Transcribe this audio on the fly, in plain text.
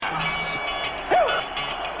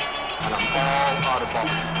all out of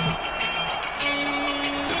bounds.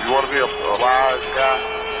 If you want to be a wise guy,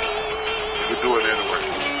 you can do it anyway.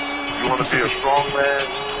 If you want to be a strong man,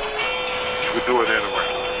 you can do it anyway.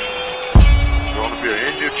 If you want to be an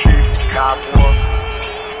Indian chief, cowboy,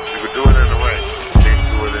 you can do it in the ring. You can't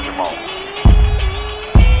do it in the mall.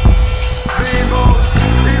 The most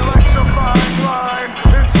electrifying line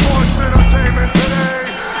in sports entertainment today.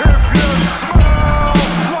 If you smell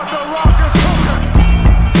what the Rock is cooking,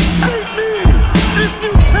 hate me if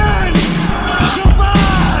you can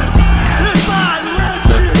survive if I let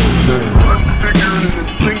you. I'm figuring and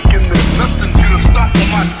thinking that nothing's gonna stop the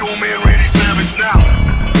Macho Man Randy Savage now.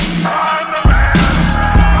 I'm the man.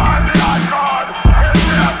 I'm the icon. And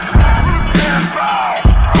yes, you can't bow.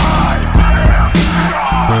 I am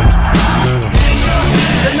God.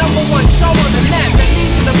 The number one show on the net that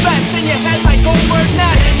leads to the best in your head like Goldberg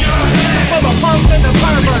Net. For the punks and the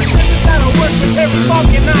perverts, this is that'll work with Terry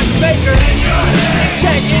Funk and Knox Baker.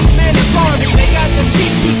 Check Inchman and Barbie, they got the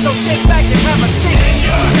cheap heat, so sit back and have a seat.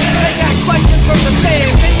 They got questions from the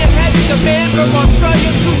fans, in your head is the man from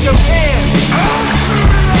Australia to Japan.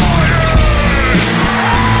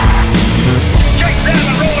 Take down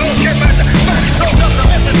the road, shit, man. Back goes up the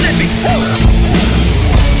Mississippi.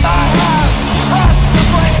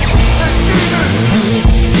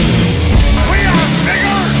 We are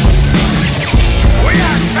bigger. We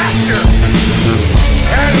are faster.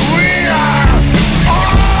 And we are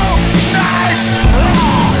all night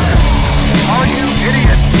long. All you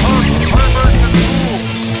idiots, punks, perverts, and fools,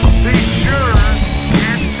 be sure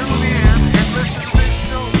and tune in and listen to this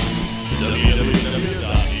show.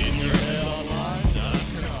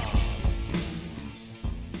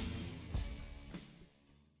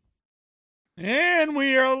 And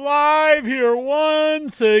we are live here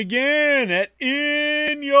once again at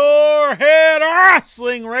In Your Head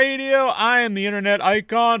Wrestling Radio. I am the internet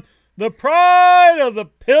icon, the pride of the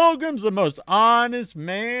pilgrims, the most honest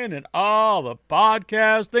man in all the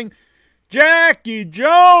podcasting, Jackie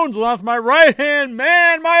Jones, along with my right-hand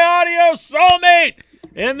man, my audio soulmate,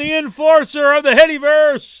 and the enforcer of the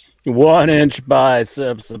Headyverse. 1 inch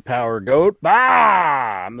biceps, the power goat.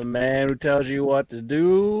 Bah! I'm the man who tells you what to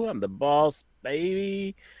do. I'm the boss,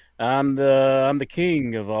 baby. I'm the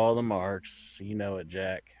king of all the marks. You know it,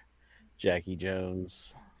 Jack. Jackie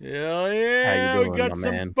Jones. Hell yeah, How you doing, we got my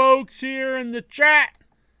some man? folks here in the chat.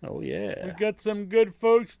 Oh yeah. We got some good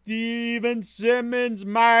folks. Steven Simmons,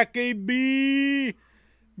 Mikey B,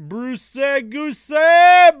 Bruce Goose,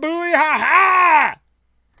 Booey Ha Ha.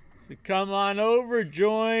 So come on over,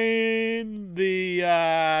 join the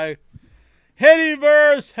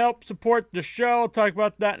Headyverse, help support the show. I'll talk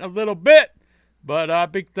about that in a little bit.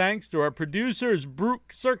 But big thanks to our producers,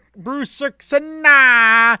 Bruce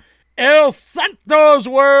Cirksana, El Santos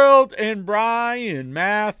World, and Brian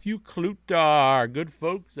Matthew Klutar. Good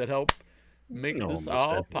folks that help make this most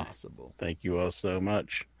all definitely. possible. Thank you all so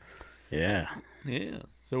much. Yeah. Yeah.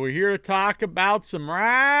 So we're here to talk about some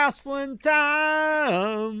wrestling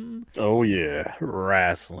time. Oh yeah.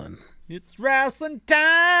 Wrestling. It's wrestling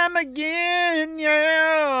time again,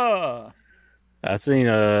 yeah. I seen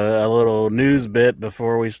a little news bit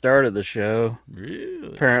before we started the show. Really?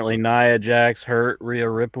 Apparently Nia Jax hurt Rhea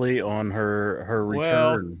Ripley on her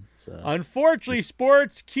Well, return. So. Unfortunately,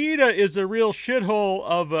 Sportskeeda is a real shithole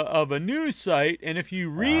of a news site, and if you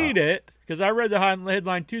read it, because I read the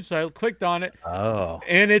headline too, so I clicked on it, Oh.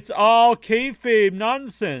 and it's all kayfabe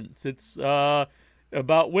nonsense. It's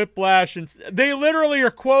about Whiplash, and they literally are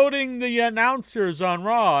quoting the announcers on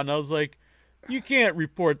Raw, and I was like, you can't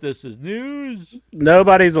report this as news.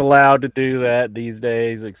 Nobody's allowed to do that these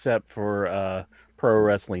days except for Pro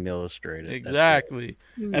Wrestling Illustrated. Exactly.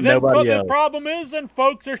 And then Nobody the else. problem is, then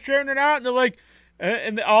folks are sharing it out, and they're like,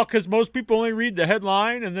 and all because most people only read the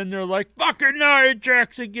headline, and then they're like, fucking Nia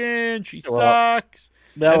Jax again. She sucks.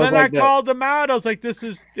 That And was then like I called them out. I was like, this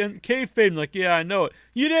is kayfabe. I'm like, yeah, I know it.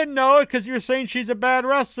 You didn't know it because you're saying she's a bad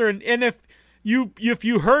wrestler. And if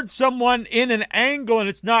you hurt someone in an angle and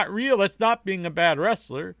it's not real, that's not being a bad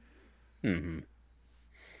wrestler. Mm-hmm.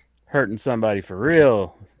 Hurting somebody for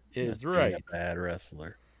real Is being right. a bad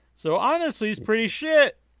wrestler. So honestly, it's pretty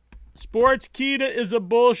shit. Sportskeeda is a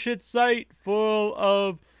bullshit site full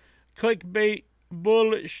of clickbait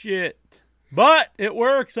bullshit. But it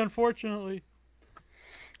works, unfortunately.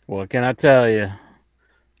 What can I tell you?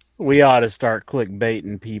 We ought to start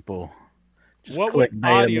clickbaiting people. Just What would clickbait 'em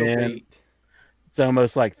audio in. bait? It's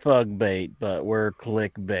almost like thug bait, but we're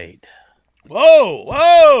clickbait.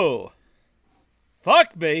 Whoa! Fuck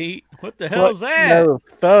bait? What the hell's that? No,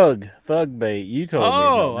 thug bait. You told me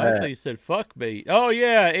Oh, about I that. thought you said fuck bait. Oh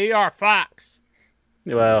yeah, AR Fox.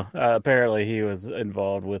 Well, apparently he was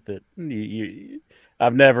involved with it.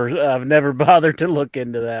 I've never bothered to look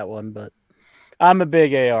into that one, but I'm a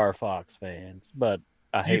big AR Fox fan. But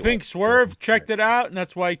I Do you hate think Swerve checked it out and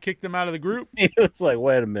that's why he kicked him out of the group? He was like,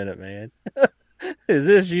 "Wait a minute, man, is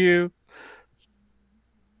this you?"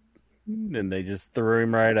 And they just threw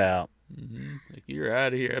him right out. Like, you're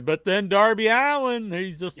out of here. But then Darby Allin,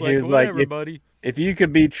 he's just like, was like, whatever, buddy. If you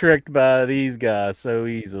could be tricked by these guys so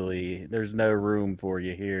easily, there's no room for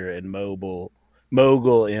you here at Mogul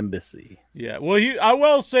Embassy. Yeah, well, I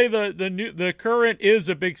will say the current is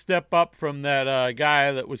a big step up from that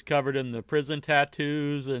guy that was covered in the prison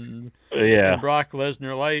tattoos and Brock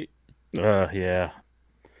Lesnar light. Yeah.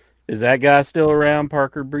 Is that guy still around,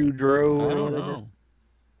 Parker Boudreaux?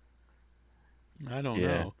 I don't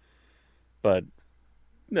know. But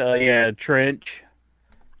Trench.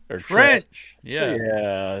 Or Trench.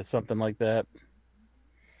 Yeah, something like that.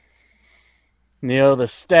 The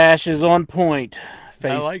stash is on point. Facebook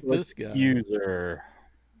I like this guy. User.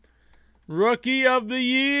 Rookie of the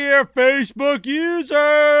Year, Facebook user.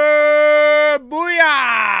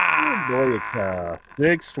 Booyah! Booyaka.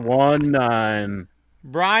 619.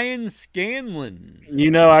 Brian Scanlon.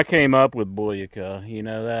 I came up with Booyaka. You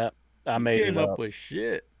know that? I made it up. With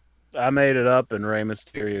shit. I made it up and Rey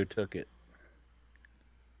Mysterio took it.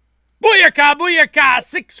 Booyaka, booyaka,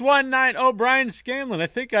 619. Oh, Brian Scanlon. I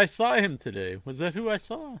think I saw him today. Was that who I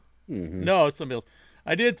saw? Mm-hmm. No, it's somebody else.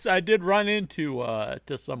 I did run into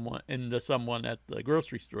someone at the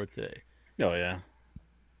grocery store today. Oh yeah.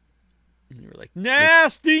 And you were like,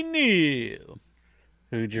 Nasty Neil.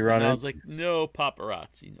 Who'd you run into? I was like, no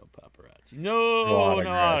paparazzi. No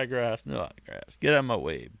autographs. Get out of my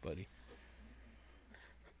way, buddy.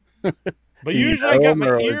 But usually I got my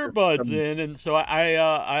earbuds in, and so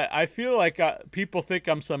I feel like people think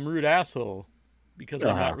I'm some rude asshole because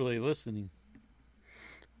I'm not really listening.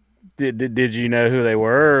 Did you know who they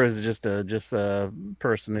were, or was it just a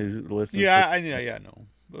person who listens? Yeah, I know.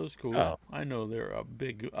 It was cool. Oh. I know they're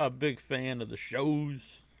a big fan of the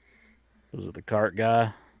shows. Was it the cart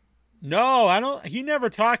guy? No, I don't. He never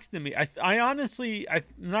talks to me. I honestly, I'm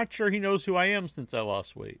not sure he knows who I am since I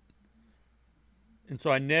lost weight. And so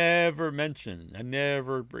I never mention.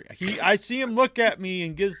 I see him look at me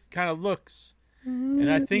and gives kind of looks, and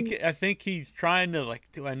I think he's trying to like,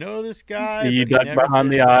 do I know this guy? Do you duck behind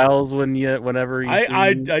the aisles whenever you?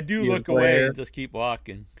 I do look away and just keep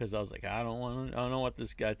walking because I was like, I don't know what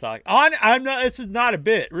this guy talking. I'm not. This is not a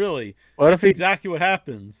bit, really. That's exactly what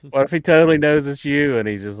happens. What if he totally knows it's you and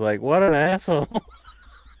he's just like, what an asshole?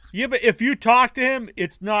 Yeah, but if you talk to him,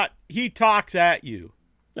 it's not. He talks at you.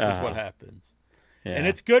 Is what happens. Yeah. And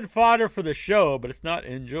it's good fodder for the show, but it's not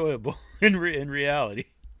enjoyable in reality.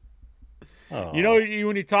 Oh.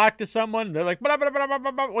 When you talk to someone, they're like, blah, blah, blah, blah,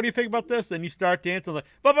 blah, blah. What do you think about this? And you start dancing like,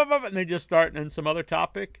 blah, blah, blah, and they just start in some other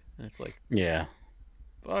topic. And it's like, yeah,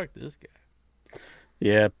 fuck this guy.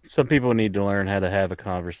 Yeah, some people need to learn how to have a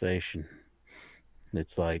conversation.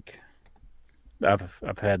 It's like,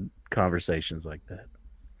 I've had conversations like that.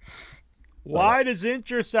 Why does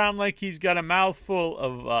Incher sound like he's got a mouthful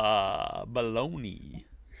of baloney?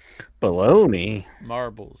 Baloney?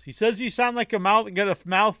 Marbles. He says you sound like got a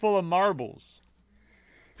mouthful of marbles.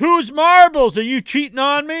 Whose marbles? Are you cheating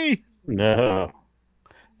on me? No.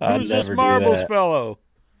 Who's this marbles fellow?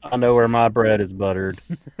 I know where my bread is buttered.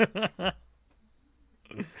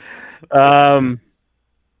 I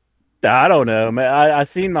don't know, man. I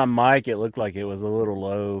seen my mic. It looked like it was a little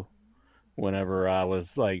low. Whenever I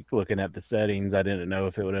was like looking at the settings, I didn't know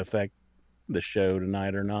if it would affect the show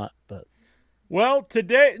tonight or not. But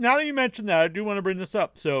today, now that you mentioned that, I do want to bring this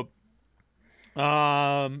up. So,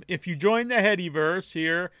 if you join the Headyverse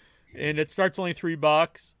here, and it starts only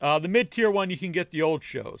 $3, the mid-tier one you can get the old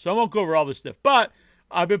show. So I won't go over all this stuff, but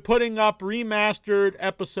I've been putting up remastered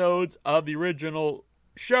episodes of the original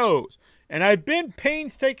shows, and I've been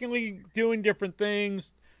painstakingly doing different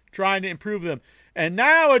things, trying to improve them. And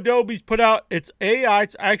now Adobe's put out, it's AI,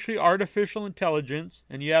 it's actually artificial intelligence,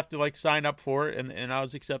 and you have to like sign up for it, and I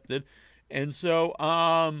was accepted. And so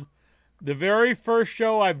the very first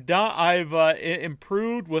show I've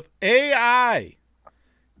improved with AI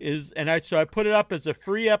so I put it up as a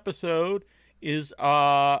free episode, it's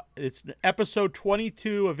episode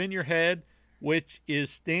 22 of In Your Head, which is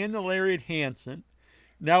Stan the Lariat Hansen.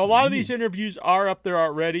 Now, a lot of these interviews are up there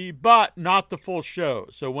already, but not the full show.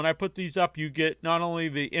 So when I put these up, you get not only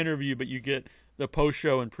the interview, but you get the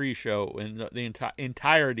post-show and pre-show and the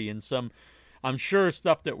entirety and some, I'm sure,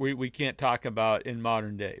 stuff that we can't talk about in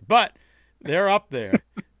modern day. But they're up there.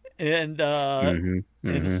 And and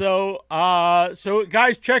so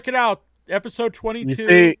guys, check it out. Episode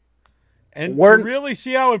 22. And We're- to really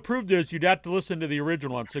see how improved it is, you'd have to listen to the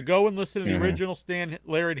original one. So go and listen to the original Stan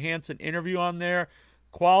Larry Hansen interview on there.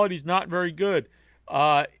 Quality's not very good.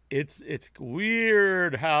 It's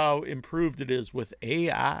weird how improved it is with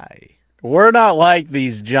AI. We're not like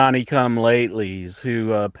these Johnny-come-latelys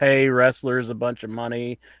who pay wrestlers a bunch of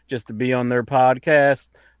money just to be on their podcast.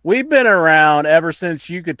 We've been around ever since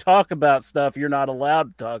you could talk about stuff you're not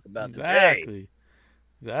allowed to talk about today.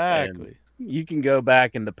 Exactly. And you can go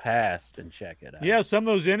back in the past and check it out. Yeah, some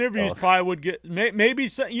of those interviews probably would get maybe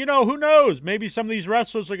who knows? Maybe some of these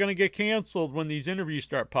wrestlers are going to get canceled when these interviews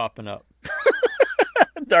start popping up.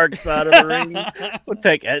 Dark Side of the Ring. We'll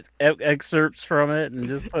take excerpts from it and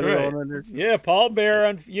just put it Right. on under. Yeah, Paul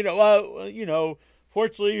Bear,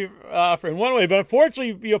 fortunately for in one way, but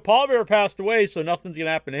unfortunately, Paul Bear passed away, so nothing's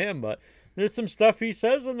gonna happen to him. But there's some stuff he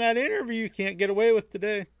says in that interview you can't get away with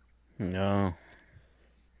today. No,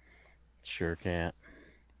 sure can't.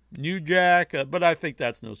 New Jack, but I think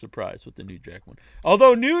that's no surprise with the New Jack one.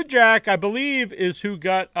 Although New Jack, I believe, is who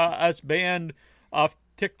got us banned off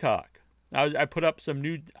TikTok. I put up some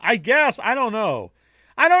new. I guess I don't know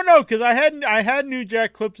because I had New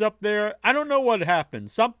Jack clips up there. I don't know what happened.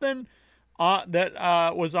 Something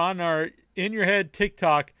that was on our In Your Head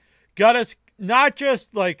TikTok got us not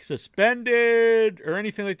just like suspended or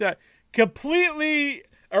anything like that, completely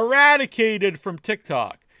eradicated from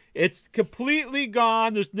TikTok. It's completely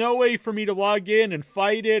gone. There's no way for me to log in and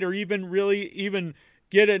fight it or even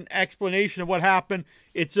get an explanation of what happened.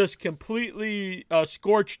 It's just completely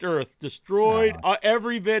scorched earth, destroyed.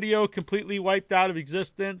 Every video completely wiped out of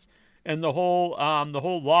existence, and the whole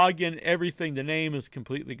login, everything, the name is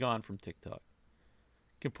completely gone from TikTok.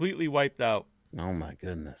 Completely wiped out. Oh my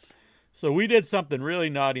goodness. So we did something really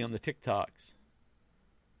naughty on the TikToks.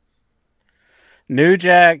 New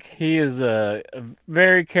Jack, he is a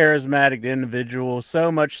very charismatic individual,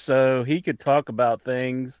 so much so he could talk about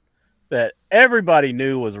things that everybody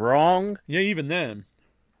knew was wrong. Yeah, even then.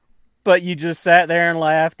 But you just sat there and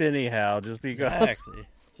laughed anyhow, just because Exactly.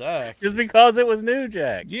 just because it was New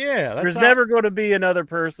Jack. Yeah, There's never going to be another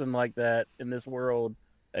person like that in this world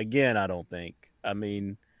again, I don't think. I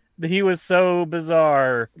mean, he was so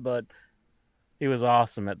bizarre, but he was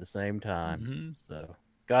awesome at the same time. Mm-hmm. So,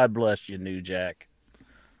 God bless you, New Jack.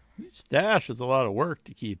 Stash is a lot of work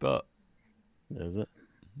to keep up. Is it?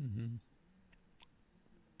 Mm-hmm.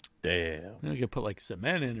 Damn. You could put like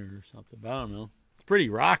cement in it or something. But I don't know. It's pretty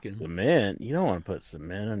rocking. Cement? You don't want to put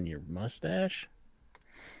cement on your mustache?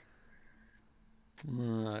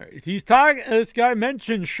 He's talking. This guy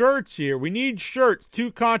mentioned shirts here. We need shirts.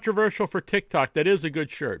 Too controversial for TikTok. That is a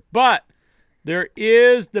good shirt, but there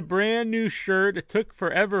is the brand new shirt. It took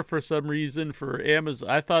forever for some reason for Amazon.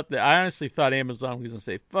 I honestly thought Amazon was gonna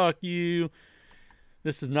say "fuck you."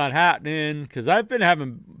 This is not happening because I've been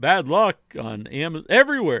having bad luck on Amazon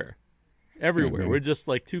everywhere. Mm-hmm. We're just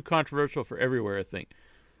like too controversial for everywhere, I think.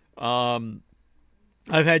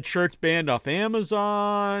 I've had shirts banned off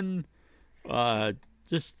Amazon.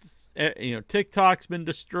 TikTok's been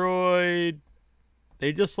destroyed.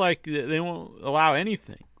 They just they won't allow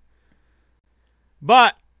anything.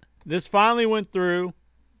 But this finally went through.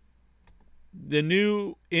 The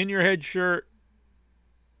new In Your Head shirt.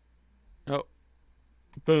 Oh,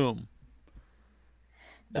 boom.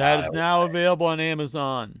 That is now available on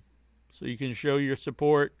Amazon. So you can show your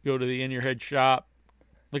support. Go to the In Your Head shop.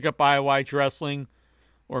 Look up IYH Wrestling.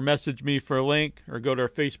 Or message me for a link. Or go to our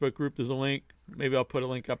Facebook group. There's a link. Maybe I'll put a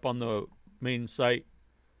link up on the main site.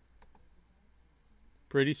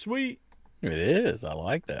 Pretty sweet. It is. I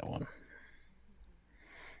like that one.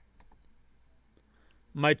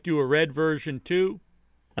 Might do a red version too.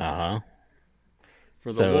 Uh-huh. For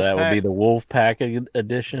the so that would be the Wolfpack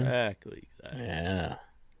edition? Exactly. Yeah.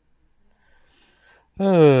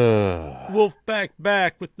 Wolfpack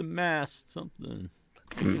back with the mask, something.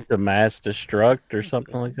 The Mass Destruct or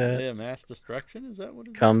something like that? Yeah, Mass Destruction? Is that what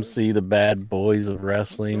it is? Come see the bad boys of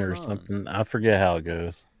wrestling or something. I forget how it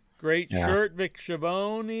goes. Great shirt, Vic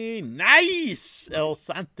Schiavone. Nice! El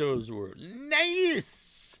Santos word.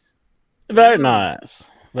 Nice! Very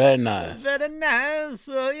nice. Very nice. Very nice.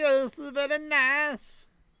 Yes, very nice.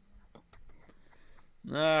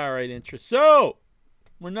 All right, interest. So,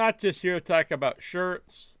 we're not just here to talk about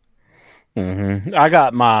shirts. Mm-hmm. I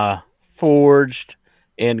got my Forged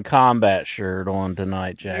in Combat shirt on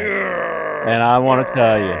tonight, Jack. And I want to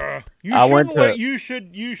tell you.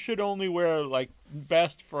 You should only wear like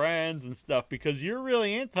best friends and stuff because you're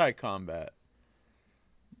really anti-combat.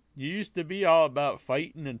 You used to be all about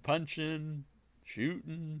fighting and punching,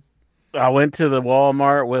 shooting. I went to the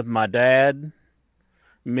Walmart with my dad.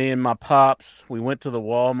 Me and my pops, we went to the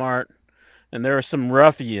Walmart, and there were some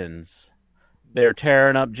ruffians they're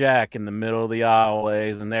tearing up Jack in the middle of the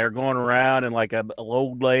aisleways, and they're going around and like a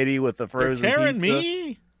old lady with a They're frozen tearing pizza.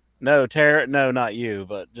 me? No, not you,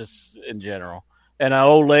 but just in general. And an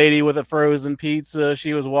old lady with a frozen pizza.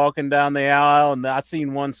 She was walking down the aisle, and I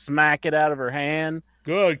seen one smack it out of her hand.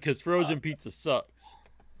 Good, because frozen pizza sucks.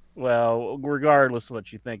 Well, regardless of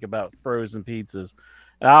what you think about frozen pizzas.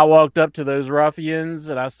 And I walked up to those ruffians,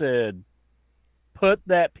 and I said, put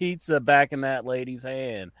that pizza back in that lady's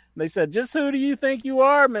hand. And they said, just who do you think you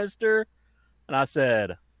are, mister? And I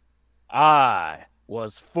said, I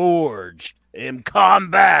was forged in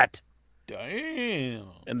combat. Damn.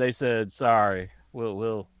 And they said, sorry,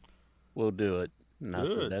 we'll do it. And I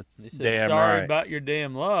said, Good. that's They said, damn sorry right. about your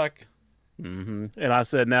damn luck. And I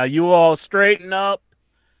said, now you all straighten up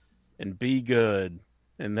and be good.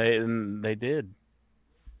 And they did.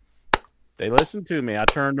 They listened to me. I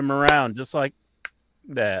turned them around just like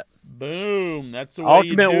that. Boom. That's the way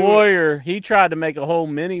Ultimate you do Warrior, he tried to make a whole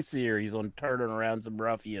mini series on turning around some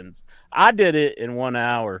ruffians. I did it in 1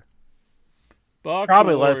 hour. Buck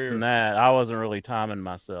Probably the less Warrior. than that. I wasn't really timing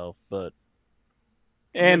myself, but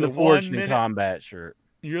and You're the the Forged 1 in minute- Combat shirt.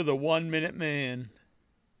 You're the 1 minute man.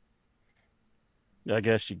 I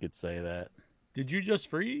guess you could say that. Did you just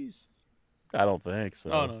freeze? I don't think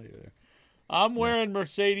so. Oh, no, you're there. I'm wearing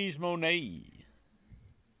Mercedes Monet.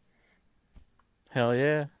 Hell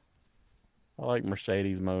yeah. I like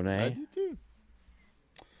Mercedes I Monet. do too.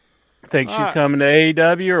 Think she's Alright. coming to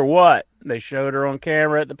AEW or what? They showed her on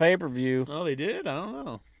camera at the pay-per-view. Oh, they did? I don't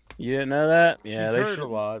know. You didn't know that? Yeah, She's they hurt should. a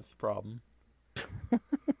lot. It's a problem.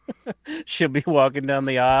 She'll be walking down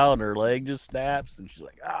the aisle and her leg just snaps and she's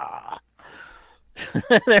like, ah.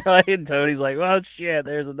 They're like, and Tony's like, well, shit,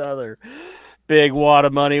 there's another big wad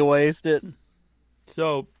of money wasted.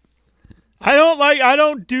 So, I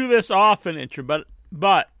don't do this often, Intro,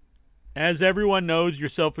 but as everyone knows,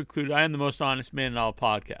 yourself included, I am the most honest man in all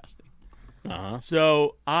podcasting. Uh-huh.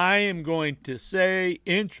 So, I am going to say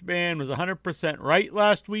Inchman was 100% right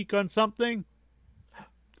last week on something.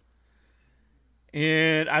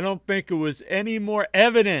 And I don't think it was any more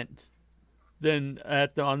evident than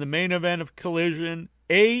on the main event of Collision.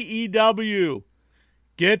 AEW,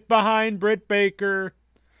 get behind Britt Baker,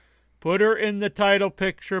 put her in the title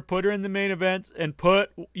picture, put her in the main events, and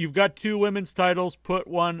you've got 2 women's titles, put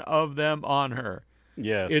one of them on her.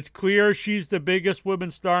 Yes. It's clear she's the biggest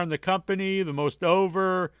women's star in the company, the most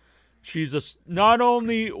over. She's not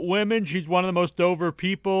only women, she's one of the most over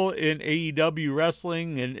people in AEW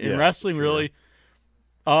wrestling and in wrestling, really.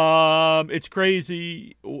 It's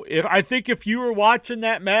crazy. I think if you were watching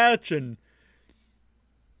that match and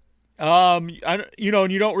and you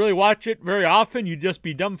don't really watch it very often, you'd just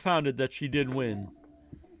be dumbfounded that she did win.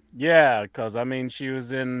 Yeah, because, I mean, she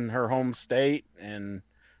was in her home state, and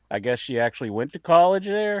I guess she actually went to college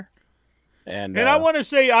there. And I want to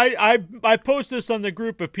say, I post this on the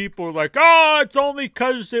group of people who are like, oh, it's only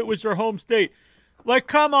because it was her home state. Like,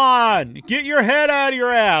 come on, get your head out of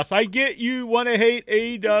your ass. I get you want to hate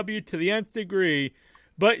AEW to the nth degree,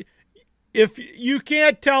 but if you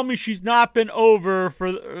can't tell me she's not been over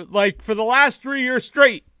for the last 3 years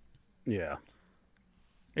straight. Yeah.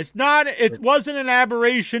 It wasn't an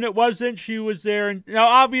aberration. It wasn't she was there. And now,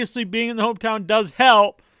 obviously, being in the hometown does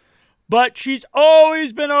help, but she's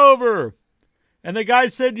always been over. And the guy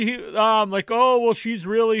said, oh, well, she's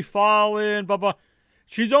really fallen, blah, blah.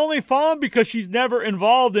 She's only fallen because she's never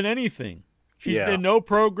involved in anything. She's in no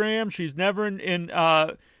program. She's never in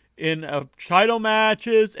title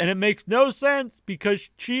matches, and it makes no sense because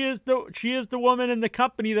she is the woman in the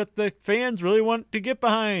company that the fans really want to get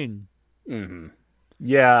behind. Mm-hmm.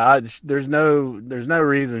 Yeah, there's no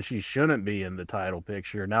reason she shouldn't be in the title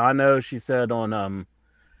picture. Now, I know she said on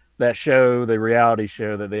that show, the reality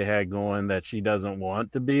show that they had going, that she doesn't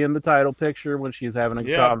want to be in the title picture when she's having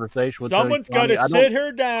a conversation with someone's got to sit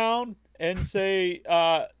her down and say,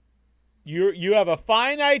 you have a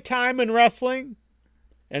finite time in wrestling,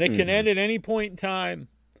 and it can end at any point in time.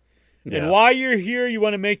 Yeah. And while you're here, you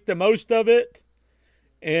want to make the most of it,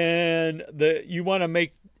 and you want to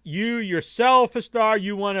make yourself a star.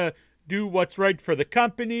 You want to do what's right for the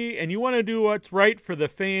company, and you want to do what's right for the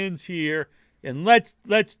fans here. And let's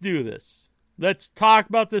do this. Let's talk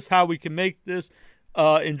about this, how we can make this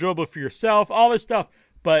enjoyable for yourself, all this stuff.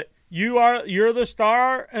 But you're the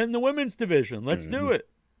star in the women's division. Let's do it.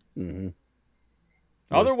 Mm-hmm.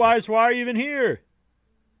 Otherwise, why are you even here?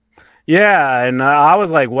 Yeah, and I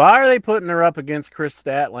was like, why are they putting her up against Chris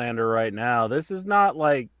Statlander right now? This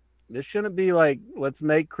shouldn't be like, let's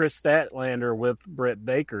make Chris Statlander with Britt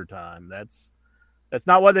Baker time. That's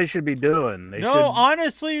not what they should be doing.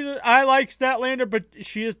 Honestly, I like Statlander, but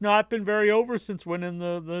she has not been very over since winning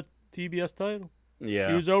the TBS title. Yeah.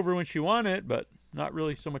 She was over when she won it, but not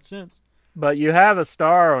really so much since. But you have a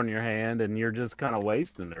star on your hand, and you're just kind of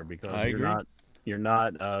wasting her because I agree. you're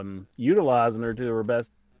not utilizing her to her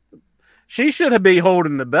best. She should be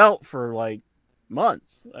holding the belt for like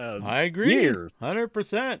months. I agree. Years.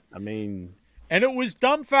 100%. I mean, and it was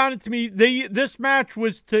dumbfounded to me. This match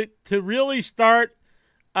was to really start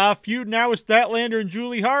a feud now with Statlander and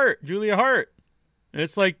Julia Hart. And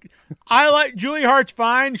it's like, I like Julia Hart's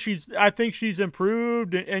fine. I think she's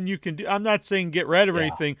improved, and you can do. I'm not saying get rid of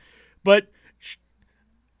anything, but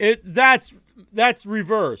that's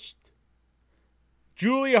reversed.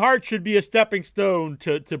 Julia Hart should be a stepping stone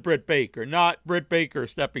to Britt Baker, not Britt Baker a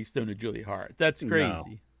stepping stone to Julia Hart. That's crazy. No.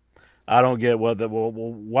 I don't get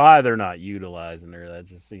why they're not utilizing her. That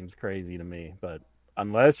just seems crazy to me. But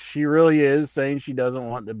unless she really is saying she doesn't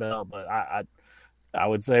want the belt, but I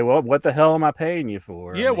would say, well, what the hell am I paying you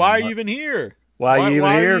for? Yeah, why are you even here? Why are you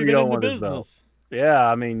even here if you don't in the want this belt? business? Yeah,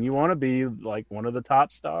 I mean, you want to be like one of the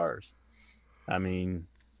top stars. I mean,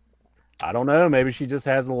 I don't know. Maybe she just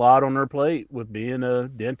has a lot on her plate with being a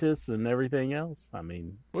dentist and everything else. I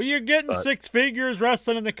mean, well, you're getting 6 figures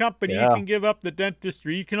wrestling in the company. Yeah. You can give up the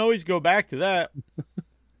dentistry. You can always go back to that.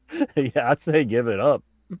 yeah, I'd say give it up.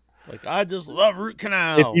 Like, I just love root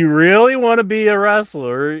canals. If you really want to be a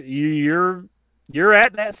wrestler, you're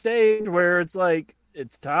at that stage where it's like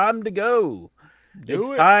it's time to go. It's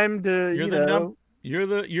time to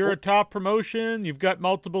you're a top promotion. You've got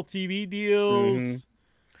multiple TV deals. Mm-hmm.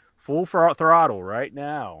 Full throttle right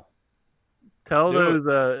now. Tell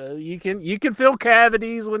those you can fill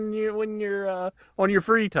cavities when you're on your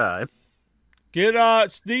free time.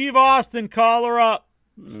 Get Steve Austin, call her up.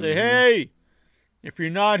 Say, Mhm. hey, if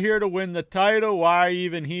you're not here to win the title, why are you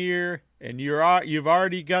even here? And you've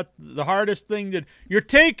already got the hardest thing that you're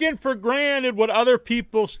taking for granted what other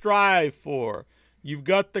people strive for. You've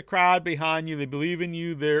got the crowd behind you. They believe in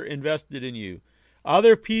you. They're invested in you.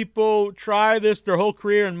 Other people try this their whole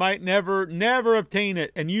career and might never obtain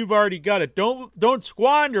it, and you've already got it. Don't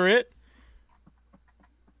squander it.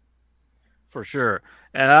 For sure.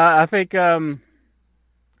 And I think that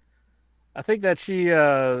she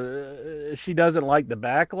doesn't like the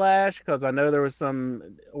backlash because I know there was some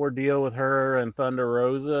ordeal with her and Thunder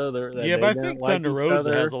Rosa. But I think Thunder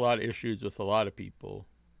Rosa has a lot of issues with a lot of people.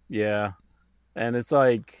 Yeah. And it's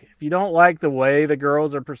like, if you don't like the way the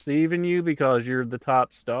girls are perceiving you because you're the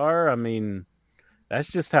top star, I mean, that's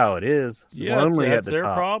just how it is. It's lonely that's at the their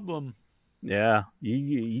top. problem. Yeah,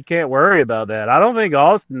 you can't worry about that. I don't think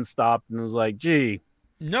Austin stopped and was like, gee,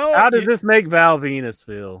 no, how does this make Val Venus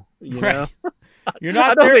feel? You know? You're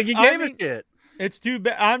not I don't there. think he gave a shit. It's too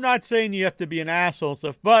bad. I'm not saying you have to be an asshole and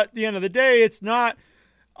stuff, but at the end of the day, it's not.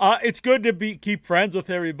 It's good to keep friends with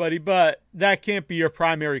everybody, but that can't be your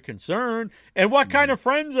primary concern. And what kind of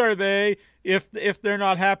friends are they if they're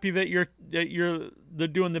not happy that you're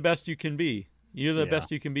doing the best you can be? You're the best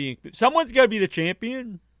you can be. Someone's got to be the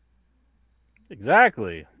champion.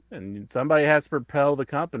 Exactly, and somebody has to propel the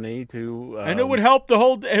company to. And it would help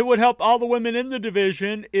It would help all the women in the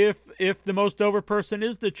division if the most over person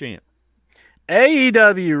is the champ.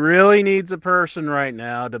 AEW really needs a person right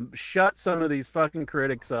now to shut some of these fucking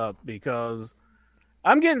critics up because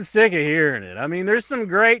I'm getting sick of hearing it. I mean, there's some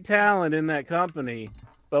great talent in that company,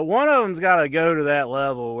 but one of them's got to go to that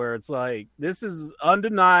level where it's like, this is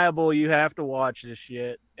undeniable. You have to watch this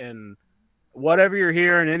shit, and whatever you're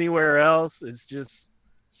hearing anywhere else, it's just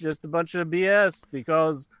a bunch of BS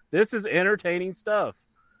because this is entertaining stuff.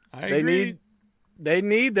 I agree. They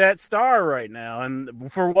need that star right now,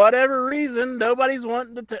 and for whatever reason, nobody's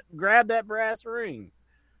wanting to grab that brass ring.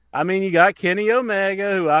 I mean, you got Kenny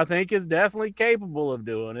Omega, who I think is definitely capable of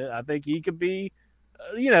doing it. I think he could be,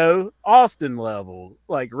 Austin level,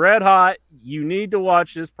 like red hot. You need to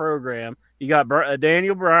watch this program. You got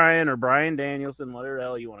Daniel Bryan or Bryan Danielson, whatever the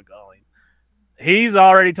hell you want to call him. He's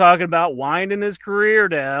already talking about winding his career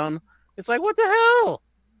down. It's like, what the hell?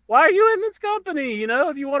 Why are you in this company?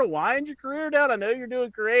 If you want to wind your career down, I know you're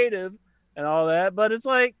doing creative and all that, but it's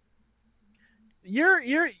like you're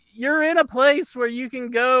in a place where you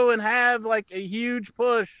can go and have like a huge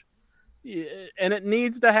push, and it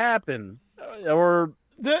needs to happen. Or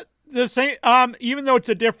the same. Even though it's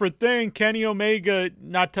a different thing, Kenny Omega,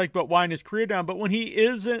 not talking about winding his career down, but when he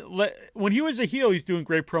was a heel, he's doing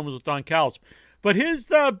great promos with Don Callis. But his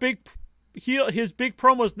big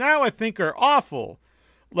promos now, I think, are awful.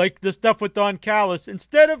 Like the stuff with Don Callis.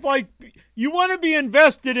 Instead of you want to be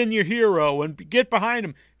invested in your hero and get behind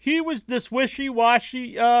him. He was this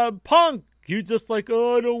wishy-washy punk. He was just like,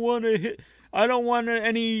 oh, I don't want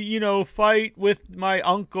any fight with my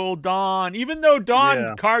uncle Don. Even though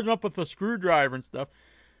Don carved him up with a screwdriver and stuff.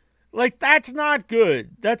 Like, that's not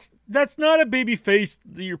good. That's not a baby face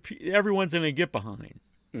that everyone's going to get behind.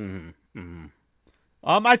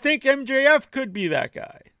 I think MJF could be that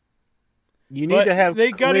guy. You need to have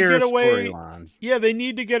they got to clear get away. storylines. Yeah, they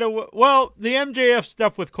need to get away. Well, the MJF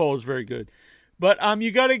stuff with Cole is very good, but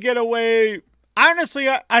you got to get away. Honestly,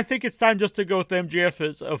 I think it's time just to go with MJF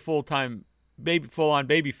as a full-on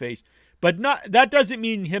babyface. But that doesn't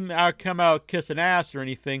mean him come out kissing ass or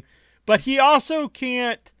anything. But he also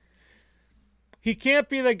can't. He can't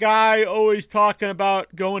be the guy always talking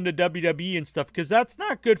about going to WWE and stuff, because that's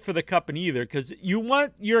not good for the company either. Because you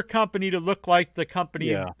want your company to look like the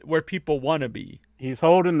company where people want to be. He's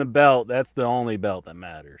holding the belt. That's the only belt that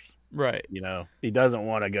matters. Right. You know, he doesn't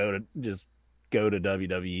want to go to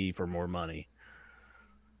WWE for more money.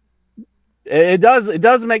 It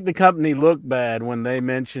does make the company look bad when they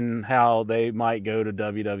mention how they might go to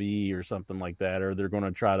WWE or something like that, or they're going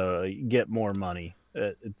to try to get more money.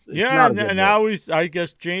 It's not and now I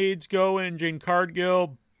guess Jade's going, Jade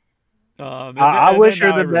Cargill. I wish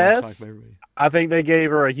her the best. I think they gave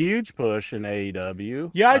her a huge push in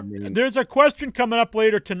AEW. Yeah, there's a question coming up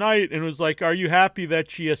later tonight, and it was like, "Are you happy that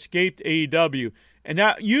she escaped AEW?" And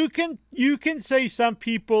now you can say some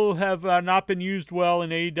people have not been used well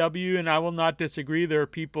in AEW, and I will not disagree. There are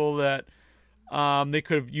people that they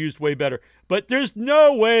could have used way better. But there's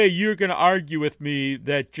no way you're going to argue with me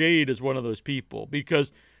that Jade is one of those people,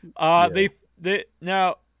 because she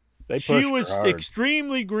was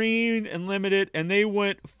extremely green and limited, and they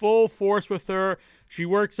went full force with her. She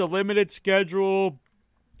works a limited schedule,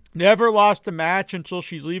 never lost a match until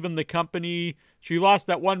she's leaving the company. She lost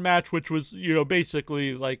that one match, which was,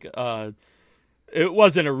 basically like it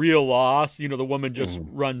wasn't a real loss. The woman just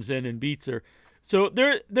runs in and beats her. So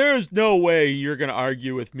there's no way you're going to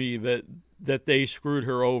argue with me that they screwed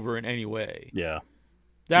her over in any way. Yeah.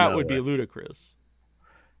 That would be ludicrous.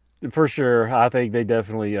 For sure. I think they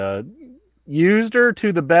definitely used her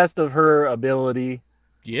to the best of her ability.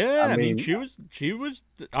 Yeah, I mean she was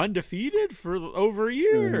undefeated for over a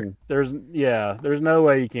year. There's no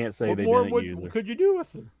way you can't say they didn't use her. What could you do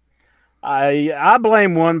with her? I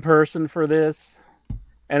blame one person for this.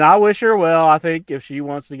 And I wish her well. I think if she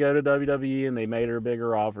wants to go to WWE and they made her a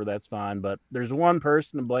bigger offer, that's fine. But there's one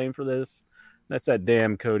person to blame for this. That's that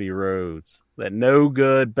damn Cody Rhodes. That no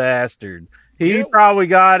good bastard. He probably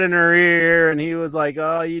got in her ear and he was like,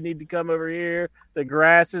 "Oh, you need to come over here. The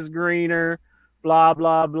grass is greener. Blah,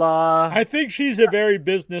 blah, blah." I think she's a very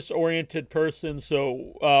business-oriented person.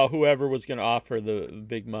 So whoever was going to offer the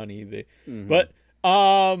big money. But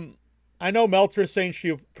I know Meltzer's saying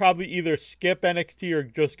she'll probably either skip NXT or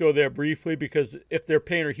just go there briefly, because if they're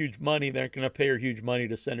paying her huge money, they're going to pay her huge money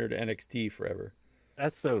to send her to NXT forever.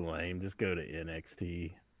 That's so lame. Just go to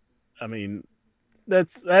NXT. I mean,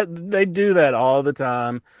 they do that all the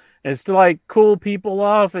time. And it's to like cool people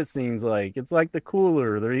off, it seems like. It's like the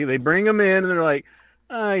cooler. They bring them in and they're like,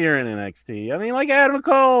 "Oh, you're in NXT." I mean, like Adam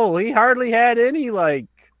Cole, he hardly had any like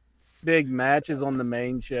big matches on the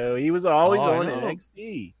main show. He was always on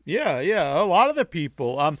NXT. Yeah, a lot of the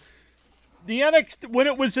people. The NXT, when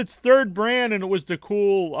it was its third brand and it was the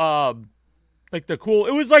cool,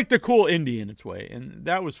 it was like the cool indie in its way, and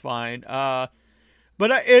that was fine.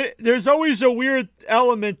 But there's always a weird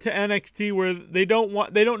element to NXT where they don't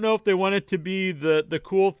know if they want it to be the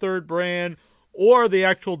cool third brand or the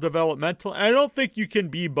actual developmental. And I don't think you can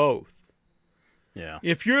be both. Yeah.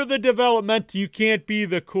 If you're the developmental, you can't be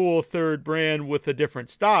the cool third brand with a different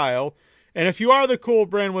style. And if you are the cool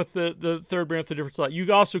brand with the third brand with a different style,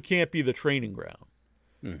 you also can't be the training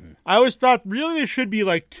ground. I always thought really there should be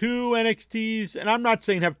like two NXTs, and I'm not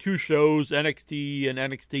saying have two shows, NXT and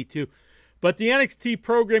NXT 2, but the NXT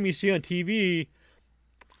program you see on TV,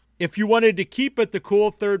 if you wanted to keep it the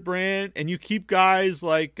cool third brand, and you keep guys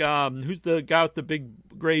like, who's the guy with the big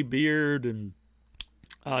gray beard and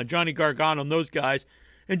Johnny Gargano and those guys,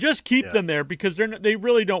 and just keep them there because they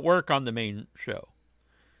really don't work on the main show.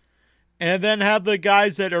 And then have the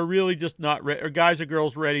guys that are really just not ready, or guys or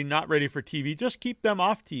girls ready, not ready for TV, just keep them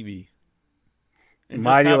off TV. And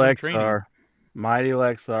Mighty Lexar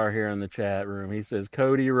here in the chat room. He says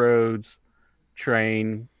Cody Rhodes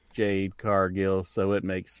train Jade Cargill, so it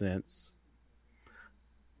makes sense.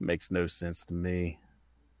 Makes no sense to me.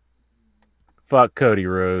 Fuck Cody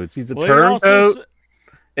Rhodes. He's a turncoat.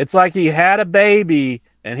 It's like he had a baby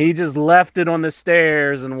and he just left it on the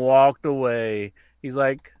stairs and walked away. He's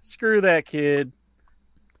like, screw that kid.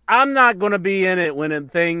 I'm not going to be in it when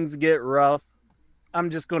things get rough.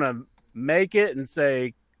 I'm just going to make it and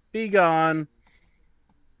say, be gone.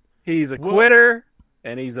 He's a quitter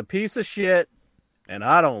and he's a piece of shit and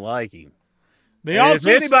I don't like him. If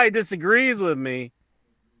anybody disagrees with me,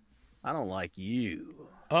 I don't like you.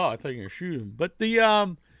 Oh, I thought you were gonna shoot him. But the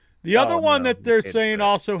other one no, that they're it's saying right.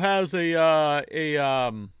 also has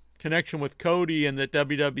a connection with Cody and that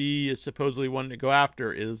WWE is supposedly wanting to go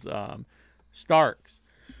after is Starks.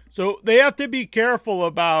 So they have to be careful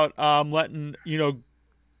about letting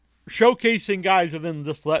showcasing guys and then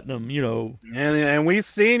just letting them And we've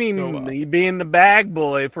seen him Go up. being the bag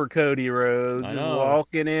boy for Cody Rhodes, I just know.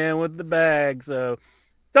 walking in with the bag. So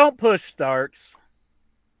don't push Starks.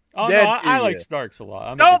 Oh Dead no, I to like ya. Starks a lot.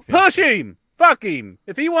 I'm a Don't big fan. push him. Fuck him.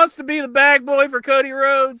 If he wants to be the bag boy for Cody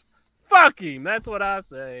Rhodes, fuck him. That's what I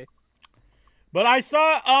say. But I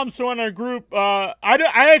saw so in our group I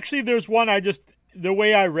actually there's one the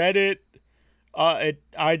way I read it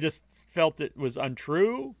I just felt it was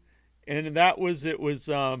untrue, and it was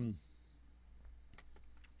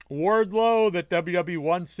Wardlow that WWE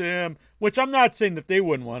wants him, which I'm not saying that they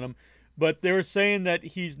wouldn't want him, but they were saying that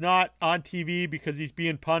he's not on TV because he's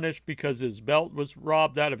being punished because his belt was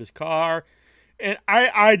robbed out of his car. And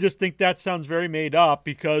I just think that sounds very made up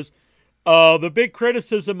because the big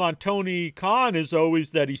criticism on Tony Khan is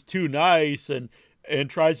always that he's too nice and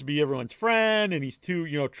tries to be everyone's friend, and he's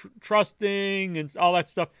too trusting and all that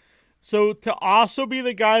stuff. So to also be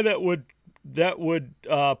the guy that would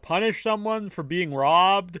punish someone for being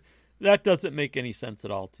robbed, that doesn't make any sense at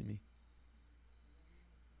all to me.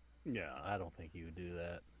 Yeah, I don't think he would do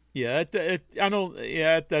that. Yeah, I don't.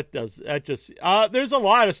 Yeah, that does. That just. There's a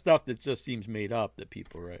lot of stuff that just seems made up that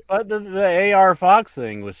people write. But the AR Fox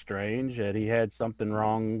thing was strange, that he had something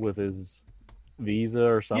wrong with his visa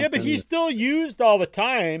or something. Yeah, but he's still used all the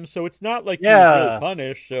time, so it's not like he Yeah. was really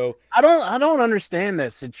punished. So I don't understand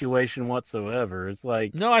that situation whatsoever. It's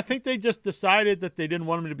like, no, I think they just decided that they didn't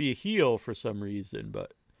want him to be a heel for some reason.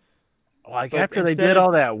 But after they instead did of-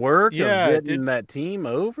 all that work Yeah, of getting that team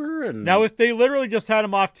over, and now if they literally just had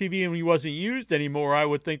him off TV and he wasn't used anymore, I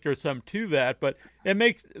would think there's something to that. But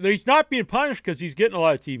he's not being punished because he's getting a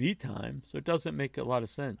lot of TV time, so it doesn't make a lot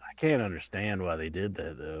of sense. I can't understand why they did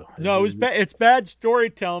that though. No, it was bad. It's bad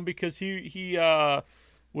storytelling because he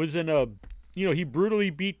was in a he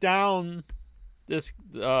brutally beat down this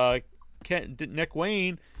Nick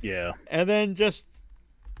Wayne, Yeah, and then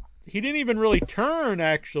he didn't even really turn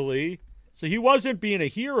actually, so he wasn't being a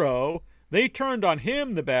hero. They turned on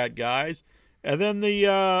him, the bad guys, and then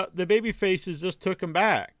the baby faces just took him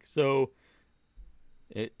back. So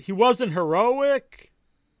he wasn't heroic.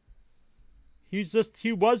 He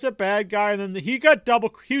was a bad guy, and then he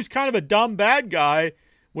was kind of a dumb bad guy,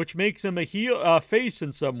 which makes him a face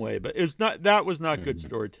in some way. But that was not good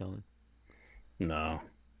storytelling. no.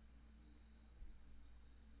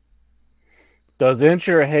 Does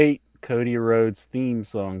Incher hate Cody Rhodes' theme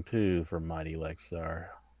song too from Mighty Lexar?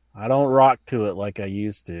 I don't rock to it like I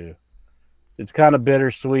used to. It's kind of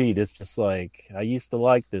bittersweet. It's just like, I used to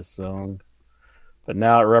like this song, but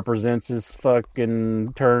now it represents his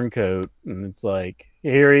fucking turncoat, and it's like,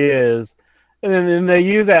 here he is. And then they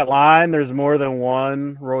use that line, there's more than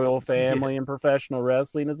one royal family in professional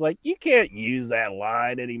wrestling. It's like, you can't use that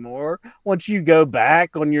line anymore. Once you go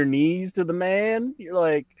back on your knees to the man, you're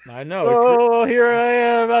like, I know. oh, here I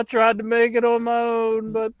am. I tried to make it on my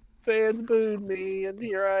own, but fans booed me, and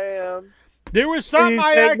here I am. There was something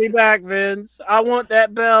Please take me back, Vince. I want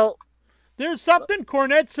that belt. There's something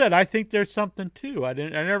Cornette said. I think there's something too. I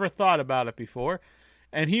never thought about it before,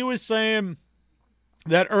 and he was saying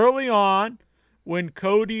that early on, when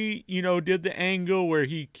Cody, did the angle where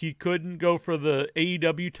he couldn't go for the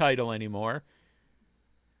AEW title anymore,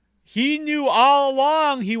 he knew all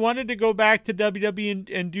along he wanted to go back to WWE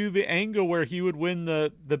and do the angle where he would win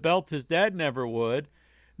the belt his dad never would,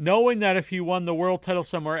 knowing that if he won the world title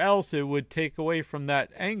somewhere else, it would take away from that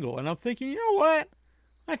angle. And I'm thinking, you know what?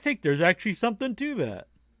 I think there's actually something to that.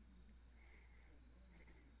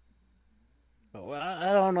 Well,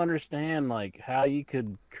 I don't understand, like, how you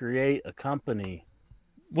could create a company.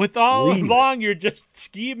 With all Leave. along, you're just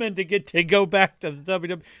scheming to go back to the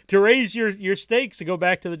WWE, to raise your stakes to go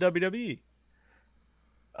back to the WWE.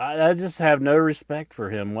 I just have no respect for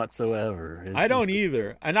him whatsoever. I don't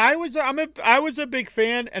either. And I was a big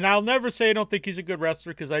fan, and I'll never say I don't think he's a good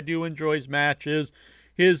wrestler because I do enjoy his matches.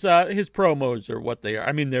 His promos are what they are.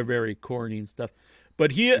 I mean, they're very corny and stuff.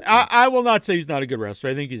 But I will not say he's not a good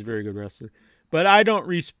wrestler. I think he's a very good wrestler. But I don't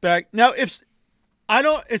respect. Now, it's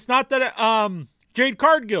not that Jade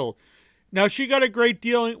Cargill. Now, she got a great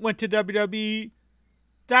deal and went to WWE.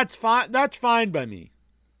 That's fine. That's fine by me.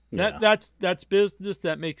 Yeah. That's business.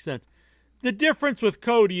 That makes sense. The difference with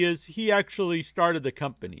Cody is he actually started the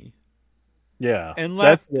company. Yeah, And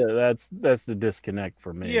left. that's the disconnect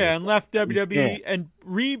for me. Yeah, and left WWE and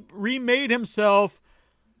remade himself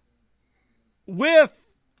with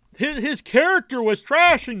his character was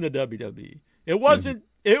trashing the WWE. It wasn't.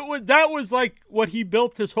 That was like what he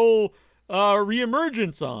built his whole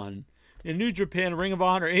reemergence on in New Japan, Ring of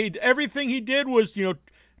Honor. Everything he did was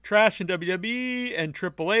trashing WWE and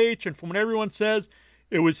Triple H, and from what everyone says,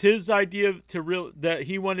 it was his idea that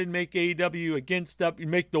he wanted to make AEW against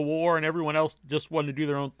make the war, and everyone else just wanted to do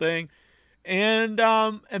their own thing. And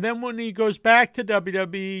then when he goes back to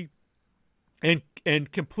WWE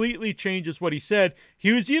and completely changes what he said,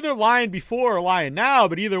 he was either lying before or lying now,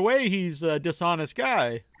 but either way, he's a dishonest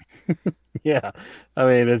guy. Yeah, I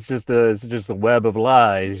mean, it's just a web of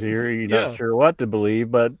lies. You're not sure what to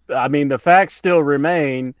believe, but I mean, the facts still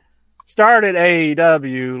remain. Started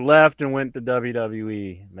AEW, left and went to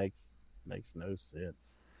WWE. Makes no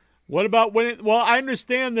sense. What about well, I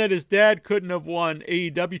understand that his dad couldn't have won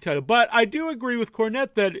AEW title, but I do agree with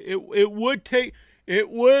Cornette that it would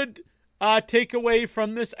take away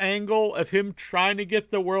from this angle of him trying to get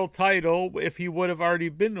the world title if he would have already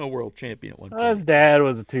been a world champion at one point. His dad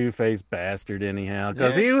was a two-faced bastard anyhow,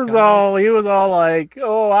 because he was all like,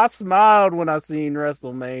 "Oh, I smiled when I seen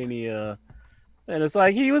WrestleMania." And it's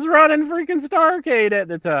like he was running freaking Starrcade at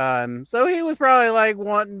the time. So he was probably like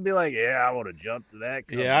wanting to be like, yeah, I want to jump to that.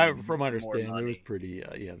 Yeah, from understanding, it was pretty,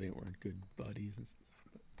 they weren't good buddies and stuff.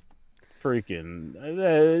 Freaking.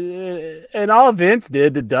 And all Vince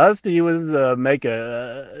did to Dusty was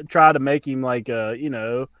try to make him like,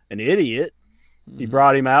 an idiot. Mm-hmm. He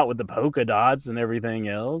brought him out with the polka dots and everything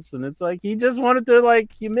else. And it's like he just wanted to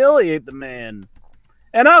like humiliate the man.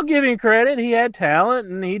 And I'll give him credit. He had talent,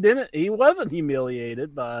 and he wasn't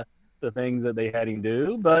humiliated by the things that they had him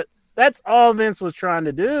do. But that's all Vince was trying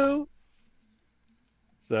to do.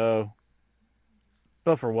 So,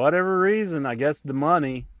 but for whatever reason, I guess the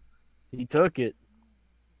money, he took it.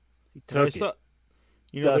 They're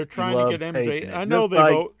trying to get MJ. I know they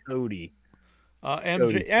vote Cody.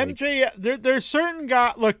 MJ. There's certain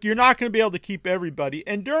guys. Look, you're not going to be able to keep everybody.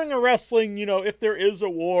 And during a wrestling, if there is a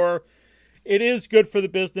war, it is good for the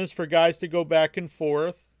business for guys to go back and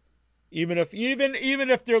forth, even if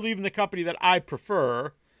they're leaving the company that I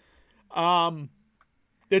prefer.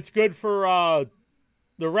 It's good for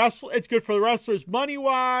It's good for the wrestlers money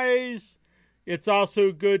wise. It's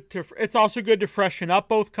also good to freshen up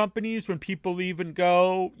both companies when people leave and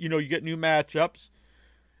go. You get new matchups.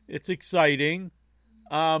 It's exciting.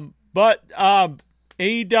 But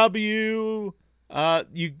AEW,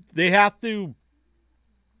 they have to.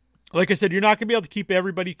 Like I said, you're not going to be able to keep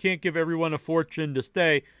everybody. You can't give everyone a fortune to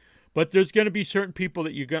stay, but there's going to be certain people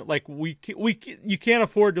that you're going you can't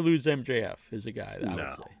afford to lose. MJF is a guy that I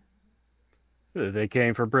would say. They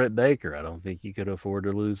came for Britt Baker. I don't think you could afford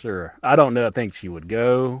to lose her. I don't know. I think she would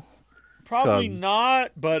go. Probably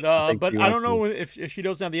not, but I don't know if she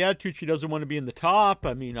doesn't have the attitude. She doesn't want to be in the top.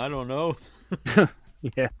 I mean, I don't know.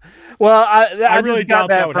 Yeah. Well, I really just got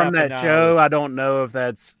doubt that from that now. show. I don't know if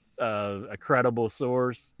that's a credible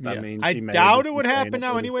source. Yeah. I mean, I doubt it would happen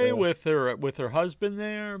now anyway with her husband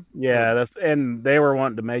there. Yeah, and they were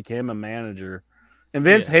wanting to make him a manager, and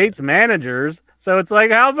Vince hates managers, so it's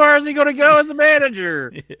like, how far is he going to go as a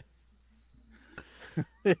manager?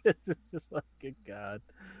 It's just like, good God.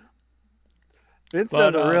 Vince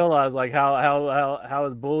doesn't realize like how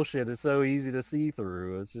his bullshit is so easy to see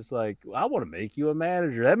through. It's just like, I want to make you a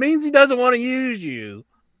manager. That means he doesn't want to use you.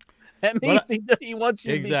 That means he wants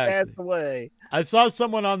you to be passed away. I saw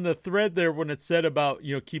someone on the thread there when it said about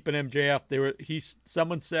keeping MJF.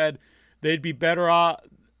 Someone said they'd be better off.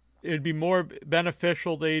 It'd be more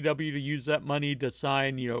beneficial to AEW to use that money to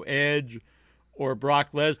sign Edge or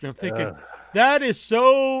Brock Lesnar. I'm thinking that is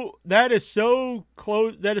so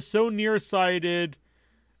close. That is so nearsighted.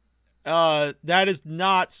 That is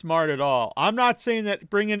not smart at all. I'm not saying that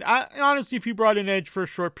honestly, if you brought in Edge for a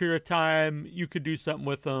short period of time, you could do something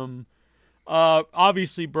with him.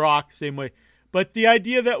 Obviously Brock, same way. But the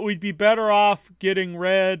idea that we'd be better off getting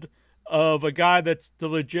rid of a guy that's the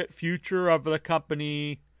legit future of the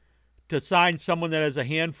company to sign someone that has a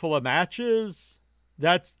handful of matches,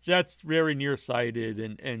 that's very nearsighted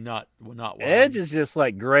and not wise. Edge is just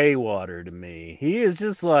like gray water to me. He is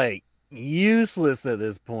just like useless at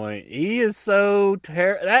this point. He is so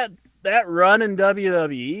that run in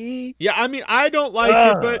WWE. Yeah, I mean, I don't like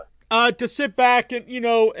it, but to sit back and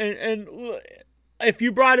and if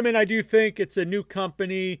you brought him in, I do think it's a new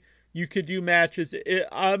company. You could do matches.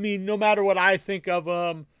 I mean, no matter what I think of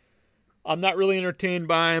him, I'm not really entertained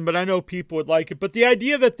by him, but I know people would like it. But the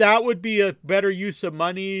idea that would be a better use of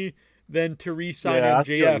money than to re-sign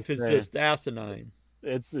MJF is just asinine.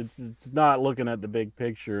 It's not looking at the big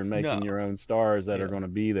picture and making your own stars that are going to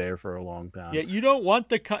be there for a long time. Yeah, you don't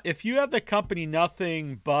want if you have the company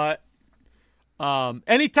nothing but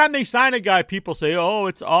anytime they sign a guy, people say, "Oh,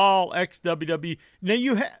 it's all ex-WWE."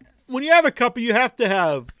 Now when you have a couple, you have to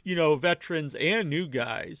have veterans and new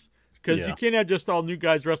guys because you can't have just all new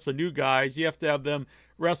guys wrestling new guys. You have to have them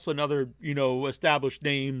wrestling other established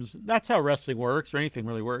names. That's how wrestling works, or anything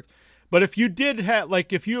really works. But if you did have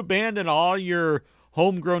if you abandon all your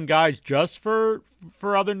homegrown guys just for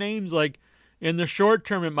other names, like in the short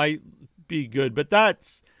term, it might be good,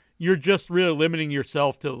 but you're just really limiting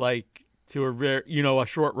yourself to a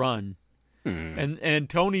short run. And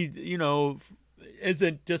Tony,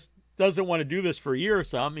 doesn't want to do this for a year or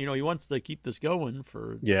something. He wants to keep this going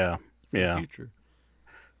for the future.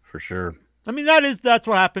 For sure. I mean, that's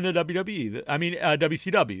what happened to WWE. I mean,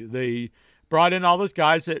 WCW. They brought in all those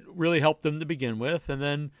guys that really helped them to begin with, and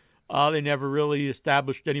then they never really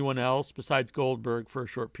established anyone else besides Goldberg for a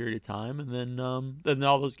short period of time, and then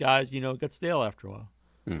all those guys, got stale after a while.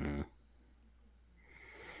 Mm-hmm.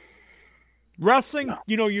 Wrestling,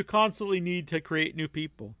 you constantly need to create new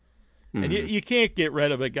people. Mm-hmm. And you can't get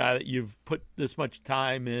rid of a guy that you've put this much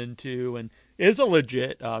time into and is a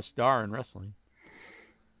legit star in wrestling.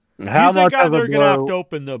 He's a guy they're going to have to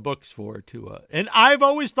open the books for, too. And I've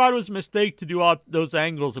always thought it was a mistake to do all those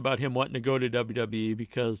angles about him wanting to go to WWE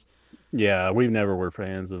because... Yeah, we've never were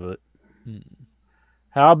fans of it.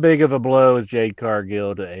 How big of a blow is Jade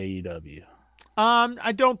Cargill to AEW?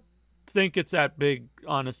 I don't think it's that big,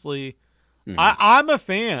 honestly. I'm a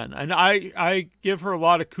fan, and I give her a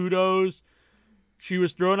lot of kudos. She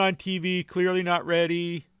was thrown on TV, clearly not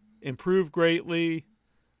ready, improved greatly,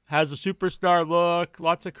 has a superstar look,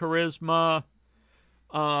 lots of charisma.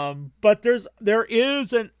 But there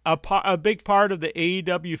is a big part of the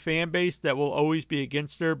AEW fan base that will always be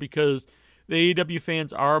against her because the AEW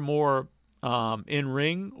fans are more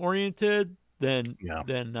in-ring oriented than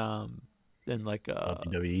like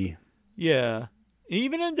WWE. Yeah.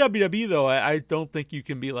 Even in WWE, though, I don't think you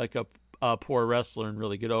can be like a poor wrestler and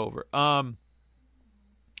really get over.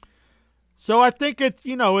 So I think it's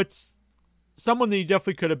someone that you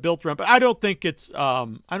definitely could have built around, but I don't think it's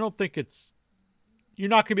you're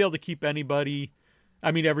not gonna be able to keep everybody,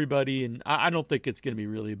 and I don't think it's gonna be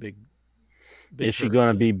really a big Is she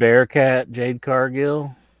gonna be Bearcat Jade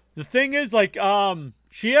Cargill? The thing is,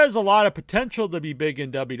 she has a lot of potential to be big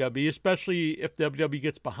in WWE, especially if WWE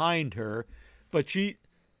gets behind her. But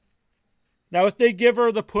now if they give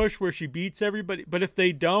her the push where she beats everybody, but if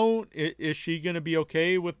they don't, is she going to be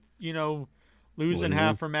okay with, losing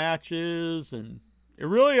half her matches? And it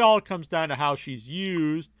really all comes down to how she's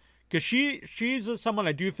used. Because she's someone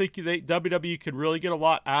I do think WWE could really get a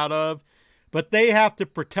lot out of, but they have to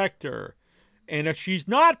protect her. And if she's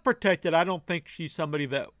not protected, I don't think she's somebody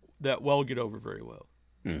that will get over very well.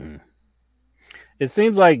 Mm-hmm. It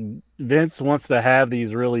seems like Vince wants to have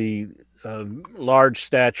these really large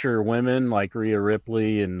stature women like Rhea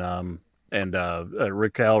Ripley and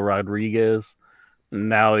Raquel Rodriguez. And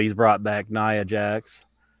now he's brought back Nia Jax,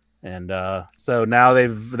 and so now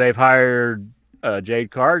they've hired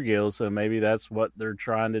Jade Cargill. So maybe that's what they're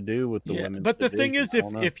trying to do with the women. But the thing is,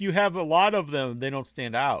 if you have a lot of them, they don't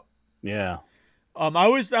stand out. Yeah.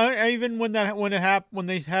 Even when it happened, when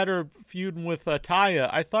they had her feuding with Taya,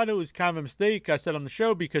 I thought it was kind of a mistake. I said on the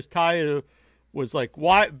show because Taya was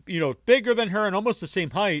bigger than her and almost the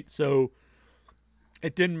same height, so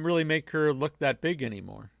it didn't really make her look that big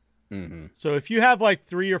anymore. Mm-hmm. So if you have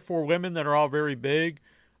 3 or 4 women that are all very big,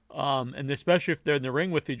 and especially if they're in the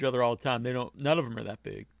ring with each other all the time, none of them are that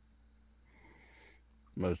big.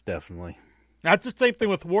 Most definitely. That's the same thing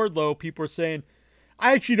with Wardlow. People are saying,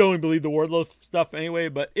 I actually don't even believe the Wardlow stuff anyway,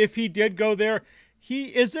 but if he did go there,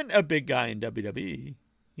 he isn't a big guy in WWE.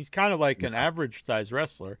 He's kind of like an average size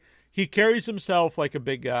wrestler. He carries himself like a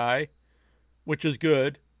big guy, which is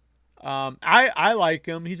good. I like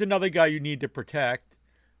him. He's another guy you need to protect.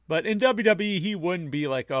 But in WWE, he wouldn't be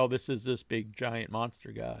like, oh, this is this big, giant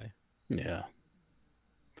monster guy. Yeah.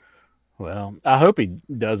 Well, I hope he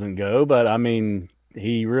doesn't go, but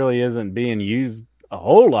he really isn't being used a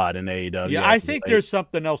whole lot in AEW. Yeah, I think there's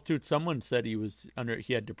something else to it. Someone said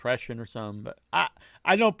he had depression or something, but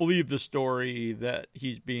I don't believe the story that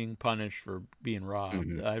he's being punished for being robbed.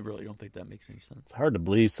 Mm-hmm. I really don't think that makes any sense. It's hard to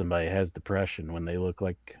believe somebody has depression when they look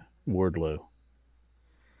like Wardlow.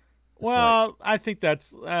 Well, I think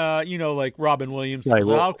that's, like Robin Williams.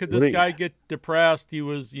 How could this guy get depressed? He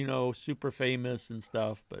was, super famous and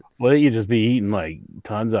stuff. But well, you just be eating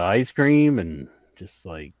tons of ice cream and just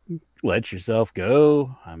let yourself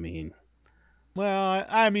go. Well,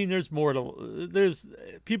 there's more to.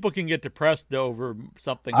 People can get depressed over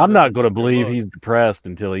something. I'm not going to believe he's depressed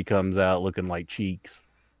until he comes out looking like Cheeks.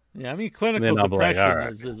 Yeah, I mean, clinical Then I'll be like, depression all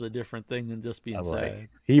right. is a different thing than just being I'm sad. like,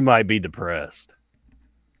 he might be depressed.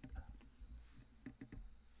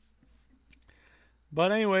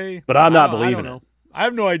 But anyway, But I'm not I believing don't know. I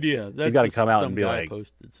have no idea. That's gotta just come out some and be guy like-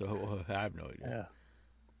 posted, so I have no idea. Yeah.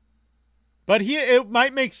 But it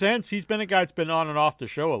might make sense. He's been a guy that's been on and off the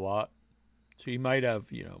show a lot, so he might have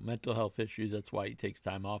mental health issues. That's why he takes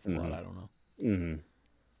time off a lot. I don't know. Mm-hmm.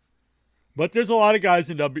 But there's a lot of guys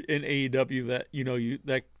in AEW that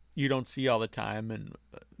that you don't see all the time, and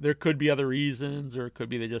there could be other reasons, or it could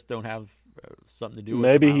be they just don't have something to do with.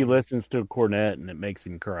 Maybe them. he listens to Cornette and it makes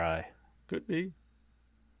him cry. Could be.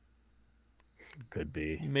 Could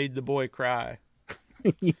be. He made the boy cry.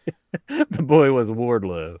 The boy was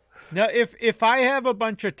Wardlow. Now, if I have a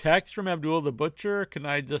bunch of texts from Abdul the Butcher, can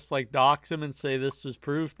I just dox him and say this was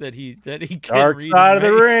proof that he can Dark read side of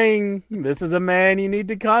and the write? ring. This is a man you need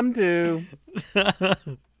to come to.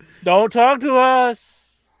 Don't talk to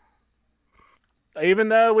us. Even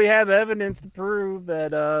though we have evidence to prove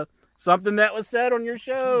that something that was said on your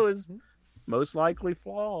show is most likely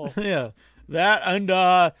flawed. Yeah, that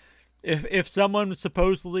and if someone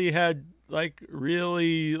supposedly had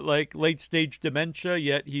really late stage dementia,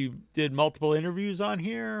 yet he did multiple interviews on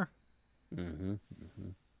here. Mm-hmm.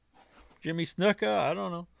 Jimmy Snuka, I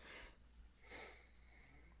don't know.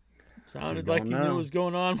 Sounded don't like he knew know. what was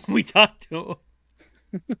going on when we talked to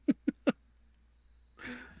him.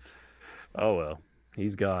 Oh well,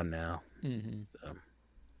 he's gone now. Mm-hmm. So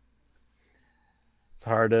it's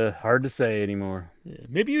hard to say anymore. Yeah,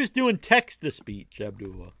 maybe he was doing text to speech,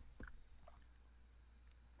 Abdullah.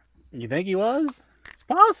 You think he was? It's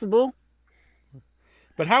possible.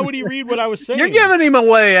 But how would he read what I was saying? You're giving him a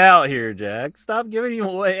way out here, Jack. Stop giving him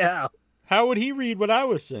a way out. How would he read what I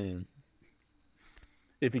was saying?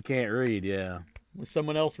 If he can't read, yeah. Was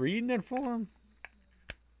someone else reading it for him?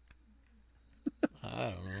 I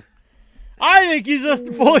don't know. I think he's just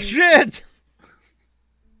full of shit.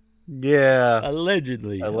 Yeah.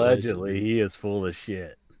 Allegedly. Allegedly, he is full of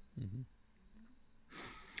shit.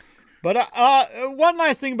 But one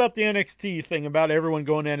last thing about the NXT thing, about everyone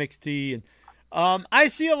going to NXT, and I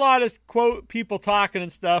see a lot of quote people talking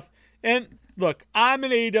and stuff. And look, I'm an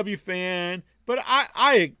AEW fan, but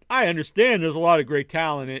I understand there's a lot of great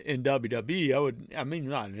talent in WWE. I'm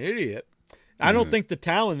not an idiot. I don't think the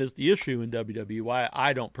talent is the issue in WWE. Why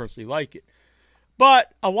I don't personally like it.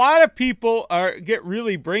 But a lot of people get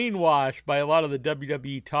really brainwashed by a lot of the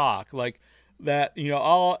WWE talk, like that.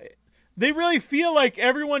 They really feel like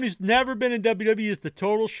everyone who's never been in WWE is the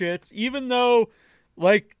total shits, even though,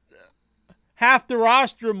 half the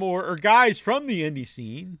roster more are guys from the indie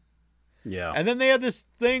scene. Yeah. And then they have this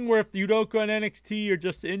thing where if you don't go on NXT, you're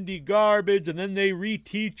just indie garbage, and then they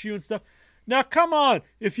reteach you and stuff. Now, come on,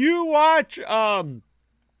 if you watch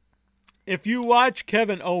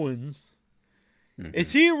Kevin Owens,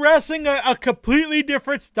 is he wrestling a completely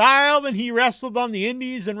different style than he wrestled on the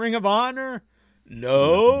Indies and Ring of Honor?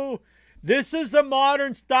 No. This is a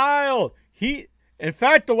modern style. In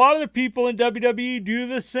fact, a lot of the people in WWE do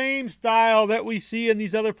the same style that we see in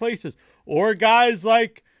these other places. Or guys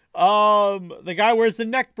like the guy who wears the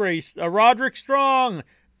neck brace, Roderick Strong.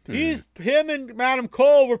 Him and Adam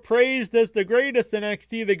Cole were praised as the greatest in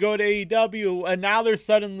NXT. They go to AEW, and now they're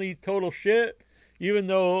suddenly total shit, even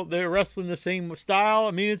though they're wrestling the same style.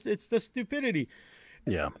 I mean, it's the stupidity.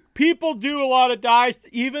 Yeah. People do a lot of dives.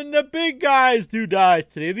 Even the big guys do dives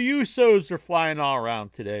today. The Usos are flying all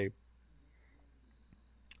around today.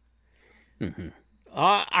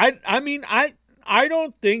 I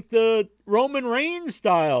don't think the Roman Reigns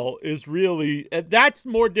style is really, that's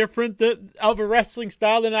more different of a wrestling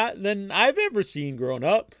style than I've ever seen growing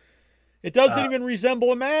up. It doesn't even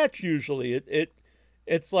resemble a match usually.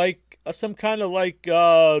 It's like some kind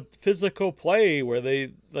of physical play where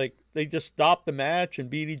they just stop the match and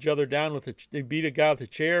beat each other down they beat a guy with a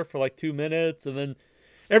chair for 2 minutes, and then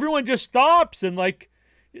everyone just stops and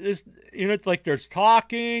it's like there's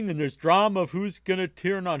talking and there's drama of who's gonna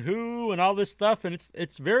turn on who and all this stuff, and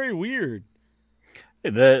it's very weird.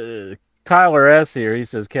 The Tyler S here, he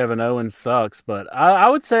says Kevin Owens sucks, but I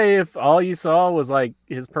would say if all you saw was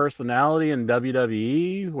his personality in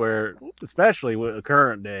WWE, where especially with the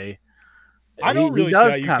current day, I don't really see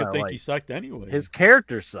how you could think he sucked anyway. His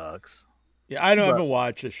character sucks. Yeah, I haven't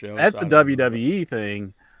watched the show. That's so a WWE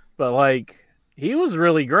thing, but he was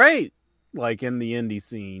really great. In the indie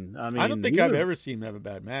scene. I mean, I don't think I've ever seen him have a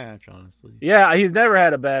bad match, honestly. Yeah, he's never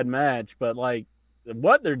had a bad match, but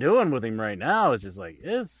what they're doing with him right now is just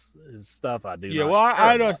his stuff. I do. Yeah, well,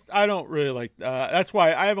 I don't really like. That's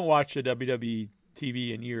why I haven't watched a WWE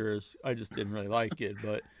TV in years. I just didn't really like it,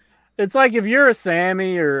 but It's like if you're a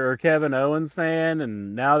Sammy or Kevin Owens fan,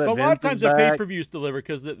 and now that But a Vince lot of times is the back, pay-per-views deliver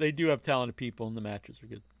because they do have talented people and the matches are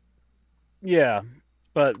good. yeah.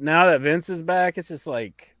 But now that Vince is back, it's just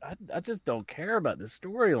like I just don't care about this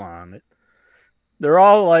storyline. They're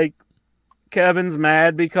all like, Kevin's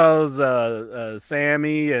mad because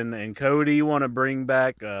Sammy and Cody want to bring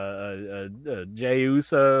back Jey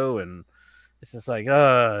Uso, and it's just like,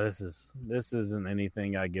 this isn't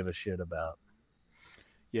anything I give a shit about.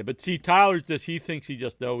 Yeah, but see, he thinks he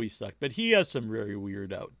just always sucked, but he has some very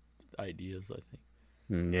weird ideas, I think.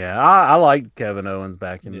 Yeah, I liked Kevin Owens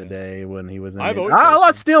back in the day when he was in.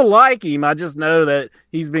 I still like him. I just know that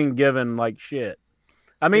he's been given like shit.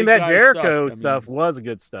 I mean, that Jericho stuff was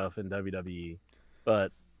good stuff in WWE,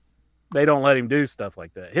 but they don't let him do stuff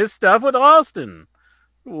like that. His stuff with Austin,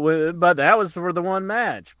 but that was for the one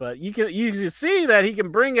match. But you can see that he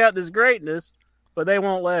can bring out this greatness, but they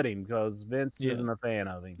won't let him because Vince isn't a fan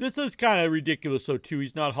of him. This is kind of ridiculous, though, too.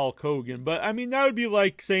 He's not Hulk Hogan, but I mean, that would be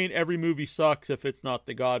like saying every movie sucks if it's not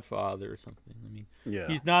The Godfather or something. I mean,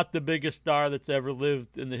 he's not the biggest star that's ever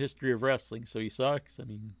lived in the history of wrestling, so he sucks. I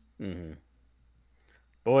mean. Mm-hmm.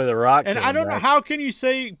 Boy, The Rock. And I don't know, how can you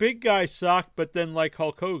say big guys suck, but then like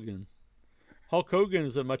Hulk Hogan? Hulk Hogan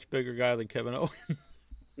is a much bigger guy than Kevin Owens.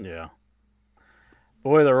 Yeah.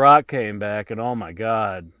 Boy, The Rock came back, and oh my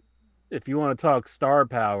God. If you want to talk star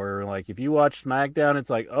power, like if you watch SmackDown,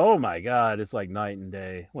 it's like, oh my God, it's like night and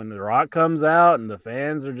day. When The Rock comes out and the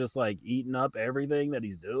fans are just like eating up everything that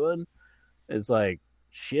he's doing, it's like,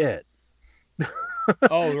 shit.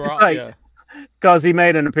 Oh, The Rock, like, yeah. Because he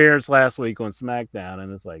made an appearance last week on SmackDown,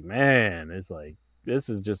 and it's like, man, it's like, this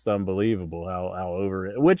is just unbelievable how over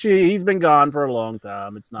it. Which he's been gone for a long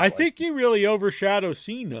time. It's not. I think he really overshadows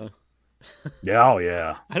Cena. Yeah, oh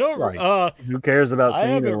yeah. I don't. Who cares about Cena? I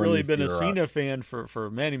haven't really been a Cena fan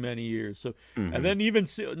for many years. So, and then even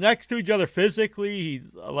next to each other physically,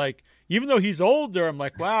 he's like, even though he's older, I'm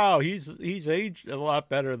like, wow, he's aged a lot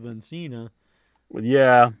better than Cena.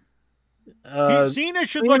 Yeah. Cena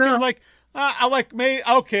should look at like.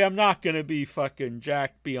 Okay, I'm not gonna be fucking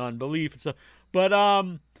jacked beyond belief and stuff, but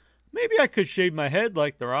maybe I could shave my head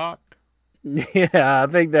like The Rock. Yeah, I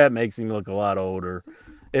think that makes him look a lot older.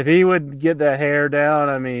 If he would get that hair down,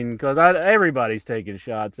 I mean, because everybody's taking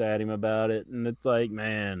shots at him about it, and it's like,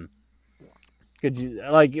 man, could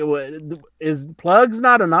you is plugs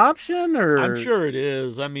not an option? Or I'm sure it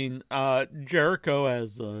is. I mean, Jericho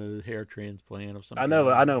has a hair transplant of some kind.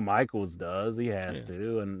 I know Michaels does. He has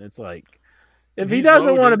to, and it's like, if he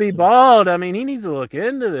doesn't want to be bald, I mean, he needs to look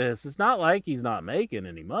into this. It's not like he's not making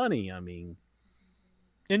any money. I mean,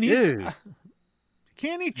 and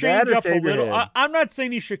can he change up a little? I'm not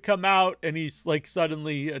saying he should come out and he's like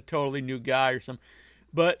suddenly a totally new guy or something,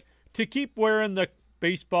 but to keep wearing the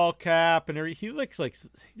baseball cap and everything, he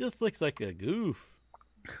just looks like a goof.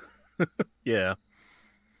 Yeah,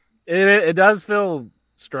 it does feel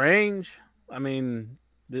strange. I mean,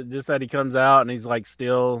 just that he comes out and he's like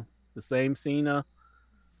still the same Cena.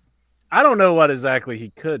 I don't know what exactly he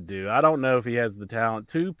could do. I don't know if he has the talent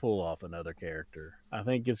to pull off another character. I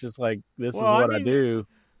think it's just like, this is what I do.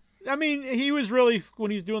 I mean, he was really, when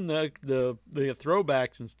he's doing the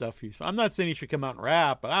throwbacks and stuff, I'm not saying he should come out and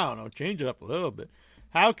rap, but I don't know, change it up a little bit.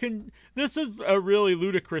 This is a really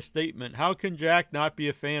ludicrous statement. How can Jack not be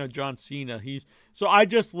a fan of John Cena? So I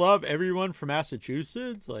just love everyone from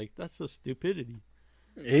Massachusetts. Like, that's a stupidity.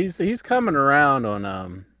 He's coming around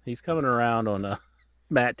on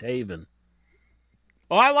Matt Taven.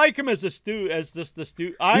 Oh, I like him as the Stu.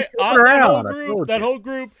 That whole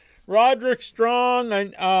group, Roderick Strong.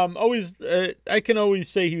 And I can always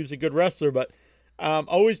say he was a good wrestler, but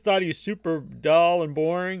always thought he was super dull and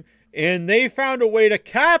boring. And they found a way to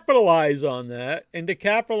capitalize on that, and to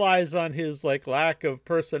capitalize on his like lack of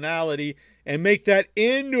personality, and make that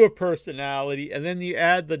into a personality. And then you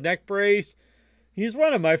add the neck brace. He's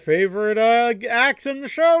one of my favorite acts in the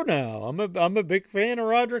show now. I'm a big fan of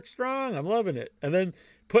Roderick Strong. I'm loving it. And then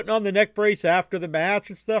putting on the neck brace after the match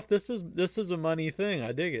and stuff. This is a money thing.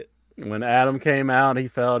 I dig it. When Adam came out, he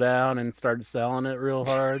fell down and started selling it real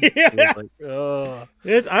hard. Yeah. Like, oh.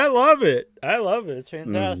 I love it. It's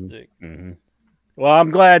fantastic. Mm-hmm. Well,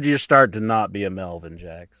 I'm glad you're starting to not be a Melvin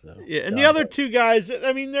Jack. So yeah, and the other two guys,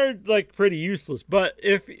 I mean, they're like pretty useless, but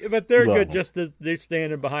they're good just as they're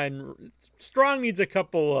standing behind. Strong needs a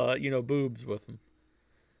couple, boobs with him.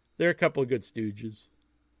 They're a couple of good stooges.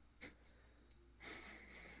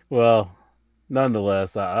 Well,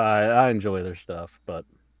 nonetheless, I enjoy their stuff, but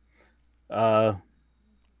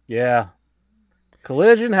yeah,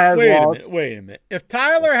 Collision has lost. Wait a minute. If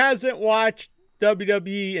Tyler hasn't watched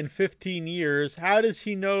WWE in 15 years, how does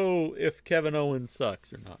he know if Kevin Owens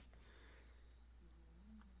sucks or not?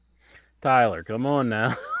 Tyler, come on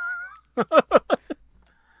now.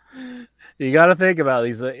 You got to think about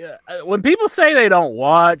these. When people say they don't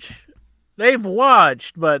watch, they've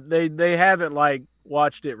watched, but they haven't like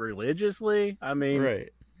watched it religiously. I mean, Right.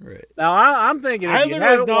 now I'm thinking if I you literally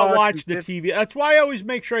have haven't not watched watched the TV. That's why I always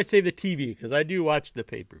make sure I say the TV, because I do watch the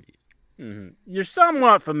pay-per-views. you're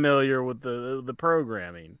somewhat familiar with the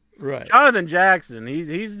programming. Right. Jonathan Jackson,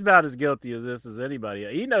 he's about as guilty as this as anybody.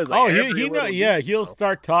 He knows. Like, Oh, every he know. little Yeah, detail. he'll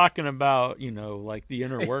start talking about like the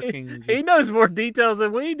inner workings. He knows more details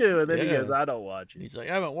than we do, and then he Yeah. goes, "I don't watch it." He's like,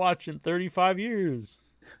 I haven't watched in 35 years.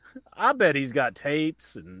 I bet he's got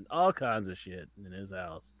tapes and all kinds of shit in his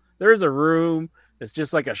house. There's a room that's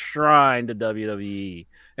just like a shrine to WWE,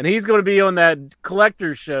 and he's going to be on that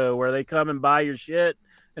collector's show where they come and buy your shit.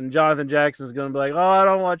 And Jonathan Jackson's going to be like, "Oh, I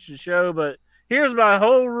don't watch the show, but here's my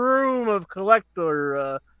whole room of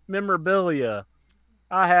collector memorabilia.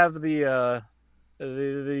 I have the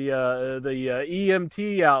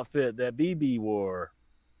EMT outfit that BB wore.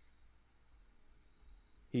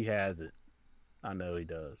 He has it. I know he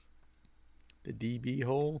does. The DB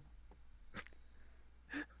hole.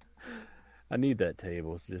 I need that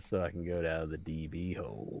table just so I can go down the DB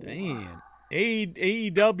hole. Damn.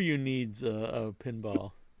 AEW needs a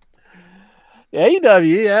pinball.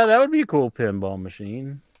 AEW, yeah, that would be a cool pinball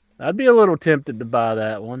machine. I'd be a little tempted to buy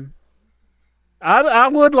that one. I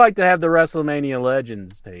would like to have the WrestleMania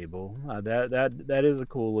Legends table. That is a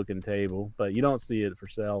cool looking table, but you don't see it for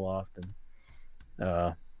sale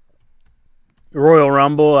often. Royal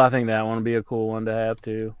Rumble, I think that one would be a cool one to have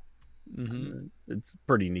too. Mm-hmm. It's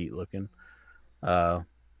pretty neat looking.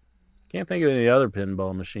 Can't think of any other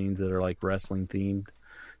pinball machines that are like wrestling themed.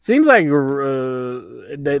 Seems like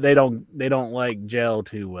they don't like gel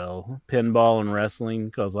too well, pinball and wrestling,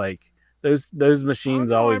 because like those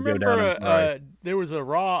machines always go down in price. There was a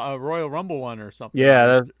Royal Rumble one or something.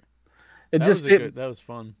 Yeah, that was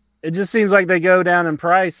fun. It just seems like they go down in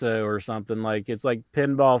price though, or something. Like it's like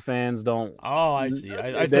pinball fans don't. Oh, I see.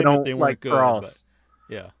 I they thought don't they weren't like good. cross.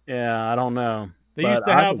 But Yeah, I don't know. They But used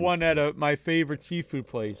to I have would- one at my favorite seafood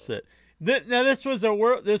place. Now this was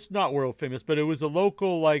this not world famous, but it was a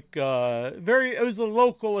local it was a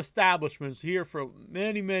local establishment. It was here for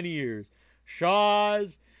many years.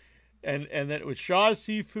 Shaw's, and then it was Shaw's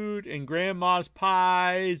Seafood and Grandma's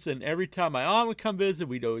Pies. And every time my aunt would come visit,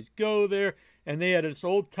 we'd always go there. And they had this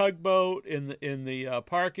old tugboat in the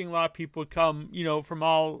parking lot. People would come, from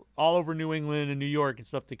all over New England and New York and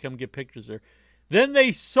stuff to come get pictures there. Then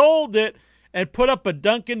they sold it and put up a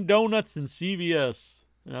Dunkin' Donuts and CVS.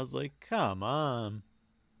 And I was like, come on.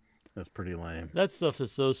 That's pretty lame. That stuff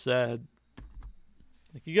is so sad.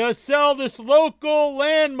 Like, you gotta sell this local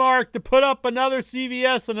landmark to put up another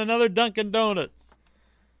CVS and another Dunkin' Donuts.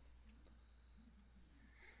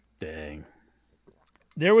 Dang.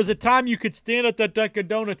 There was a time you could stand at that Dunkin'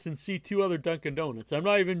 Donuts and see two other Dunkin' Donuts. I'm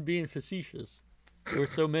not even being facetious. There were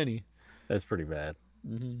so many. That's pretty bad.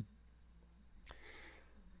 Mm-hmm.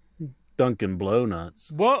 Dunkin' Blow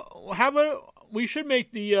Nuts. Well, how about we should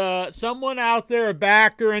make the someone out there, a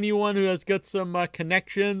backer, anyone who has got some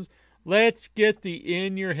connections, let's get the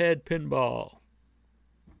in your head pinball.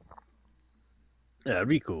 That'd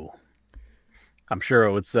be cool. I'm sure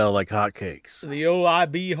it would sell like hotcakes. The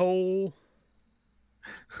OIB hole.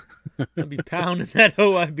 I'd be pounding that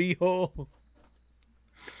OIB hole.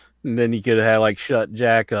 And then you could have like shut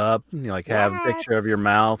Jack up. And you like have a What? picture of your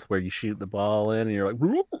mouth where you shoot the ball in, and you're like,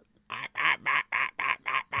 "Whoop."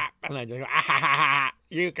 And I just go,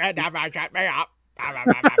 you can never shut me up.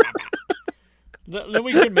 Then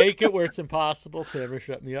we can make it where it's impossible to ever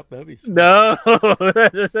shut me up. That'd be sweet. No,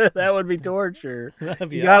 that would be torture. That'd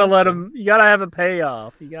be You gotta let awesome. him. You gotta have a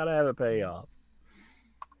payoff. You gotta have a payoff.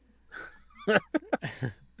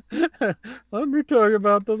 Let me talk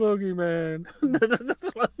about the boogeyman.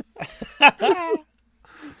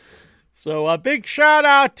 So a big shout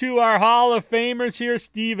out to our Hall of Famers here,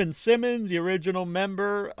 Steven Simmons, the original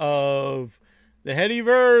member of the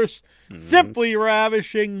Headyverse, Simply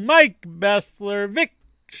Ravishing, Mike Bessler, Vic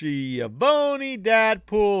Schiavone,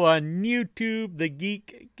 Dadpool on YouTube, The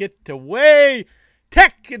Geek Getaway,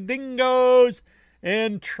 Tech Dingoes,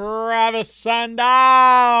 and Travis Sandal,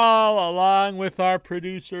 along with our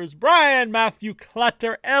producers Brian Matthew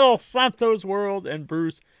Clutter, El Santos World, and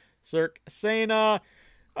Bruce Cirque Sena.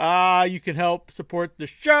 You can help support the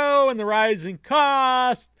show and the rising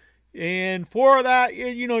cost. And for that,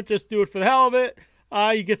 you don't just do it for the hell of it.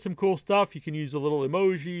 You get some cool stuff. You can use the little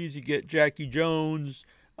emojis. You get Jackie Jones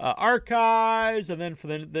archives. And then for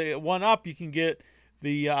the one up, you can get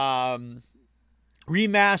the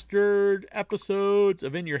remastered episodes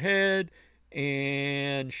of In Your Head.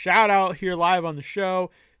 And shout out here live on the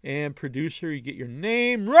show. and producer, you get your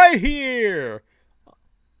name right here,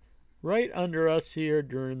 right under us here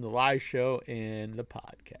during the live show and the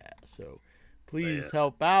podcast. So please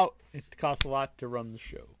help out. It costs a lot to run the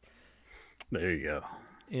show. There you go.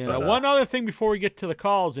 And one other thing before we get to the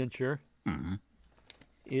calls, Incher,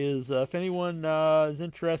 is if anyone is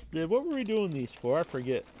interested, what were we doing these for? I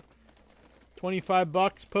forget.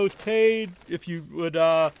 $25 post-paid. If you would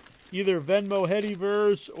either Venmo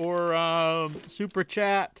Headyverse or Super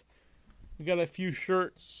Chat. We got a few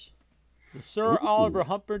shirts. The Sir Oliver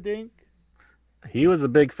Humperdinck. He was a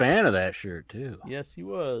big fan of that shirt, too. Yes, he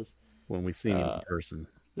was. When we seen him in person.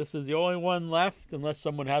 This is the only one left, unless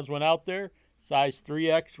someone has one out there. Size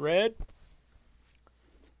 3X red.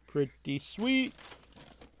 Pretty sweet.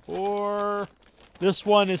 Or this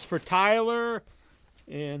one is for Tyler,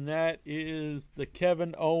 and that is the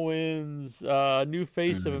Kevin Owens New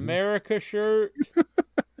Face of America shirt.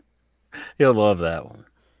 He'll love that one.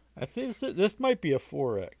 I think this might be a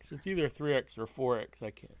 4X. It's either 3X or 4X.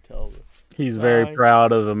 I can't tell. He's very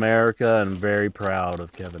proud of America and very proud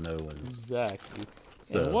of Kevin Owens. Exactly.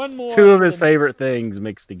 So, and one more. Two of his favorite things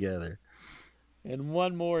mixed together. And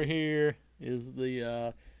one more here is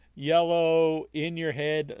the yellow in your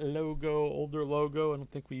head logo, older logo. I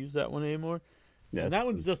don't think we use that one anymore. So that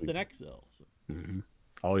one's just an XL. So.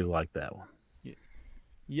 Always like that one. Yeah.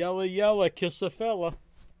 Yella, kiss a fella.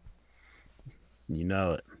 You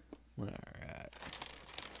know it. All right.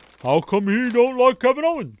 How come he don't like Kevin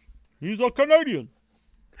Owens? He's a Canadian.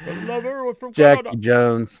 I love everyone from Jackie Canada.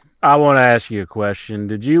 Jones, I want to ask you a question.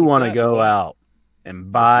 Did you want to go out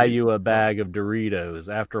and buy you a bag of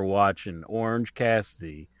Doritos after watching Orange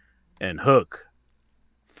Cassidy and Hook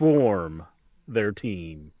form their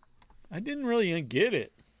team? I didn't really get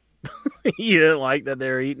it. You didn't like that they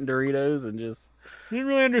were eating Doritos and just didn't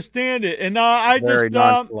really understand it. And I'm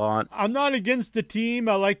not against the team.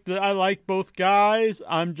 I like both guys.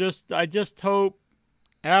 I just hope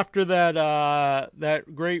after that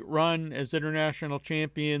great run as international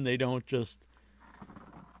champion, they don't just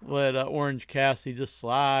let Orange Cassidy just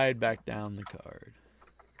slide back down the card.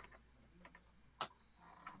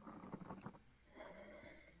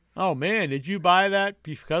 Oh, man, did you buy that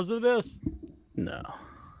because of this? No.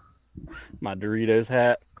 My Doritos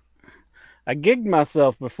hat. I gigged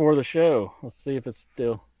myself before the show. Let's see if it's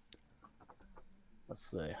still... Let's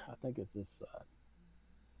see. I think it's this side.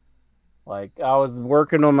 Like, I was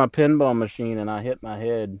working on my pinball machine, and I hit my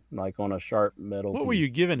head, like, on a sharp metal piece. Were you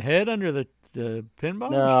giving head under the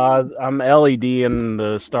pinball machine? No, I'm LED in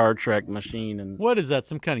the Star Trek machine. And what is that,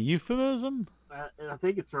 some kind of euphemism? I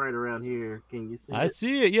think it's right around here. Can you see it? I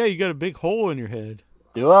see it. Yeah, you got a big hole in your head.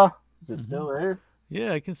 Do I? Is it still there?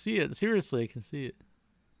 Yeah, I can see it. Seriously, I can see it.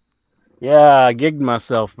 Yeah, I gigged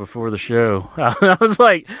myself before the show. I was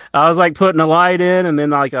like putting a light in, and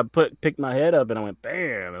then like picked my head up, and I went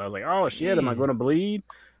bam, and I was like, oh shit, am I going to bleed?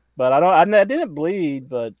 But I didn't bleed,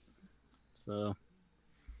 but so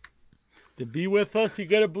to be with us, you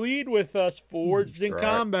got to bleed with us. Forged in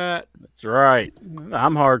combat. That's right.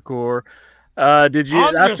 I'm hardcore. Did you?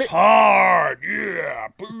 I'm just hard. Yeah,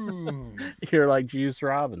 boom. You're like Juice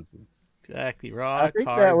Robinson. Exactly, Rock. I think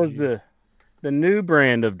that was the new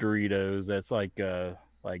brand of Doritos. That's like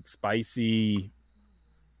spicy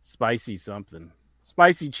something,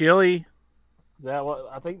 spicy chili. Is that what?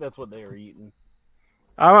 I think that's what they were eating.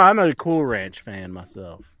 I'm a Cool Ranch fan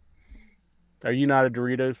myself. Are you not a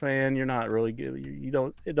Doritos fan? You're not really good. You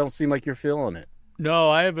don't. It don't seem like you're feeling it. No,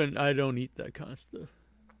 I haven't. I don't eat that kind of stuff.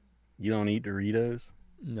 You don't eat Doritos?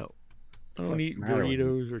 No, I don't eat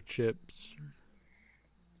Doritos or chips.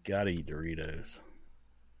 Gotta eat Doritos.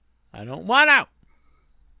 I don't want out.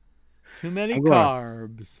 Too many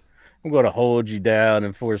carbs. I'm going to hold you down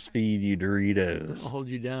and force feed you Doritos. I'll hold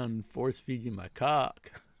you down and force feed you my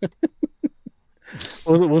cock.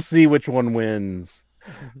 We'll see which one wins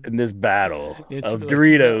in this battle of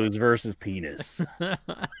Doritos versus penis.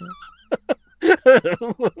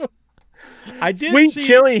 I did Sweet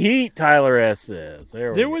chili heat, Tyler S. says.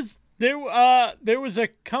 There was a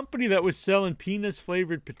company that was selling penis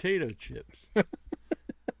flavored potato chips.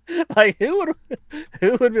 Like who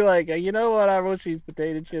would be like, you know what? I wish these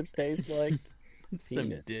potato chips taste like.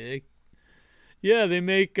 Some dick. Yeah, they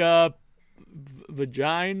make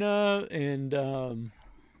vagina and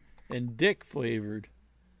dick flavored.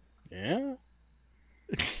 Yeah.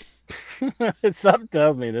 Something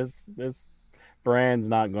tells me this brand's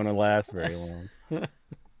not going to last very long.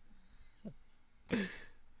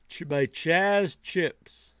 By Chaz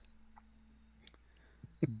Chips.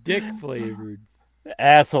 Dick flavored.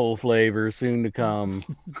 Asshole flavor soon to come.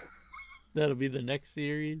 That'll be the next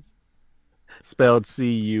series. Spelled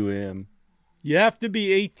C-U-M. You have to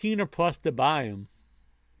be 18 or plus to buy them.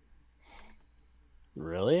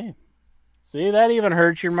 Really? See, that even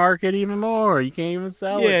hurts your market even more. You can't even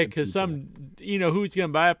sell it. Yeah, to because people. who's going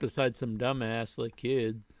to buy it besides some dumbass like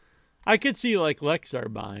kid? I could see like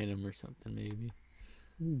Lexar buying them or something maybe.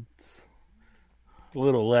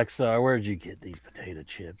 Little Lexar, where'd you get these potato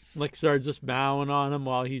chips? Lexar just bowing on him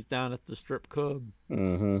while he's down at the strip club.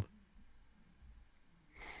 Mm-hmm.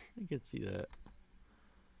 I could see that.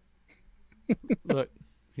 Look,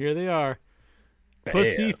 here they are.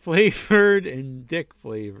 Pussy flavored and dick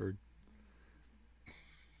flavored.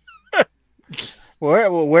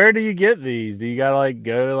 Where do you get these? Do you gotta like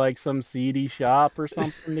go to like some seedy shop or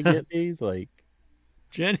something to get these? Like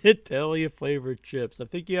Genitalia flavored chips. I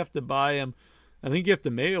think you have to buy them. I think you have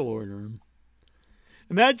to mail order them.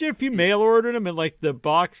 Imagine if you mail ordered them and like the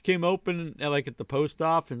box came open at, like at the post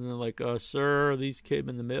office and they're like, sir, these came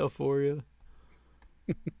in the mail for you.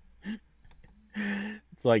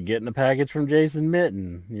 it's like getting a package from Jason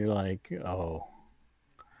Mitten. You're like, oh,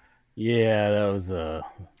 yeah, that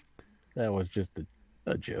was just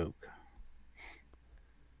a joke.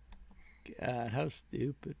 God, how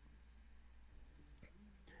stupid.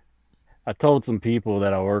 I told some people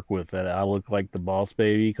that I work with that I look like the Boss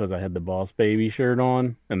Baby because I had the Boss Baby shirt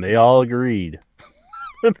on, and they all agreed.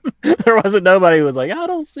 There wasn't nobody who was like, I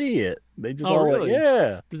don't see it. They just all really? like,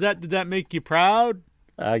 yeah. Did that make you proud?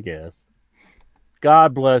 I guess.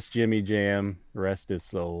 God bless Jimmy Jam. Rest his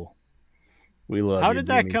soul. We love you, How did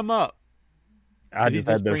that Jimmy. come up? I Did he just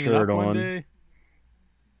had their bring it up shirt one on. day?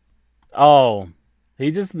 Oh,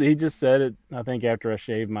 he just said it, I think, after I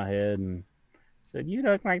shaved my head and said, you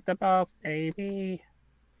look like the Boss Baby.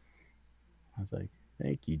 I was like,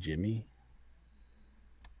 thank you, Jimmy.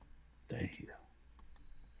 Thank you.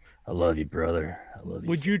 I love you, brother. I love you.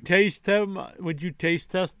 Would you taste them? Would you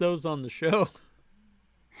taste test those on the show?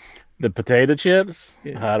 The potato chips?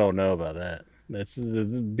 Yeah. I don't know about that. This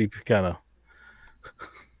be kind of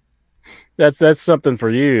that's something for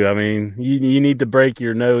you. I mean, you need to break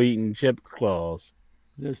your no eating chip clause.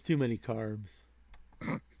 There's too many carbs.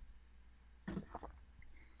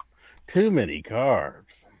 Too many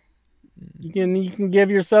carbs. You can give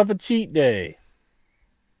yourself a cheat day.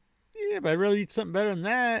 Yeah, but I'd rather eat something better than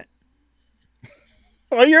that.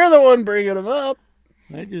 Well, you're the one bringing them up.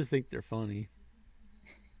 I just think they're funny.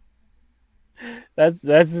 That's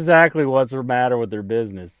exactly what's the matter with their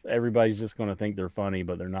business. Everybody's just going to think they're funny,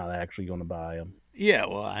 but they're not actually going to buy them. Yeah,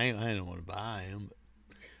 well, I don't want to buy them. But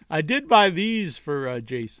I did buy these for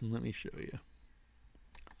Jason. Let me show you.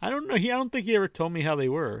 I don't know. I don't think he ever told me how they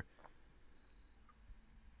were.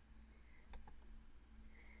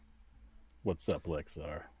 What's up,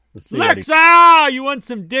 Lexar? Lexa, you want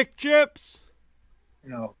some dick chips?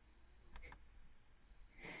 No.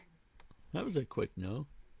 That was a quick no.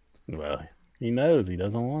 Well, he knows he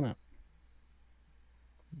doesn't want it.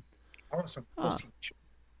 I want some pussy chips.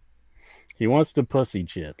 He wants the pussy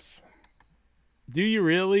chips. Do you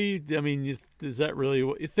really? I mean, is that really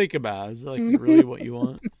what you think about? Is that like really what you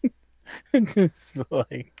want? Just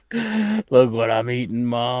like, look what I'm eating,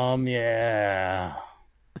 Mom. Yeah.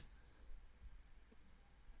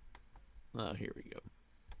 Oh, here we go.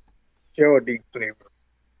 Geraldine flavor.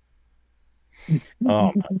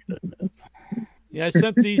 Oh my goodness. Yeah, I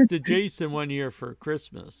sent these to Jason one year for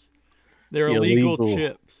Christmas. They're illegal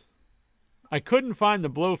chips. I couldn't find the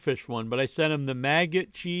blowfish one, but I sent him the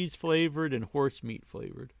maggot cheese flavored and horse meat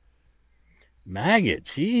flavored. Maggot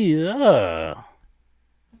cheese?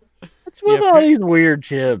 What's with all these weird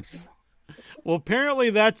chips? Well, apparently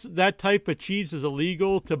that type of cheese is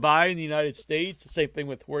illegal to buy in the United States. Same thing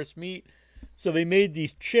with horse meat. So they made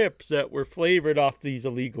these chips that were flavored off these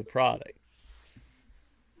illegal products.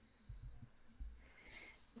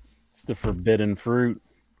 It's the forbidden fruit.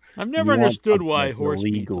 I've never understood why horse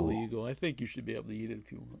meat's illegal. I think you should be able to eat it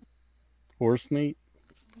if you want. Horse meat?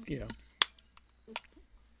 Yeah.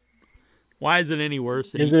 Why is it any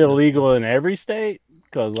worse? Is it illegal in every state?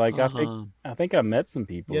 Because like I think I met some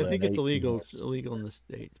people. Yeah, I think it's illegal. It's illegal in the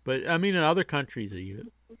States, but I mean in other countries they eat it.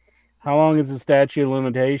 How long is the statute of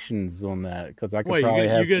limitations on that? Because I could probably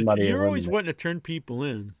have somebody. You're always wanting to turn people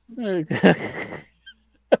in. I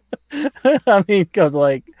mean, because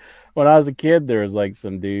like when I was a kid, there was like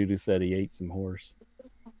some dude who said he ate some horse.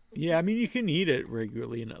 Yeah, I mean you can eat it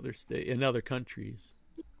regularly in other countries.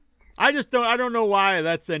 I don't know why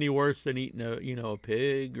that's any worse than eating a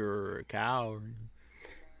pig or a cow.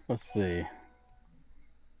 Let's see.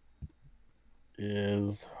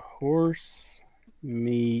 Is horse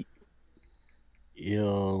meat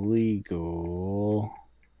illegal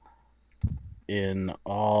in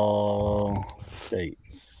all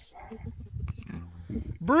states?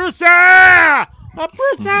 Bruce! Bruce!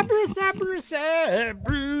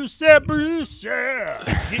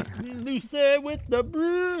 Getting loose with the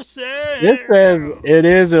Bruce! This says it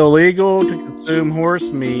is illegal to consume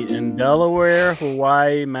horse meat in Delaware,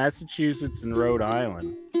 Hawaii, Massachusetts, and Rhode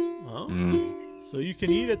Island. Oh. So you can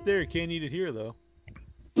eat it there. Can't eat it here, though.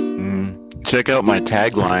 Check out my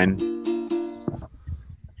tagline.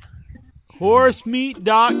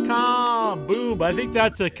 Horsemeat.com. Boom. I think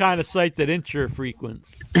that's the kind of site that Incher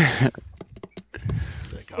frequents. I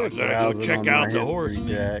gotta go check out the horse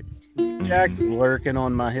meat. Jack. Jack's lurking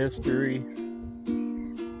on my history.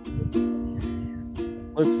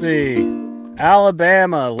 Let's see.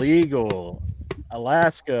 Alabama, legal.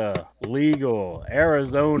 Alaska, legal.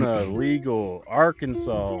 Arizona, legal.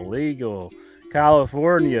 Arkansas, legal.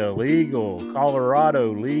 California, legal.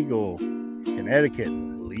 Colorado, legal. Connecticut,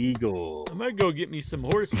 legal. I might go get me some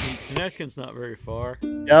horse meat. Connecticut's not very far.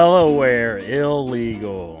 Delaware,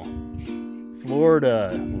 illegal. Florida,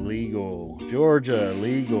 legal. Georgia,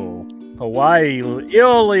 legal. Hawaii,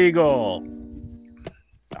 illegal.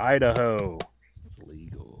 Idaho, it's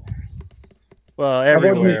legal. Well,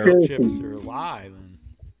 everywhere. New Chips Jersey? are alive. And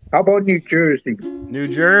How about New Jersey? New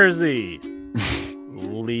Jersey,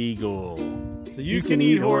 legal. so you can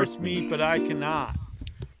eat horse meat, but I cannot.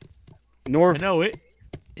 I North know it.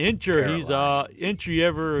 Incher, Incher, you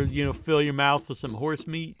ever, fill your mouth with some horse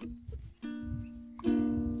meat?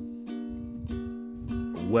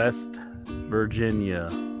 West Virginia,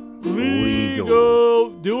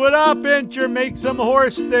 Legal. Do it up, Incher. Make some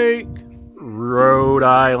horse steak. Rhode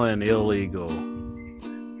Island, illegal.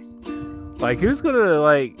 Like, who's gonna,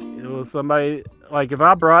 will somebody, if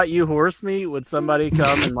I brought you horse meat, would somebody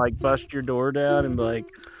come and, bust your door down and be like,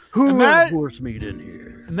 who has horse meat in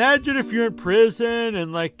here? Imagine if you're in prison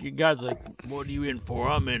and, your guy's like, what are you in for?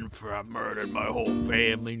 I'm in for I murdered my whole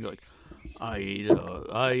family. And you're like, I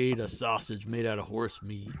ate a sausage made out of horse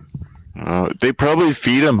meat. They probably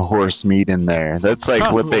feed them horse meat in there. That's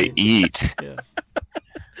what they eat. Yeah.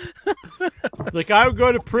 I would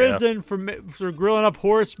go to prison for grilling up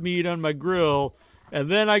horse meat on my grill, and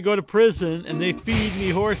then I go to prison and they feed me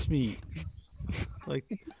horse meat. Like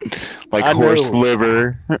horse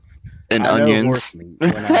liver and onions.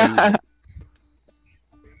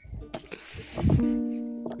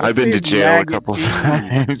 I've been to jail a couple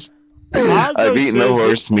times. I've eaten the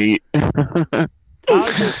horse meat.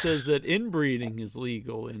 Tazo says that inbreeding is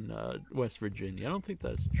legal in West Virginia. I don't think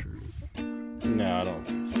that's true. No, I don't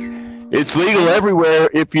think so. It's legal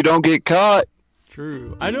everywhere if you don't get caught.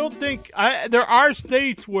 True. I don't think there are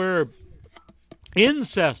states where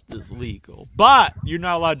incest is legal, but you're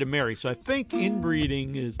not allowed to marry. So I think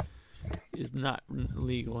inbreeding is not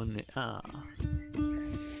legal in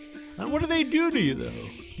and what do they do to you though?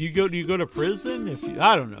 Do you go to prison?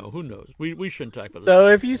 I don't know. Who knows? We shouldn't talk about this. So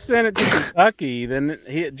if you send it to Kentucky, then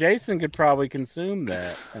Jason could probably consume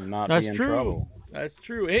that and not be in trouble. That's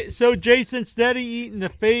true. So Jason, instead of eating the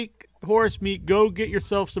fake horse meat, go get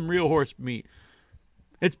yourself some real horse meat.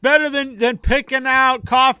 It's better than picking out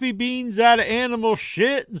coffee beans out of animal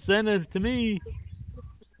shit and sending it to me.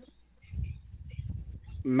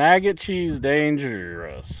 Maggot cheese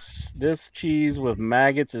dangerous. This cheese with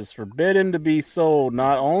maggots is forbidden to be sold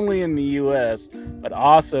not only in the U.S., but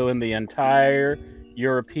also in the entire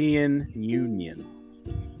European Union.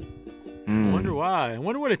 I wonder why. I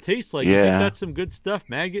wonder what it tastes like. You think that's some good stuff,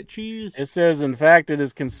 maggot cheese? It says, in fact, it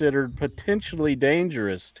is considered potentially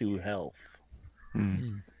dangerous to health.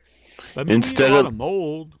 But instead of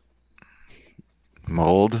mold.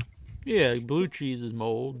 Mold? Yeah, blue cheese is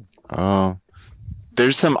mold. Oh.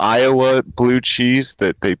 There's some Iowa blue cheese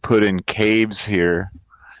that they put in caves here.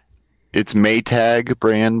 It's Maytag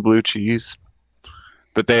brand blue cheese.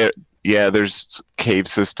 But there's cave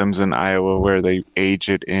systems in Iowa where they age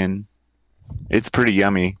it in. It's pretty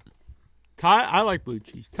yummy. I like blue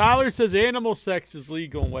cheese. Tyler says animal sex is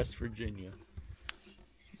legal in West Virginia.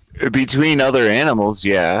 Between other animals,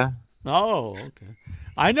 yeah. Oh, okay.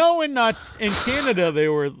 I know in Canada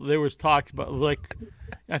there was talks about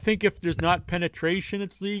I think if there's not penetration,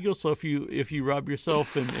 it's legal. So if you rub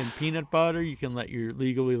yourself in peanut butter, you can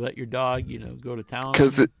legally let your dog, go to town.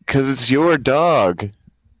 Because it's your dog.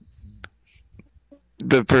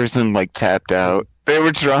 The person tapped out. They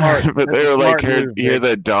were trying, but they were hear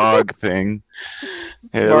the dog thing.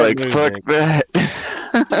 They're fuck that.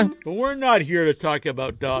 But we're not here to talk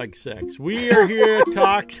about dog sex. We are here to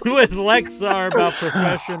talk with Lexar about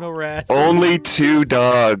professional wrestling. Only 2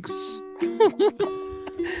 dogs.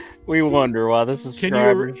 We wonder why this is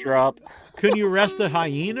subscriber drop. Can you arrest a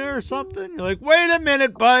hyena or something? You're like, wait a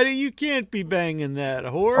minute, buddy. You can't be banging that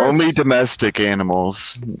horse. Only domestic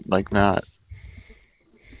animals, not.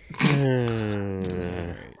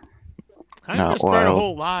 I'm Not gonna start a wild.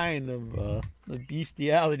 whole line of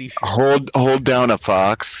bestiality shows. Hold down a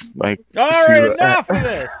fox. Like All see right, what- enough of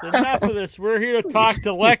this. Enough of this. We're here to talk to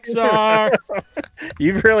Lexar.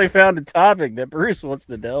 You've really found a topic that Bruce wants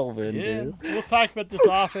to delve into. Yeah, we'll talk about this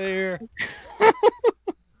off air.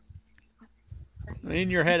 In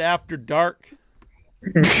Your Head After Dark.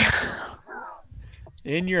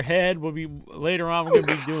 In Your Head. We'll be later on. We're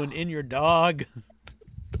gonna be doing In Your Dog.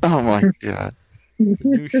 Oh my god. It's a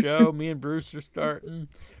new show. Me and Bruce are starting.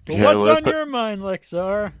 But Yeah, what's on let- your mind,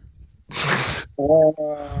 Lexar?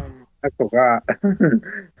 I forgot.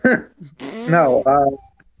 No,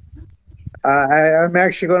 I'm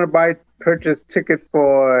actually going to purchase tickets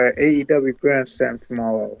for AEW Grand Slam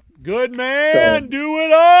tomorrow. Good man. Do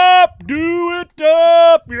it up. Do it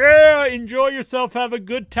up. Yeah. Enjoy yourself. Have a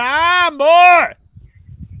good time, boy.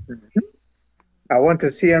 I want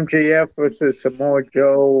to see MJF versus Samoa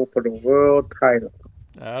Joe for the world title.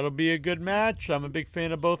 That'll be a good match. I'm a big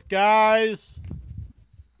fan of both guys.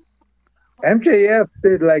 MJF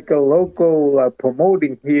did like a local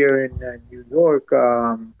promoting here in New York.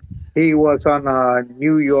 He was on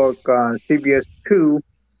New York CBS 2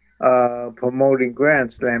 promoting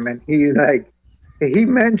Grand Slam, and he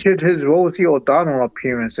mentioned his Rosie O'Donnell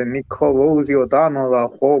appearance, and he called Rosie O'Donnell a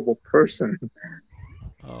horrible person.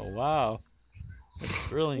 Oh, wow. That's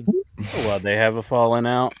thrilling. Oh, well, they have a falling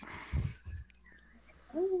out.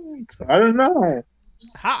 So, I don't know.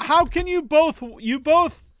 How can you both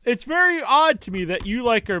it's very odd to me that you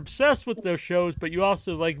are obsessed with those shows, but you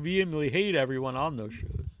also vehemently hate everyone on those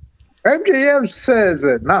shows. MJF says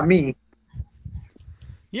it, not me.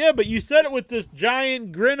 Yeah, but you said it with this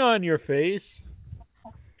giant grin on your face.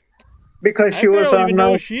 Because she I was barely on even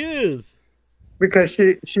know who she is. because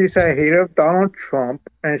she's a hater of Donald Trump,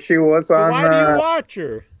 and she was So on. why do you watch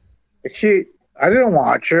her? I didn't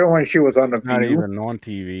watch her when she was on The It's not View. even on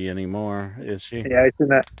TV anymore, is she? Yeah, it's in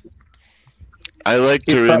that. I liked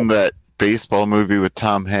He her prob- in that baseball movie with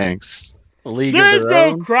Tom Hanks. League There's of Their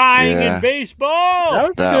no Own. crying Yeah. in baseball. That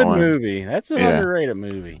was a That good one. movie. That's an Yeah. underrated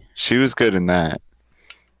movie. She was good in that.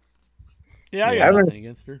 Yeah, I Yeah. got I nothing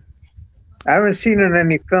against her. I haven't seen her in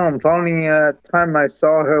any films. Only time I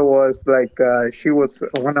saw her was she was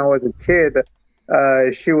when I was a kid.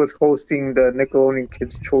 She was hosting the Nickelodeon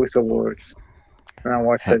Kids Choice Awards, and I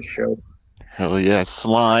watched that show. Hell yeah,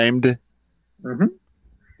 Slimed.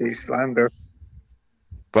 They slammed her.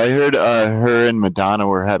 But I heard her and Madonna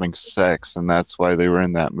were having sex, and that's why they were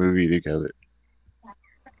in that movie together.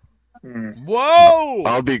 Whoa!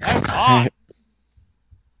 I'll be That's hot.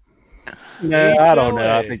 No, I don't know.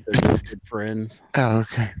 I HLA. think they're just good friends. Oh,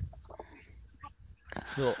 okay.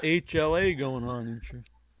 Little HLA going on, isn't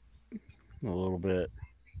you? A little bit.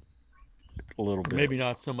 A little bit. Maybe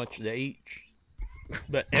not so much the H,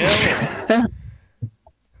 but L.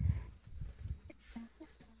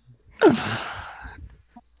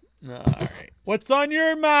 All right. What's on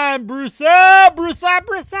your mind, Bruce? Bruce,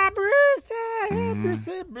 Bruce,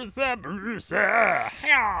 Bruce, Bruce. Ha!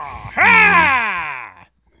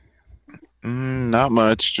 Not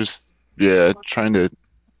much. Just trying to.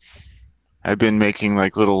 I've been making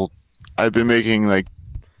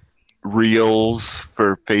reels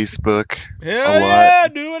for Facebook Hell a lot yeah,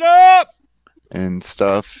 do it up! and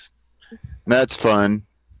stuff. And that's fun.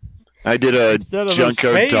 I did a Instead of those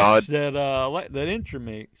Junkyard fakes Dog. that Intra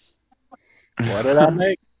makes. What did I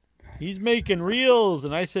make? He's making reels,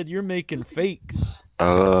 and I said you're making fakes.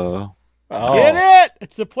 Oh, Get it?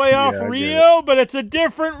 It's a playoff Yeah, I get reel, but it's a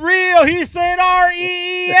different reel. He's saying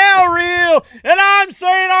REEL reel, and I'm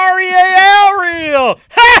saying REAL reel.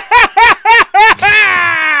 Ha ha ha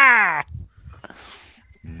ha!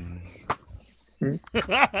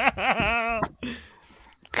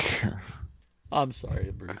 I'm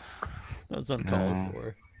sorry, Bruce. That was uncalled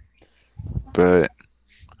for. But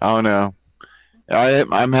I don't know.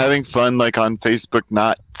 I'm having fun on Facebook,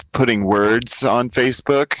 not putting words on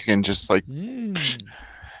Facebook and just You're and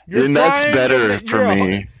that's trying to better make- for you're a-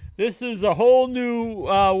 me. This is a whole new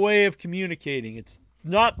way of communicating. It's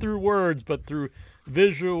not through words, but through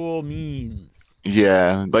visual means.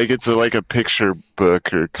 Yeah, it's like a picture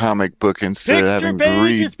book or comic book instead of having to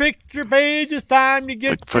read. Picture pages, time to get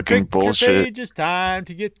your fucking picture bullshit. pages, time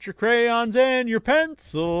to get your crayons and your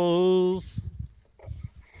pencils.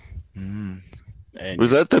 And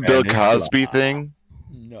Was you that the Bill Spanish Cosby law. thing?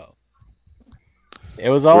 No, It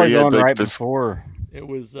was Where always you had, on like, right this- before. it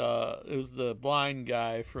was the blind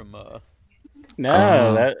guy from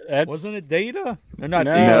No, that's wasn't it Data? Or not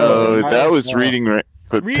No, Data. No, not- that was no. reading.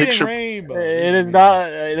 But Reading picture. Rainbow. It is not.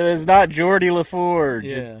 It is not Geordie LaForge.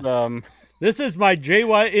 Yeah. It's This is my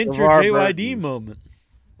JY intro LeVar JYD Burton. moment.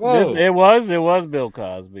 Whoa. It was Bill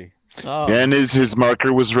Cosby. Oh. And his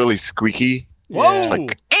marker was really squeaky. Whoa! It's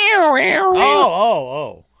like,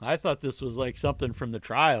 Oh! I thought this was like something from the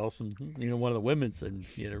trial. One of the women said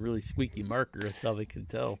he had a really squeaky marker. That's how they could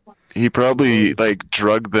tell. he probably like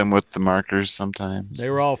drugged them with the markers sometimes. They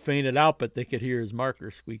were all fainted out, but they could hear his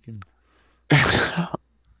marker squeaking.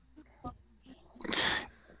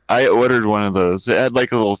 I ordered one of those. It had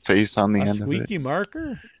like a little face on the A end of it. squeaky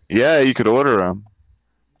marker? Yeah, you could order them.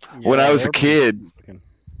 When I was a kid,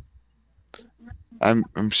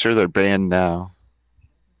 I'm sure they're banned now.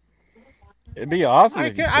 It'd be awesome.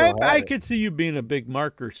 I could see you being a big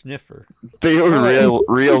marker sniffer. They were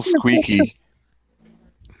real squeaky.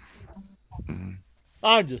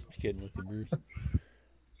 I'm just kidding with you, Bruce.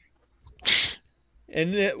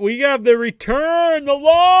 And we have the return, the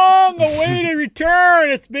long-awaited return.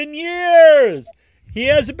 It's been years. He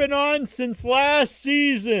hasn't been on since last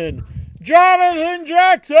season. Jonathan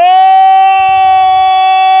Jackson!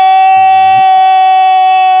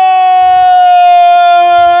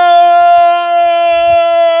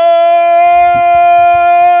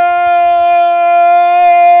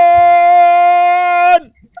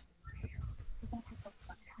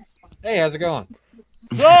 Hey, how's it going?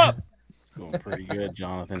 What's up? It's going pretty good,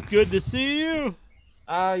 Jonathan. Good to see you.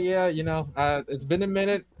 Yeah, it's been a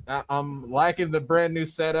minute. I'm liking the brand new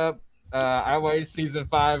setup. I wait season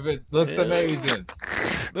 5. It looks amazing.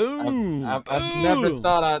 Boom. I've never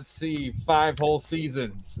thought I'd see 5 whole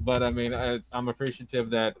seasons, but I mean, I'm appreciative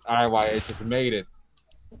that IYH has made it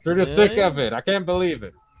through the thick of it. I can't believe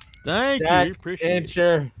it. Thank Jack, you. Appreciate it.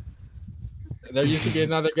 Incher. There used to be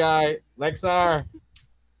another guy, Lexar.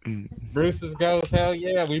 Bruce's ghost. Hell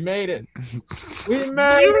yeah, we made it. We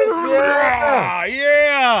made it. Yeah.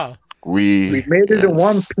 Yeah. We made it in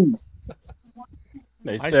one piece.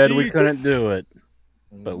 They I said see we you. couldn't do it,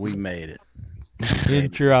 but we made it.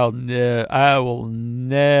 Incher, I will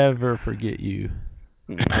never forget you.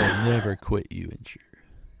 I will never quit you, Incher.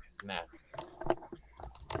 Nah.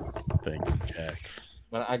 Thank you, Jack.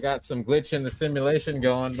 But I got some glitch in the simulation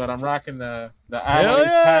going, but I'm rocking the Hell IYH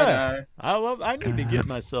yeah. tie-dye. I need to get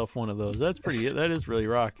myself one of those. That is really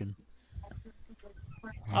rocking.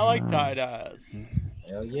 I like tie-dyes.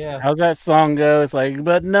 Hell yeah. How's that song go? It's like,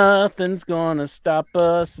 but nothing's gonna stop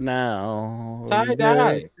us now.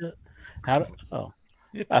 Tie-dye. Oh,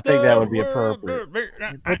 I think that would be appropriate.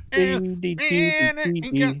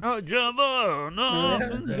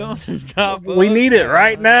 We need it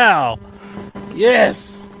right now.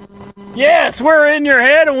 Yes. Yes, we're in your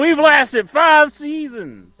head and we've lasted 5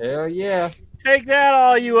 seasons. Hell yeah. Take that,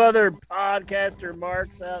 all you other podcaster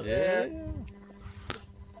marks out there.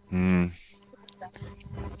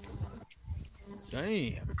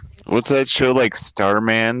 Damn. What's that show like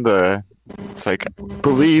Starman? It's like,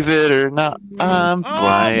 believe it or not, I'm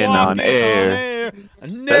flying on air.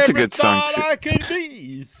 That's a good song too. I could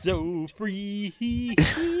be so free,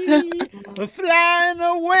 flying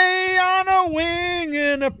away on a wing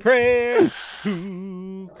in a prayer.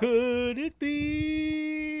 Who could it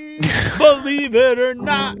be? Believe it or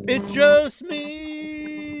not, it's just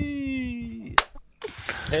me.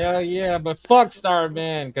 Hell yeah, but fuck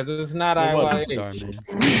Starman, because it's not It wasn't IYH.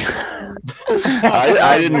 Starman.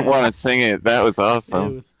 I didn't want to sing it. That was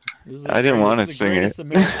awesome. I didn't want to sing it.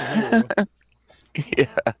 Yeah.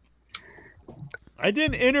 I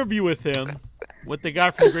did an interview with him, with the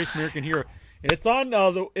guy from the Great American Hero. And it's on.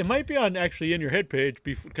 It might be on actually In Your Head page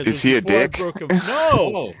because Is he a dick?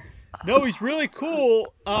 No, he's really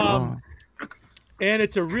cool. And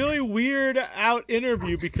it's a really weird out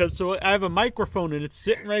interview because I have a microphone and it's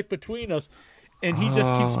sitting right between us, and he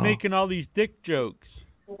just keeps making all these dick jokes.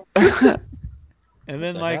 And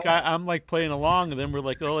then I'm like playing along, and then we're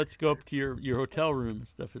like, oh, let's go up to your hotel room and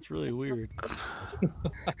stuff. It's really weird.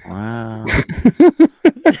 Wow.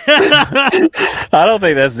 I don't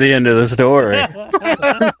think that's the end of the story.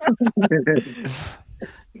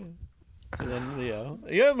 And then,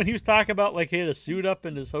 when he was talking about like he had a suit up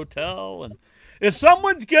in his hotel, and if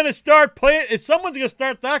someone's gonna start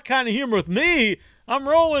that kind of humor with me, I'm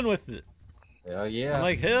rolling with it. Hell yeah. I'm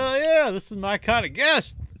like, hell yeah, this is my kind of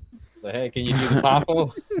guest. So hey, can you do the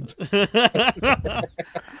Papo?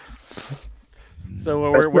 So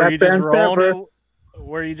were you just rolling?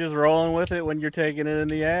 Were you just rolling with it when you're taking it in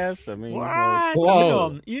the ass? I mean, like,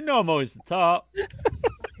 Whoa. You know I'm always the top.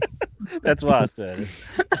 That's why I said it.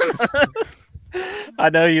 I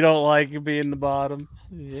know you don't like being the bottom.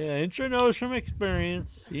 Yeah, Incher knows from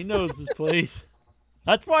experience. He knows his place.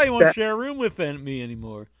 That's why he won't share a room with me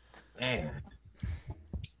anymore. Man.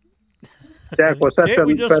 Jack, was that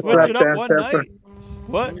We the just best lap switched it up dance one ever? night.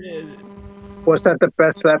 What? Was that the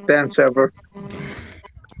best lap dance ever?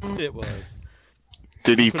 It was.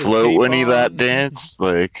 Did he Put his float cape when he lap on. danced?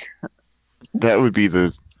 Like, that would be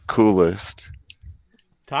the coolest.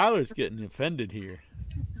 Tyler's getting offended here.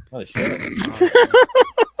 Oh shit!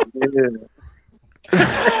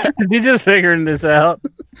 He's just figuring this out.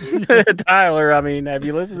 Tyler, I mean, have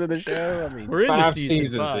you listened to the show? I mean, We're into 5 season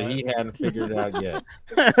seasons 5. and he hadn't figured it out yet.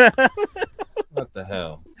 What the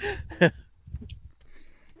hell?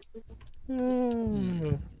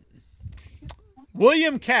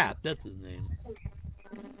 William Cat, that's his name.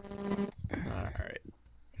 All right.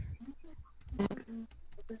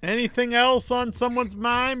 Anything else on someone's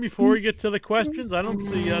mind before we get to the questions? I don't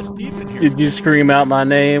see Steven here. did you scream out my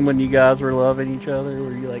name when you guys were loving each other?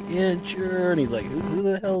 Were you like, Insure? And he's like, who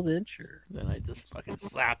the hell's Insure? Then I just fucking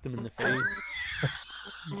slapped him in the face.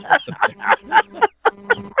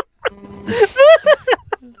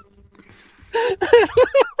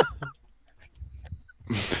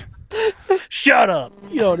 Shut up.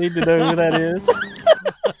 You don't need to know who that is.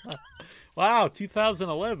 Wow,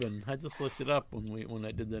 2011. I just looked it up when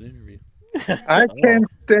I did that interview. I can't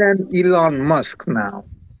stand Elon Musk now.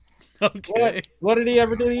 Okay. What did he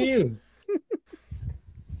ever do to you?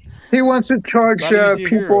 He wants to charge Thought he was your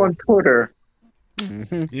people hero. on Twitter.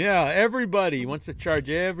 Yeah, everybody wants to charge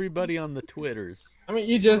everybody on the Twitters. I mean,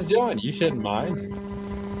 you just joined. You shouldn't mind.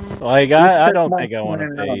 Like, I don't think I want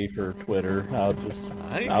to pay for Twitter. I'll just,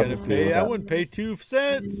 I ain't I'll gonna just pay. do I that. wouldn't pay 2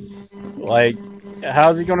 cents. Like,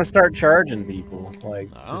 how's he going to start charging people?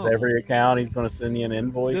 Like, just Oh. every account he's going to send you an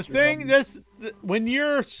invoice? The or thing, something? when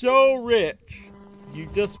you're so rich, you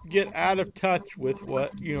just get out of touch with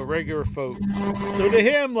what regular folk. So to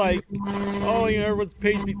him, like, oh, everyone's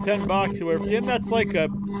paid me $10 or whatever. To him, that's like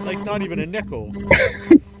not even a nickel.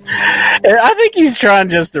 I think he's trying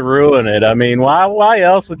just to ruin it. I mean, why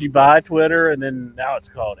else would you buy Twitter and then now it's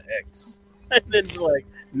called X? And then like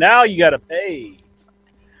now you got to pay.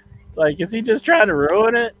 It's like, is he just trying to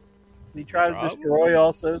ruin it? Is he trying to destroy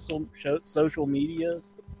all social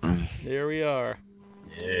medias? There we are.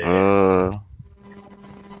 Yeah.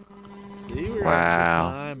 See, we were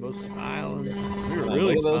Wow. having a good time, both smiling. We were Look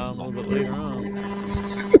really at those smiling a little bit later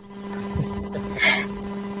on.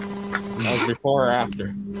 That was before or after.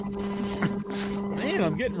 Man,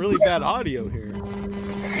 I'm getting really bad audio here.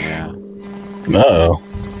 Yeah. No,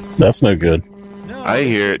 that's no good. No, I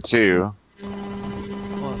hear it too.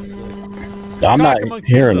 hold on a sec. I'm Talk not amongst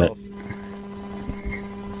hearing yourself. it.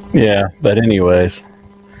 Yeah, but anyways.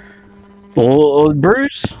 Well,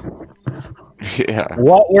 Bruce, Yeah.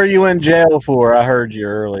 what were you in jail for? I heard you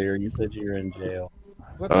earlier. You said you were in jail.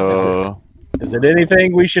 What the hell? Is it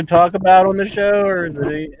anything we should talk about on the show, or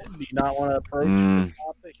do you not want to approach the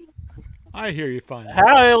topic? I hear you fine.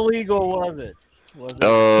 How illegal was it? Was it?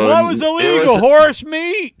 What was illegal? Horse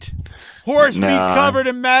meat. Horse meat Nah. covered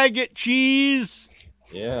in maggot cheese.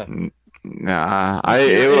 Yeah. Nah,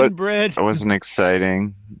 Your it inbred. wasn't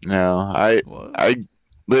exciting. No, I What?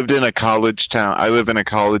 lived in a college town. I live in a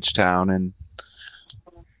college town, and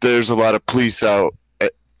there's a lot of police out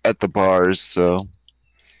at the bars, so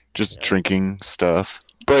just drinking stuff.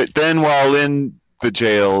 But then while in the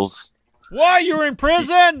jails, Why, you were in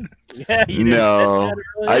prison? Yeah, you didn't no, get that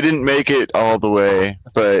earlier? I didn't make it all the way,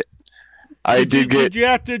 but I did get. Did you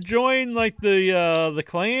have to join like the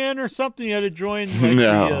Klan or something? You had to join like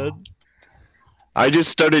No. I just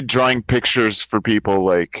started drawing pictures for people,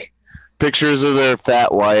 like pictures of their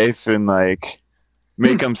fat wife, and like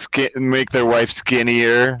make their wife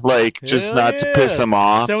skinnier, like just Hell not to piss yeah. them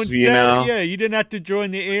off, So instead, you know. yeah, you didn't have to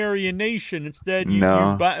join the Aryan Nation. Instead,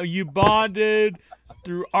 No. you bonded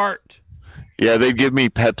through art. Yeah, they'd give me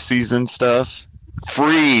Pepsis and stuff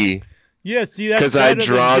free, Yeah, see, that's 'Cause I better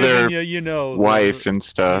draw than their giving you, wife and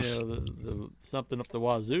stuff. the something up the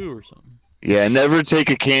wazoo or something. Yeah, never take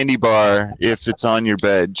a candy bar if it's on your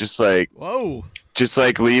bed. Just like Whoa.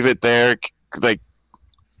 leave it there. Like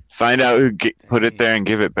find out who put it there and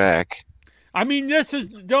give it back. I mean, don't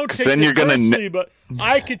 'Cause take then this you're gonna personally, but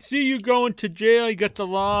I could see you going to jail. You got the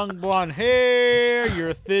long blonde hair. You're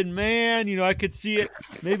a thin man. I could see it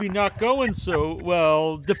maybe not going so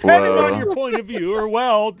well, depending Whoa. on your point of view, or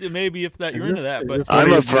maybe if you're into that. But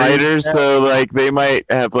I'm a fighter, so like they might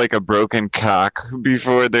have like a broken cock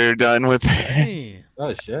before they're done with it. man.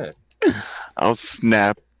 Oh shit. I'll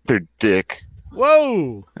snap their dick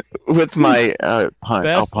Whoa, with my punch.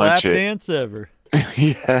 I'll best lap punch it. dance ever.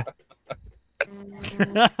 Yeah.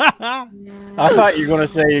 I thought you were going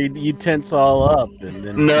to say you tense all up. And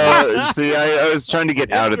then No, see, I was trying to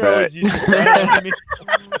get out of that. Intros, you surprised me.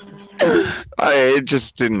 It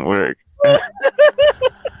just didn't work.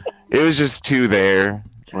 It was just two there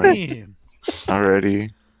Damn.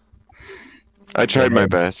 already. I tried my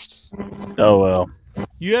best. Oh, well.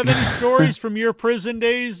 You have any stories from your prison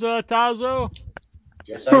days, Tazo?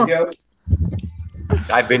 Yes, I do.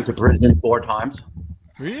 I've been to prison 4 times.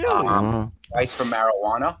 Really? Twice for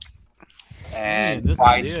marijuana and Man,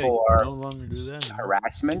 twice no for longer do that.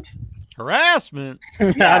 harassment. Harassment?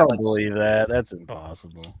 I Yeah, don't like believe that. That's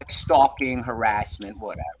impossible. stalking, harassment,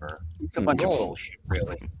 whatever. It's a bunch of bullshit,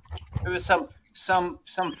 really. There was some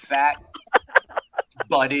fat,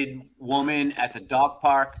 butted woman at the dog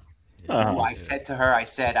park who I said to her, I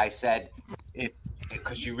said, if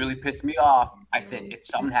because you really pissed me off, I said, if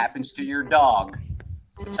something happens to your dog,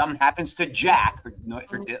 if something happens to Jack,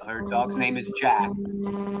 her dog's name is Jack,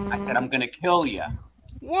 I said, I'm going to kill you.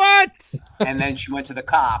 What? And then she went to the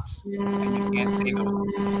cops, and you can't say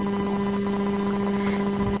those.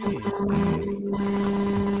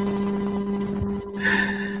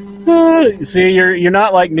 See, you're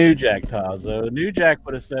not like New Jack, Tazo. New Jack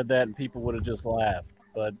would have said that, and people would have just laughed.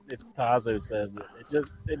 But if Tazo says it,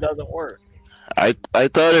 it doesn't work. I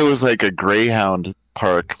thought it was like a Greyhound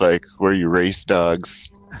park, like where you race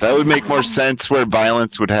dogs. That would make more sense where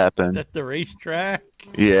violence would happen. At the racetrack?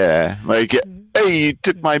 Yeah, like, hey, you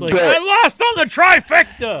took my It's like, bet. I lost on the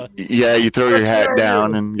trifecta. Yeah, you throw your hat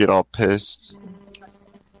down and get all pissed.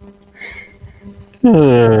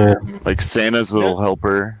 Like Santa's little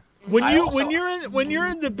helper. When you're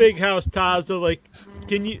in the big house, Tazo, like,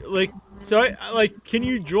 can you can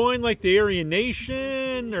you join like the Aryan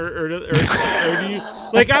Nation or do you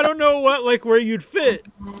like, I don't know what, like, where you'd fit.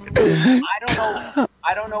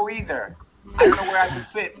 I don't know either. I don't know where I would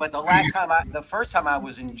fit. But the first time I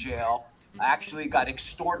was in jail, I actually got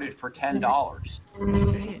extorted for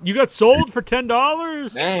 $10. You got sold for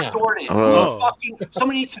 $10? Extorted. Oh.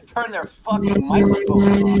 Somebody needs to turn their fucking microphone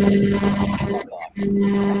off.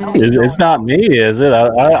 It's not me, is it?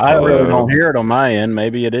 I really don't hear it on my end.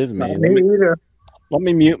 Maybe it is me. Me either. Let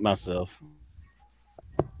me mute myself.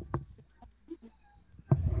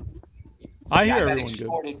 I hear got everyone good.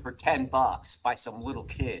 extorted for $10 by some little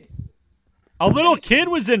kid. A little kid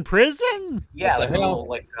was in prison? Yeah, like a little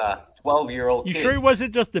 12-year-old You kid. sure he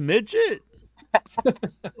wasn't just a midget?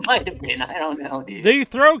 Might have been. I don't know, dude. They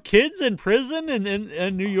throw kids in prison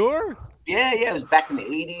in New York? Yeah, it was back in the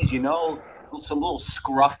 80s, you know. Some little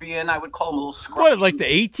scruffian, I would call him a little scruffian. What, like the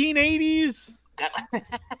 1880s?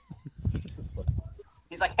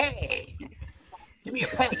 He's like, hey, give me a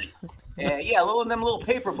penny. Yeah, them little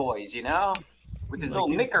paper boys, you know, with his little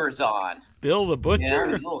knickers on. Bill the Butcher? You know,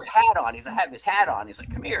 his little hat on. He's have his hat on. He's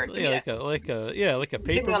like, come here. Like a hit me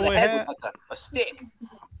paper on the boy head hat. with like a stick.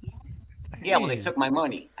 Yeah, well, they took my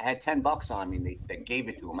money. I had $10 on me, and they gave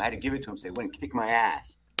it to him. I had to give it to him so they wouldn't kick my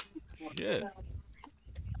ass. Shit.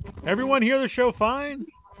 Everyone hear the show fine?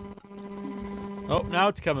 Oh, now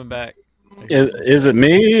it's coming back. Is it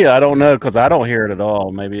me? I don't know, because I don't hear it at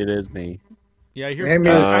all. Maybe it is me. Yeah, I hear. Maybe-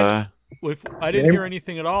 I didn't hear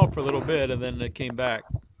anything at all for a little bit, and then it came back.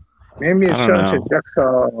 Maybe it's I don't Sunset know.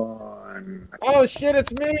 Jackson. Oh shit,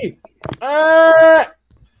 it's me. I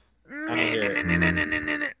don't hear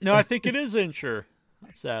it. No, I think it is Insure.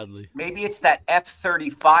 Sadly. Maybe it's that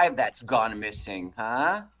F-35 that's gone missing,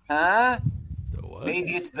 huh? The what?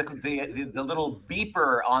 Maybe it's the little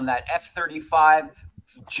beeper on that F-35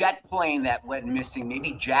 jet plane that went missing.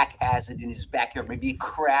 Maybe Jack has it in his backyard. Maybe it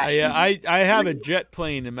crashed. I have a jet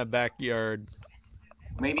plane in my backyard.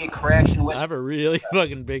 Maybe it crashed in I West. have a really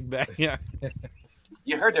fucking big backyard.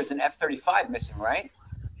 You heard there's an F-35 missing, right?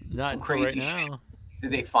 Not Some until right crazy shit. now.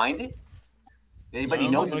 Did they find it? Anybody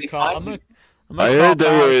No, know? I'm Did they gonna find it? I call heard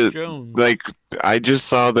there Barry were Jones. like, I just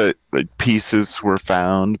saw that like pieces were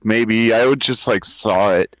found. Maybe I would just like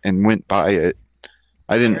saw it and went by it.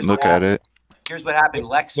 I didn't Here's look what at it. Here's what happened.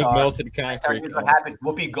 With Lexar. melted concrete. Here's what happened.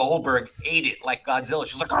 Whoopi Goldberg ate it like Godzilla.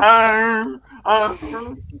 She's like, grabbed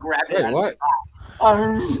it Wait, out what?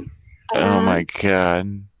 of his Oh my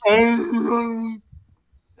god. The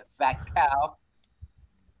fat cow.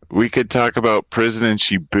 We could talk about prison and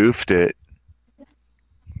she boofed it.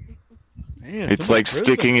 Man, It's somebody like prison.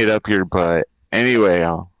 sticking it up your butt. Anyway,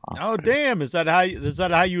 Oh damn! Is that how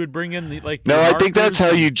you would bring in the like? no, your I think that's how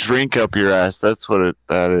markers? you drink up your ass. That's what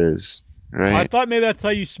that is, I right? thought maybe that's how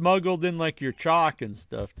you smuggled in like your chalk and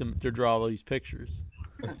stuff to draw all these pictures.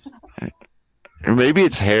 Or maybe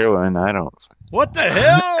it's heroin. I don't. What the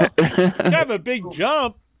hell? You have a big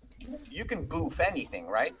jump. You can boof anything,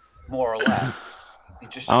 right? More or less. You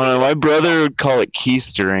just I don't stick know. it My up. brother would call it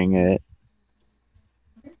keistering it.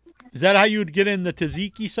 Is that how you would get in the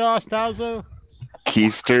tzatziki sauce, Tazo?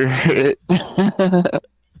 Keister it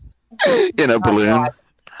in a balloon.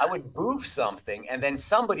 I would boof something, and then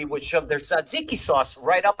somebody would shove their tzatziki sauce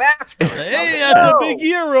right up after it. Hey, that's a big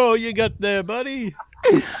hero you got there, buddy.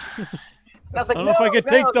 And I was like, I don't know if I could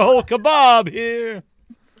take the whole kebab here.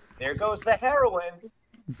 There goes the heroin.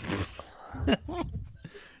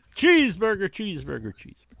 Cheeseburger. Cheeseburger.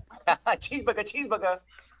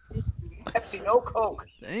 Pepsi, no Coke.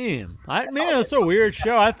 Damn. That's a weird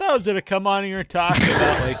show. I thought I was going to come on here and talk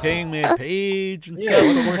about, like, Hangman Page and stuff. what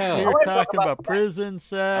the We're hell? here talking about prison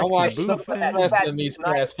sex I watched and some boofing. of that in these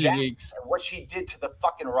past few weeks. And what she did to the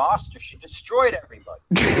fucking roster, she destroyed everybody.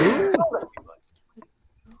 Killed everybody.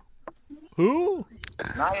 Who?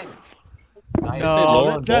 Nia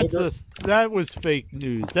No, that was fake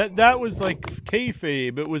news. That was like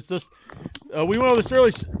kayfabe. It was just we went over this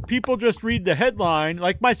early. People just read the headline.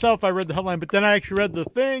 Like myself, I read the headline, but then I actually read the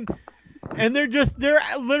thing, and they're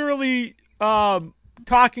literally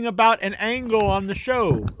talking about an angle on the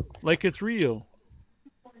show, like it's real.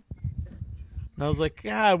 And I was like,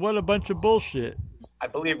 God, what a bunch of bullshit. I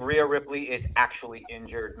believe Rhea Ripley is actually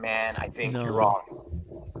injured, man. I think you're wrong.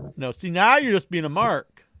 No, see, now you're just being a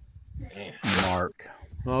mark. Mark.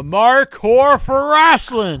 A mark whore for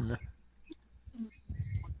wrestling.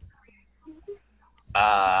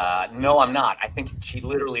 No, I'm not. I think she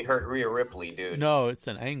literally hurt Rhea Ripley, dude. No, it's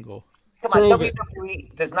an angle. Come on,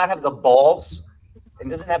 WWE does not have the balls and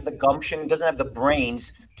doesn't have the gumption, doesn't have the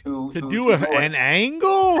brains to do an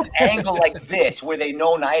angle? An angle like this, where they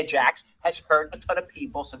know Nia Jax has hurt a ton of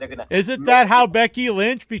people, so they're going to... Isn't that how Becky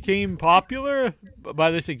Lynch became popular? By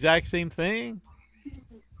this exact same thing?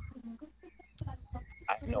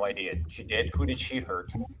 I have no idea. She did? Who did she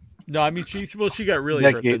hurt? No, I mean, she got really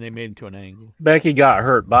hurt, then they made it into an angle. Becky got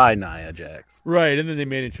hurt by Nia Jax. Right, and then they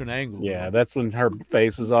made it into an angle. Yeah, that's when her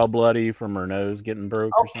face was all bloody from her nose getting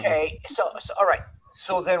broke or something. Okay, so all right.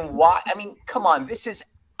 So then why? I mean, come on. This is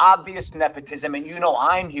obvious nepotism, and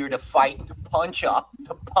I'm here to fight, to punch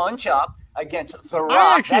up against The Rock.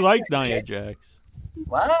 I actually like Nia Jax.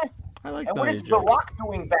 What? I like and Nia what is Jax. The Rock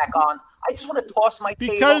doing back on? I just want to toss my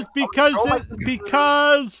because table.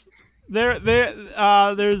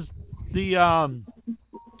 There's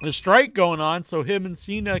the strike going on, so him and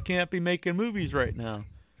Cena can't be making movies right now.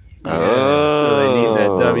 So they need that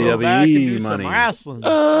Go back and do WWE some money. wrestling.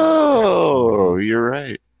 Oh, you're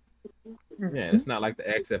right. Yeah, it's not like the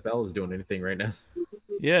XFL is doing anything right now.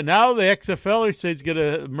 Yeah, now the XFL says it's going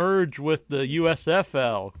to merge with the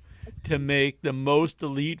USFL to make the most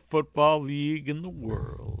elite football league in the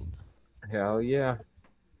world. Hell yeah.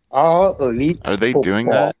 All elite. Are they football. doing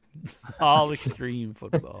that? All extreme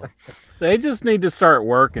football. They just need to start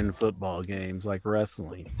working football games like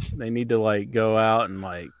wrestling. They need to go out and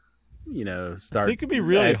start. I think it'd be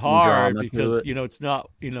really adding hard drama to because it. it's not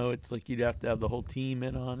it's like you'd have to have the whole team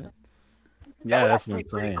in on it. Yeah, that's That would what I'm actually be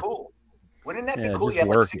pretty saying. cool. Wouldn't that be Yeah, cool? just You have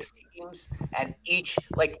work 6 teams, and each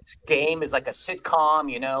game is like a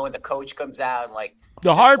sitcom, and the coach comes out and The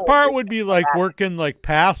just hard hold part it would be back. working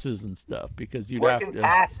passes and stuff because you'd have Working to.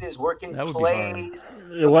 passes, working That would be hard. plays.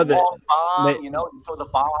 What the- Long bomb, they- you throw the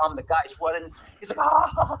bomb, the guy's running. He's like,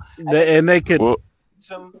 ah. They could Well,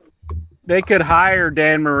 they could hire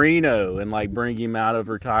Dan Marino and bring him out of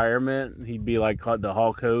retirement. He'd be like the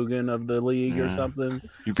Hulk Hogan of the league or Yeah. something.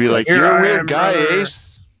 you'd be like, Here you're I a weird am, guy, brother.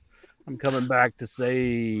 Ace. I'm coming back to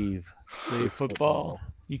save Football.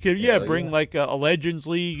 You could Hell bring yeah. a Legends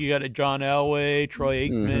League. You got a John Elway, Troy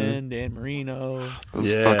Aikman, Dan Marino.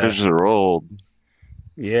 Those Yeah. fuckers are old.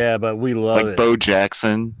 Yeah, but we love Like it. Bo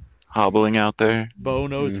Jackson hobbling out there. Bo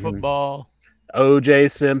knows Mhm. football. O.J.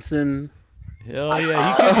 Simpson. Hell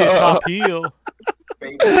yeah, he could be a top heel.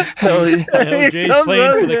 Hell yeah. OJ Here comes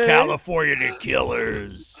playing for the OJ. California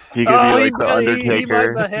Killers. He could be like the He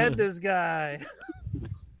Undertaker, might behead this guy.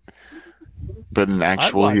 but an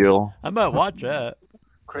actual watch heel. I might watch that.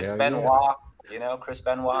 Chris Hell yeah. Benoit, Chris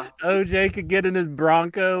Benoit. OJ could get in his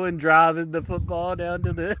Bronco and drive the football down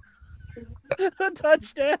to the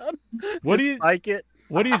touchdown. What do Just you spike it?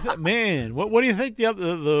 What do you think, man? What do you think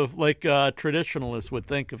the traditionalists would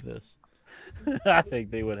think of this? I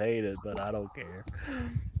think they would hate it, but I don't care.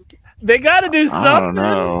 They got to do I something. don't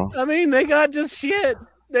know. I mean, they got just shit.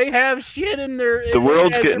 They have shit in their. The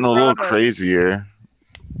world's as their getting a little product. crazier.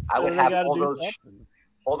 I So would they have gotta all do those. something.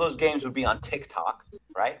 All those games would be on TikTok,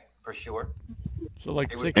 right? For sure. So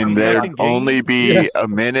like It would- 60 And Second there'd games? only be a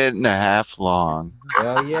minute and a half long.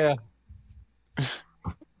 Hell yeah.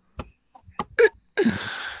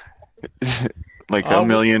 Like Oh, a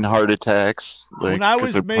million heart attacks. Like, when I 'cause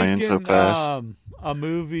was they're playing making so fast. a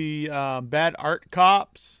movie, Bad Art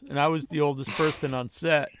Cops, and I was the oldest person on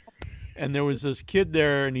set, and there was this kid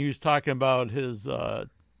there, and he was talking about his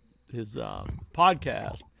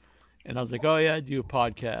podcast, and I was like, oh yeah, I do a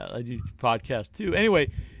podcast. I do podcast too.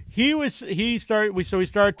 Anyway, we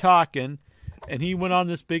started talking, and he went on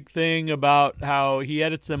this big thing about how he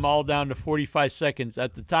edits them all down to 45 seconds.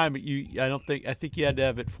 At the time, I think he had to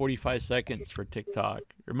have it 45 seconds for TikTok.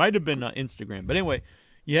 It might have been Instagram. But anyway,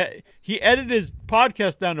 yeah, he edited his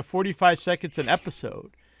podcast down to 45 seconds an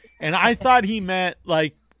episode. And I thought he meant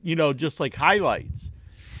like, just like highlights.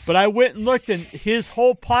 But I went and looked, and his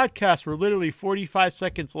whole podcast were literally 45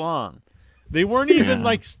 seconds long. They weren't even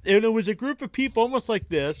and it was a group of people almost like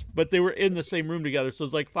this, but they were in the same room together. So it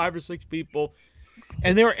was like 5 or 6 people,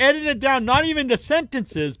 and they were edited down, not even to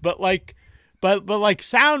sentences, but like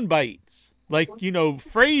sound bites, like,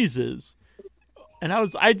 phrases. And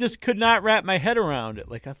I just could not wrap my head around it.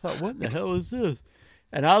 Like, I thought, what the hell is this?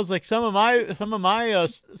 And I was like, some of my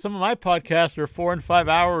podcasts are 4 and 5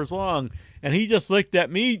 hours long. And he just looked at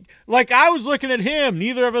me like I was looking at him.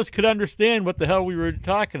 Neither of us could understand what the hell we were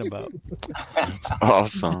talking about. That's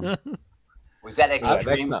awesome. Was that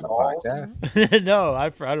Extreme Falls? No, I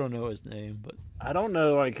don't know his name, but I don't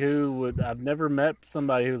know who would. I've never met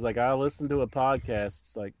somebody who's like, I listen to a podcast.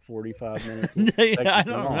 It's like 45 minutes. Yeah, I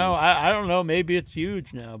don't know. I don't know. Maybe it's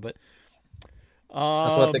huge now, but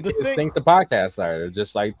that's what the kids think the podcasts are. They're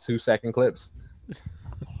just like 2-second clips.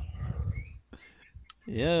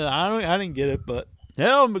 Yeah, I didn't get it, but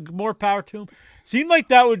hell, more power to him. Seemed like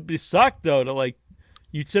that would be suck though, to like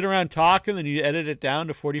you'd sit around talking and you edit it down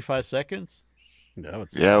to 45 seconds. No,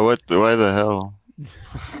 it's why the hell?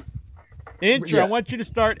 Intro, yeah. I want you to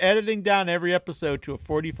start editing down every episode to a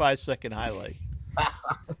 45-second highlight.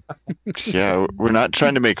 Yeah, we're not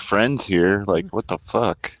trying to make friends here. Like, what the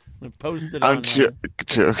fuck? Post it I'm joking.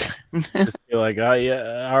 Just be like, oh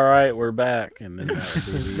yeah, all right, we're back, and then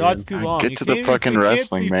no, it's too long. Get to the fucking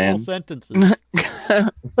wrestling, man. Full sentences.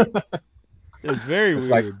 It's very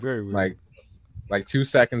weird. Very weird. Like 2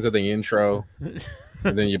 seconds of the intro, and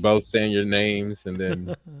then you both saying your names, and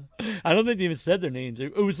then I don't think they even said their names.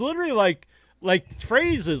 It was literally like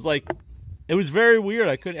phrases. Like, it was very weird.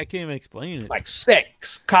 I can't even explain it. Like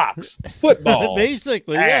sex, cocks, football,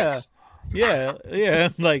 basically. ass. Yeah.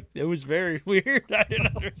 Like, it was very weird. I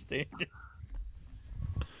didn't understand it.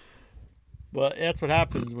 But that's what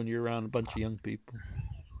happens when you're around a bunch of young people.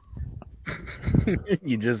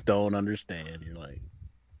 You just don't understand. You're like,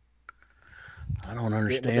 I don't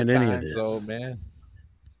understand any of this. Old man.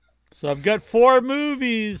 So I've got 4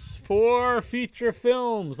 movies, 4 feature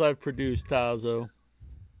films I've produced, Tazo.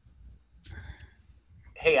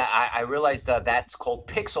 Hey, I realized that's called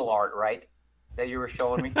pixel art, right? That you were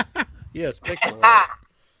showing me? Yes, pixel art.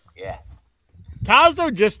 Yeah.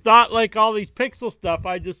 Tazo just thought like all these pixel stuff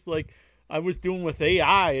I was doing with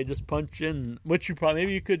AI. I just punch in, which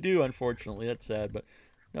maybe you could do, unfortunately. That's sad. But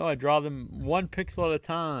no, I draw them 1 pixel at a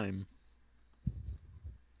time.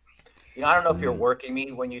 I don't know if you're working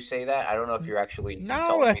me when you say that. I don't know if you're actually.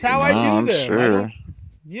 No, that's how I do them. Sure.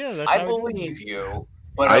 I believe you,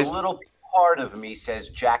 but a little part of me says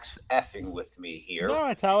Jack's effing with me here. No,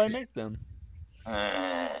 that's how I make them.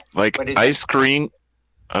 I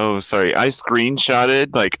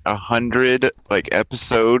screenshotted like 100 like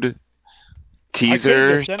episode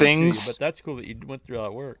teaser things. But that's cool that you went through all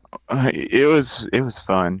that work. It was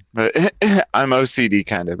fun, but I'm OCD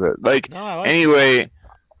kind of. But anyway,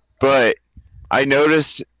 but I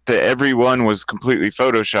noticed that everyone was completely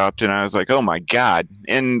photoshopped, and I was like, oh my god!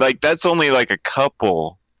 And like that's only like a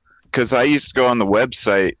couple, because I used to go on the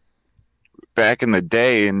website back in the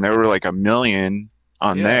day, and there were like 1 million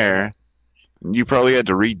on there. And you probably had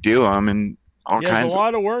to redo them and all kinds. There's a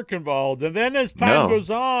lot of work involved, and then as time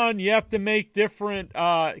goes on, you have to make different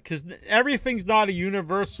because everything's not a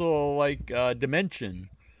universal dimension.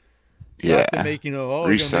 You have to make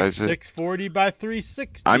resize it 640 by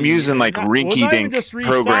 360. I'm using like rinky-dink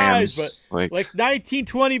programs, like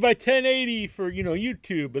 1920 by 1080 for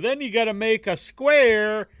YouTube, but then you got to make a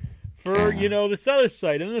square for this other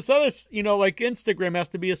site, and this other like Instagram has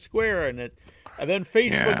to be a square, and then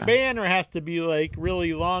Facebook banner has to be like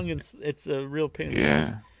really long, and it's a real pain.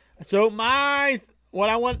 Yeah. So what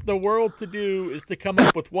I want the world to do is to come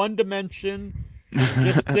up with 1 dimension, and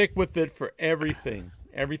just stick with it for everything.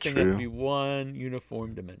 Everything has to be 1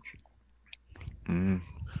 uniform dimension.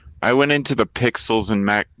 I went into the pixels and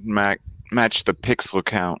matched the pixel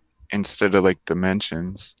count instead of like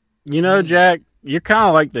dimensions. Jack, you're kind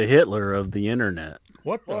of like the Hitler of the internet.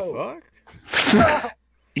 What the fuck?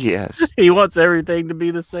 Yes. He wants everything to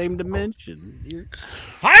be the same dimension.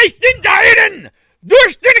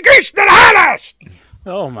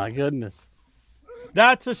 Oh my goodness.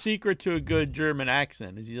 That's a secret to a good German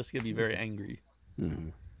accent, is you just going to be very angry.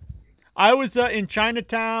 I was in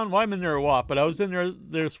Chinatown. Well, I'm in there a lot, but I was in there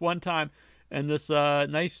this one time, and this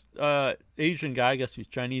nice Asian guy, I guess he's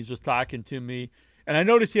Chinese, was talking to me, And I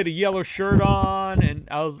noticed he had a yellow shirt on, and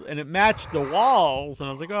it matched the walls, and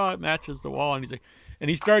I was like, oh, it matches the wall. And he's like, and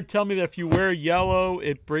he started telling me that if you wear yellow,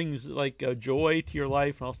 it brings like joy to your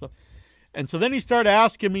life and all stuff. And so then he started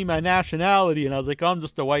asking me my nationality, and I was like, oh, I'm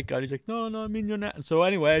just a white guy. And he's like, no, I mean you're not. So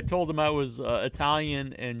anyway, I told him I was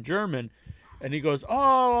Italian and German, and he goes,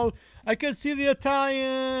 oh, I could see the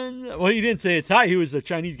Italian. Well, he didn't say Italian; he was a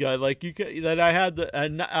Chinese guy. Like that I had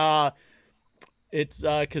the. It's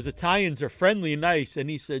because Italians are friendly and nice, and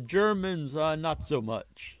he said Germans not so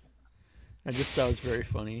much. I just thought it was very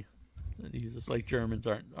funny. And he's just like Germans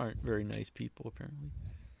aren't very nice people apparently.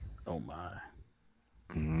 Oh my!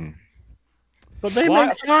 Mm. But they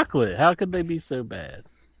make chocolate. How could they be so bad?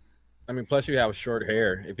 I mean, plus you have short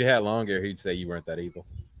hair. If you had long hair, he'd say you weren't that evil.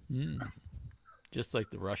 Just like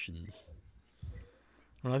the Russians.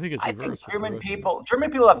 Well, I think it's I reverse. think German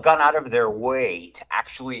people have gone out of their way to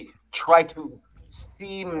actually try to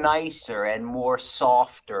seem nicer and more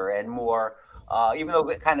softer and more, even though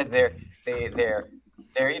kind of they're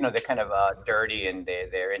kind of dirty and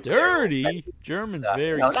they're into dirty. Germans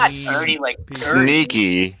very not dirty like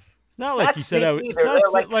sneaky. It's not like you said I was.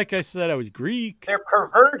 Not like I said I was Greek. They're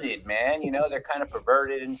perverted, man. They're kind of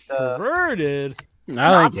perverted and stuff. Perverted.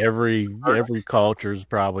 I think every culture is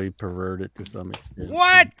probably perverted to some extent.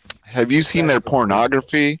 What? Have you seen their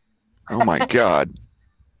pornography? Oh my God.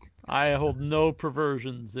 I hold no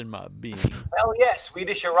perversions in my being. Hell yeah,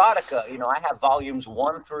 Swedish erotica. I have volumes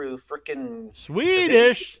 1 through freaking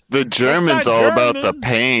Swedish. The Germans all about the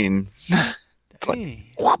pain. Dang.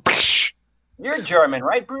 Whoopish. You're German,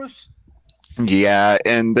 right, Bruce? Yeah,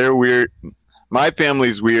 and they're weird. My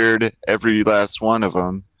family's weird, every last one of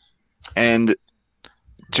them. And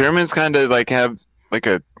Germans kind of like have like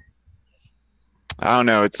I don't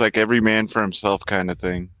know, it's like every man for himself kind of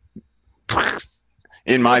thing.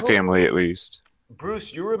 In my family, at least.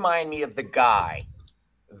 Bruce, you remind me of the guy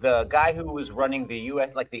who was running the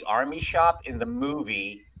U.S., like the army shop in the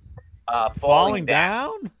movie Falling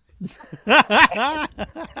Down? I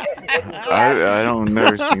don't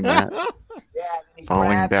never seen that. Yeah,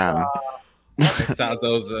 Falling Down. That's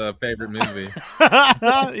Tazo's favorite movie.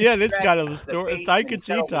 Yeah, this got a story. I could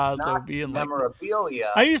see Tazo being like memorabilia.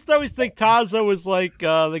 I used to always think Tazo was like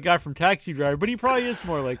the guy from Taxi Driver, but he probably is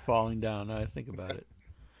more like Falling Down. Now I think about it.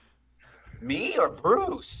 Me or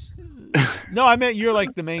Bruce? No, I meant you're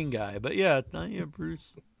like the main guy, but yeah,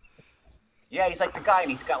 Bruce. Yeah, he's like the guy, and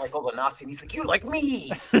he's got like all the Nazi, and he's like, "You like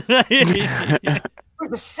me? We're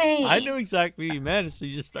the same." I knew exactly what you meant, so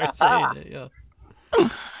you just start saying it. Yeah.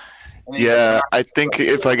 Yeah, I think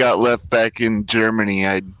if I got left back in Germany,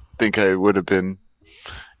 I think I would have been.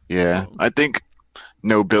 Yeah, I think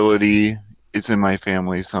nobility is in my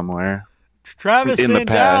family somewhere. Travis in the Sandell,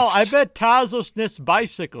 past. I bet Tazo sniffs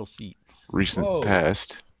bicycle seats. Recent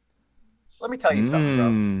past. Let me tell you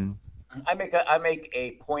something, bro. I make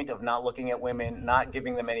a point of not looking at women, not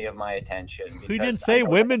giving them any of my attention. Who didn't say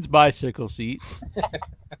women's bicycle seats?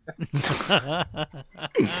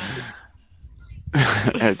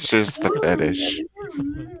 It's just the fetish.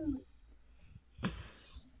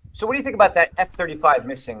 So what do you think about that F-35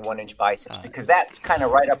 missing 1-inch biceps? Because that's kind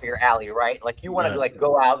of right up your alley, right? Like you want to like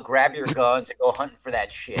go out, grab your guns, and go hunting for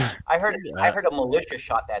that shit. I heard a militia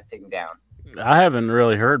shot that thing down. I haven't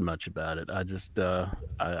really heard much about it. I just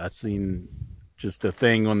I seen just a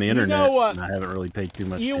thing on the internet. You know what? And I haven't really paid too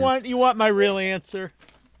much. You want my real answer?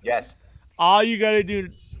 Yes. All you got to do,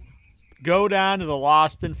 go down to the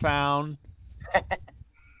Lost and Found,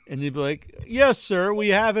 and they'd be like, "Yes, sir, we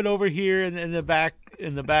have it over here in the back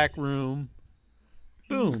room."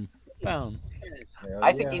 Boom, found.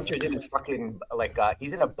 I think Incher's in his fucking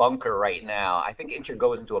he's in a bunker right now. I think Incher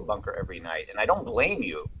goes into a bunker every night, and I don't blame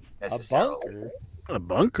you necessarily. A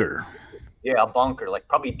bunker. Yeah, a bunker, like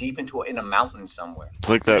probably deep in a mountain somewhere. It's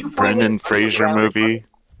like that Brendan Fraser movie.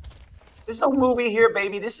 There's no movie here,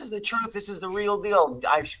 baby. This is the truth. This is the real deal.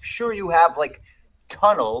 I'm sure you have like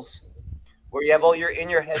tunnels where you have all your in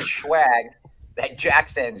your head swag that Jack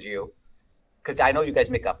sends you. Because I know you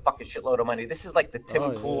guys make a fucking shitload of money. This is like the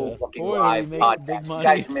Tim Pool fucking live podcast. You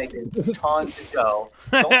guys are making tons of dough.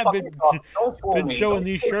 Don't fucking talk. Don't fool me. Been showing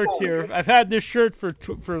these shirts here. I've had this shirt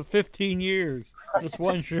for 15 years. This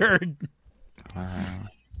one shirt.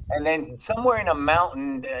 And then somewhere in a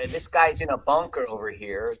mountain, this guy's in a bunker over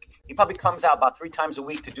here. He probably comes out about 3 times a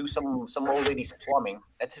week to do some old lady's plumbing.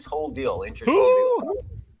 That's his whole deal. Incher's whole deal.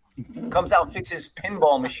 Comes out and fixes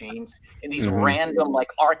pinball machines in these random like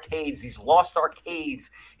arcades, these lost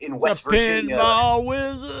arcades in West Virginia. Pinball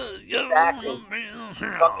wizard. Exactly.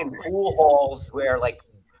 Fucking pool halls where like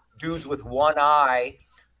dudes with one eye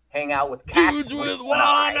hang out with cats. Dudes with one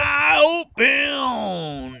eye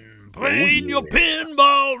open. Playing your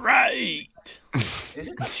pinball right. Is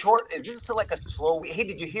this like a slow? Hey,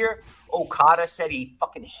 did you hear Okada said he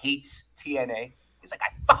fucking hates TNA? He's like, I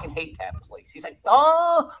fucking hate that place. He's like,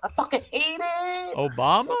 oh, I fucking hate it.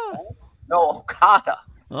 Obama? No, Okada.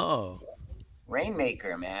 Oh.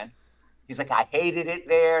 Rainmaker, man. He's like, I hated it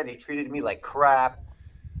there. They treated me like crap.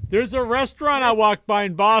 There's a restaurant I walked by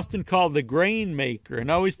in Boston called the Grain Maker,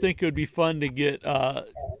 and I always think it would be fun to get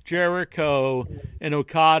Jericho and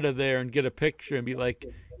Okada there and get a picture and be like,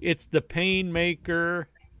 it's the Pain Maker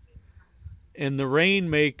and the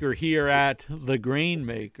Rainmaker here at the Grain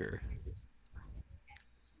Maker.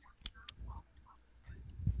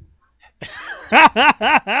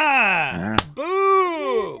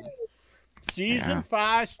 Boom! Season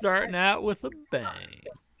 5 starting out with a bang.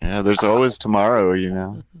 Yeah, there's always tomorrow, you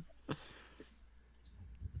know.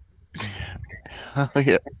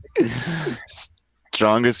 Yeah.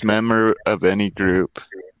 Strongest member of any group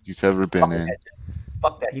he's ever been in.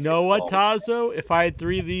 Fuck that. You know what, Tazo? If I had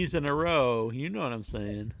 3 of these in a row, you know what I'm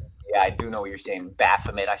saying. Yeah, I do know what you're saying.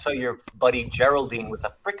 Baphomet. I saw your buddy Geraldine with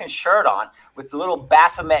a freaking shirt on with the little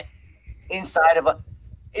Baphomet inside of a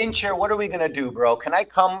Incher. What are we gonna do, bro? Can I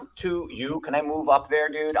come to you? Can I move up there,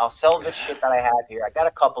 dude? I'll sell the shit that I have here. I got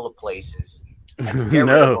a couple of places.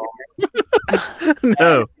 No.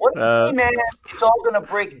 No. Hey, man, it's all gonna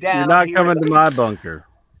break down. You're not here. coming to my bunker.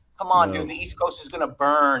 Come on, No. dude. The East Coast is gonna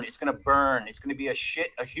burn. It's gonna burn. It's gonna be a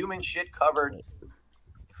human shit covered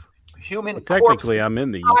human Well, technically, I'm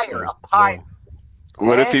in the East fire, Coast. a pie.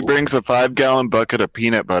 What if he brings a 5-gallon bucket of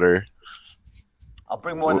peanut butter? I'll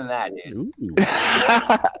bring more than that, dude. Ooh.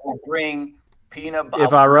 I'll bring peanut butter.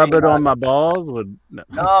 If I rub it on my balls, would no.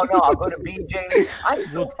 No, I'll go to BJ. I'm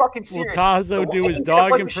still fucking Will serious. Tazo do his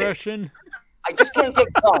dog impression? I just can't get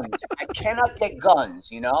guns. I cannot get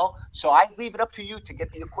guns, you know? So I leave it up to you to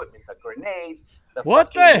get the equipment, the grenades, the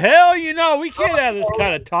What the fucking, hell? You know, we can't have this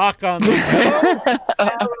kind of talk on the show.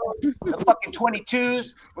 the fucking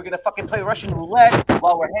 22s. We're going to fucking play Russian roulette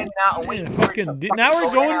while we're heading out and waiting for it to fucking Now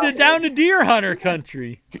we're go going down to Deer Hunter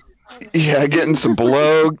country. Yeah, getting some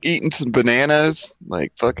blow, eating some bananas,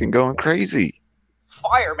 like fucking going crazy.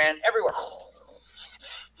 Fire, man, everywhere.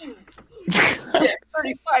 Shit,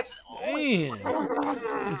 35. Man,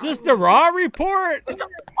 is this the Raw report?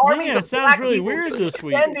 Armies Man, of it sounds black really people weird just this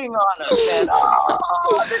week. descending on us, man.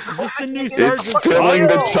 Oh, they're Is this the new crashing into It's Sergeant filling the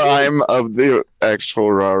Fire? time of the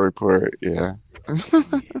actual Raw report. Yeah.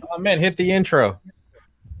 Oh man, hit the intro.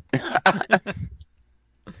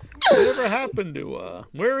 Whatever happened to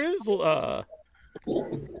where is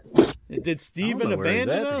did Steven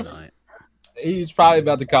abandon us? He's probably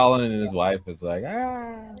about to call in, and his wife is like,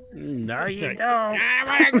 No, you don't.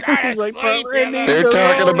 He's like, They're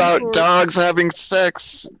talking about dogs having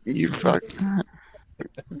sex. You fuck.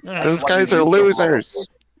 Those guys are losers.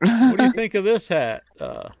 What do you think of this hat,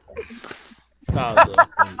 Tazo?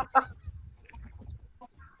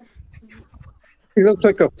 He looks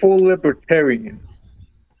like a full libertarian.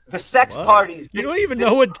 The sex What? parties. You don't even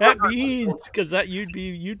know what that means, because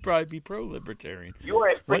you'd probably be pro-libertarian. You are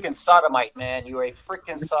a freaking sodomite, man. You are a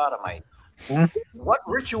freaking sodomite. What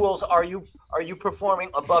rituals are you performing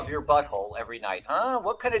above your butthole every night, huh?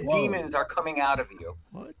 What kind of demons are coming out of you?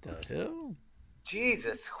 What the hell?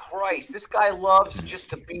 Jesus Christ. This guy loves just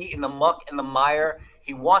to be in the muck and the mire.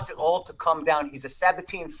 He wants it all to come down. He's a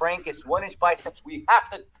Sabatine Frankist, 1-inch biceps. We have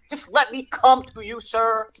to just let me come to you,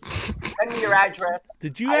 sir. Send me your address.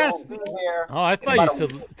 Did you I ask? will be there Oh, I in thought you about a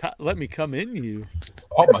said, week. let me come in you.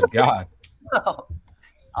 "Oh my god!"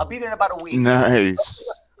 I'll be there in about a week.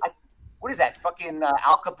 Nice. What is that? Fucking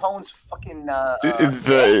Al Capone's fucking.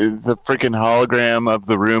 The freaking hologram of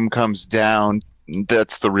the room comes down.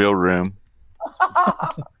 That's the real room.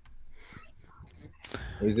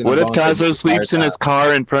 He's in What a if bunker Tazo with a sleeps in fire his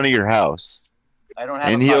car in front of your house? I don't have.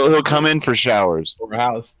 And a he'll come in for showers. top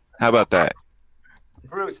house. How about that?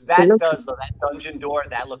 Bruce, that dungeon door.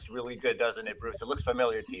 That looks really good, doesn't it, Bruce? It looks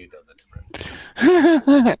familiar to you, doesn't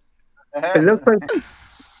it, Bruce?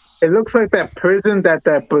 It looks like that prison that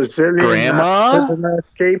Brazilian Grandma? prisoner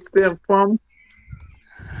escaped them from.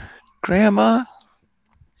 Grandma?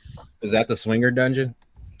 Is that the swinger dungeon?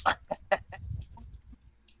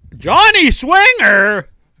 Johnny Swinger.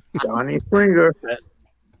 Johnny Swinger.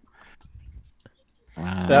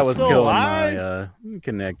 That was Still killing alive? my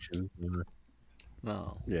connections.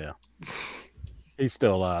 No. Yeah, he's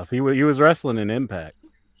still alive. He was wrestling in Impact.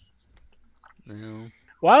 No.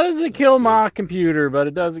 Why does it kill my computer, but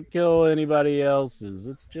it doesn't kill anybody else's?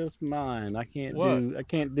 It's just mine. I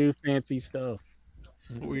can't do fancy stuff.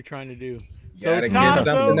 What were you trying to do? Gotta get Tazo,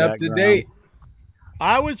 something up to date.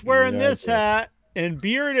 I was wearing Yeah, this okay. hat, and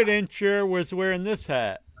Bearded Incher was wearing this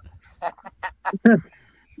hat.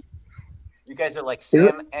 You guys are like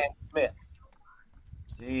Sam and Smith.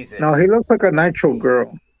 Jesus. No, he looks like a Nitro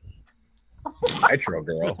girl. Nitro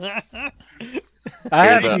girl. I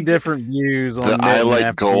have the- some different views on the Mitten I like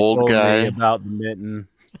after he gold told me guy. about the Mitten.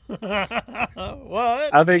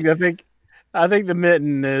 What? I think the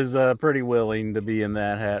Mitten is pretty willing to be in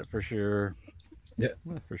that hat for sure. Yeah,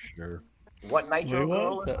 for sure. What Nitro Wait,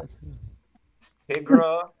 girl? what? is it? It's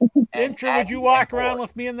Tigra. and Intro, would you Aggie walk and around Boy.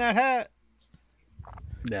 with me in that hat?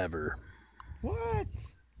 Never, What?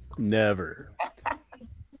 never.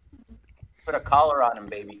 Put a collar on him,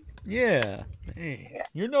 baby. Yeah. Man,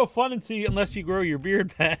 you're no fun unless you grow your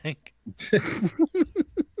beard back.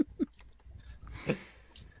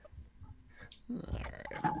 All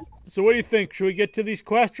right. So what do you think? Should we get to these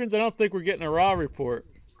questions? I don't think we're getting a raw report.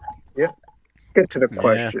 Get to the Yeah,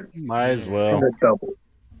 questions. might as And well. the double.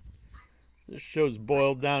 This show's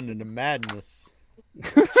boiled down into madness.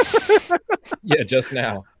 Yeah, just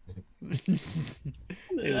now.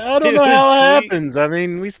 I don't know how it happens. I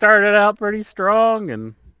mean, we started out pretty strong,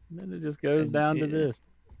 and then it just goes down to this.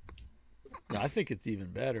 No, I think it's even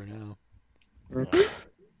better now.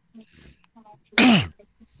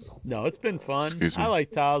 No, it's been fun. Excuse me. I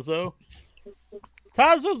like Tazo.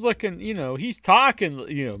 Tazo's looking, he's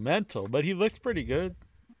talking, mental, but he looks pretty good.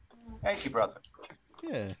 Thank you, brother.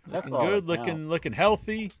 Yeah, That's looking all good, that counts. looking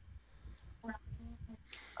healthy. I'm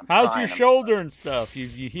How's trying, your I'm shoulder and stuff? You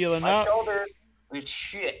healing My up? shoulder is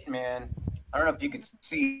shit, man. I don't know if you could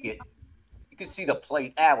see it. You can see the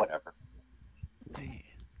plate. Whatever.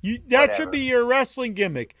 That should be your wrestling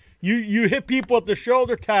gimmick. You hit people with the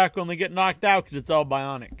shoulder tackle and they get knocked out because it's all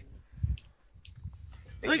bionic.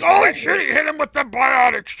 Like, holy shit, he hit him with the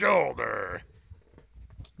bionic shoulder.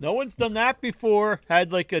 No one's done that before.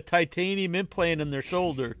 Had like a titanium implant in their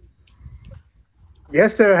shoulder.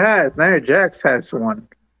 Yes, there has. Nia Jax has one.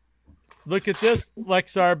 Look at this,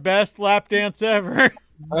 Lexar, best lap dance ever.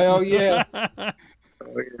 Oh yeah. Oh,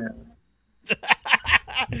 yeah.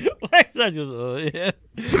 Lexar just,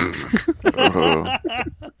 Oh.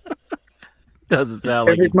 Doesn't sound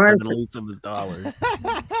like It he's going reminds to me- lose some of his dollars.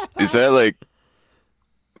 Is that like?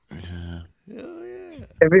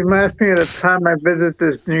 It reminds me of the time I visited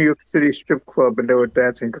this New York City strip club and they were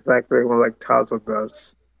dancing exactly like Tazo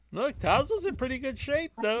does. Look, Tazo's in pretty good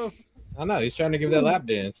shape, though. I know he's trying to give that lap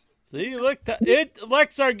dance. See, look,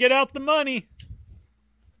 Lexar, get out the money.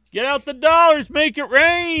 Get out the dollars, make it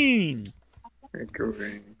rain.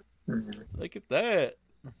 Look at that.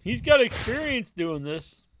 He's got experience doing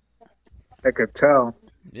this. I could tell.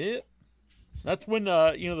 Yep. That's when,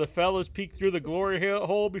 the fellas peek through the glory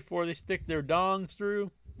hole before they stick their dongs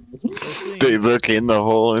through. That's what they're seeing. They look in the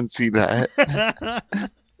hole and see that.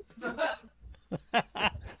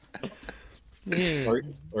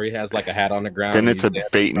 Or he has like a hat on the ground. Then and it's a he's dancing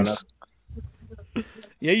bait in and front of-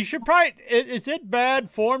 Yeah, you should probably. Is it bad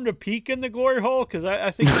form to peek in the glory hole? Because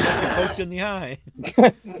I think you might get poked in the eye.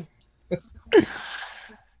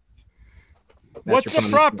 What's your the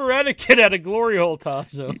fun- proper etiquette at a glory hole,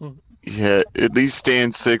 Tazo? Yeah, at least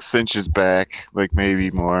stand 6 inches back, like maybe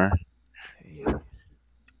more.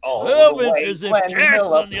 Oh, 12 the way inches if Glenn Jack's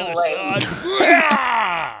Miller on the other played. side.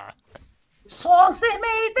 Yeah! Songs they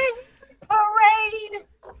made the parade.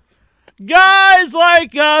 Guys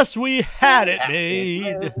like us, we had it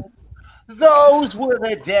made. Those were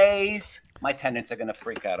the days. My tenants are gonna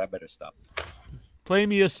freak out. I better stop. Play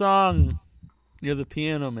me a song. You're the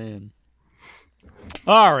piano man.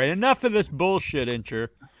 All right, enough of this bullshit, Incher.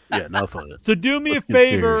 Yeah, enough of it. So do me a Let's get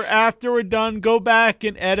favor, serious. after we're done, go back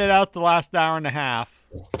and edit out the last hour and a half.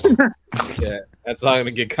 Yeah, that's not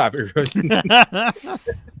gonna get copyrighted.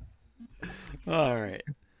 All right.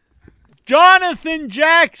 Jonathan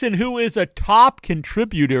Jackson, who is a top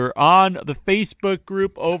contributor on the Facebook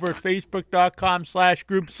group over at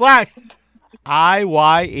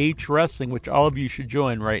facebook.com/group/IYH Wrestling, which all of you should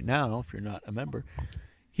join right now if you're not a member.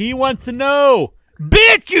 He wants to know,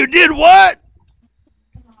 bitch, you did what?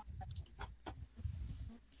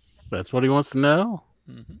 That's what he wants to know.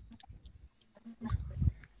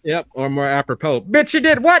 Yep, or more apropos. Bitch, you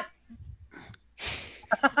did what?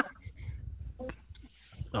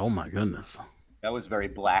 Oh my goodness. That was very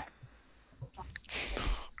black.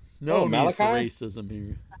 No Oh, need for Malachi? racism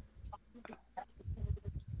here.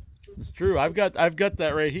 It's true. I've got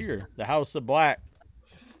that right here. The House of Black.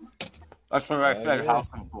 That's what I said. House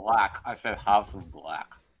of Black. I said House of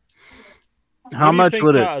Black. How much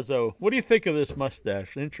would it? Tazo? What do you think of this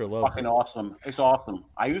mustache? Intro loves Fucking it. awesome. It's awesome.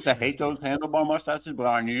 I used to hate those handlebar mustaches, but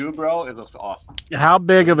on you, bro, it looks awesome. How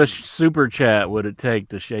big of a super chat would it take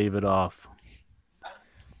to shave it off?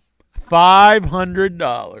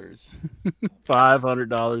 $500.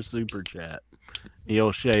 $500 super chat.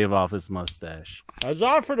 He'll shave off his mustache. I was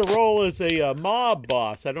offered a role as a mob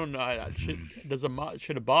boss. I don't know.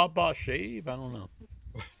 Should a mob boss shave? I don't know.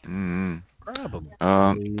 Probably.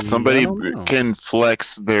 Somebody I don't know. can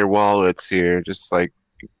flex their wallets here. Just like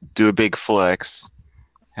do a big flex.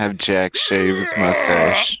 Have Jack shave his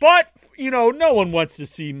mustache. But, no one wants to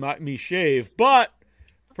see me shave. But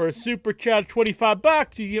for a super chat of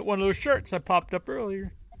 $25, you get one of those shirts I popped up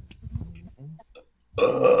earlier.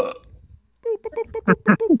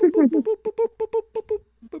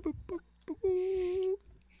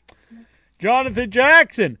 Jonathan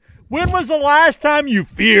Jackson, when was the last time you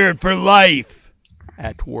feared for life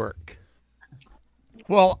at work?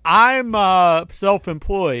 Well, I'm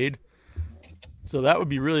self-employed, so that would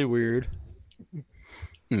be really weird.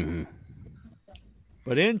 Mm-hmm.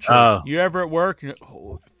 But Inch, you ever at work?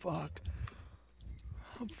 Holy fuck!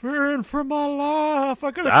 I'm fearing for my life. I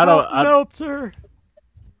gotta call Meltzer.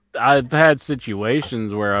 I've had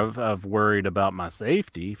situations where I've worried about my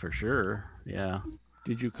safety for sure. Yeah.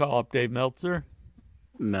 Did you call up Dave Meltzer?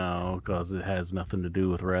 No, because it has nothing to do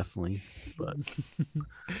with wrestling. But do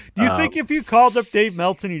you think if you called up Dave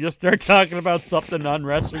Meltzer and you just start talking about something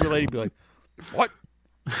non-wrestling related, you'd be like, "What?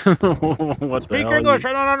 What Speak English?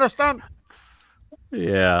 I don't understand."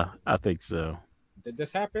 Yeah, I think so. Did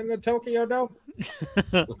this happen in Tokyo, though?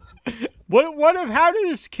 How do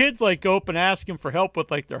these kids go up and ask him for help with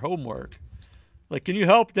their homework? Can you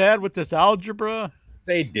help Dad with this algebra?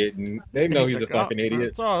 They didn't. They know he's a fucking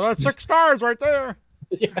idiot. That's 6 stars right there.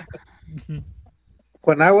 Yeah.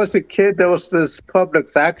 When I was a kid, there was this public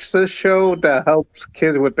access show that helps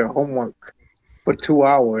kids with their homework for 2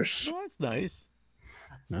 hours. Oh, that's nice.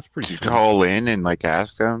 That's pretty. You call in and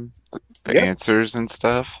ask them the answers and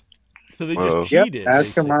stuff. So they just cheated.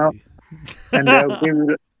 Ask them out, and they'll give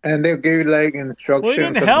you instructions. Well, they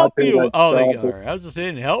didn't help you. I was just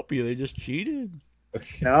saying, they didn't help you. They just cheated.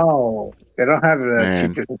 No, they don't have a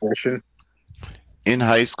teacher's edition. In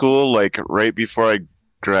high school, right before I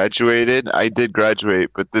graduated, I did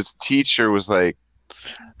graduate, but this teacher was like,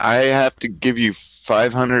 "I have to give you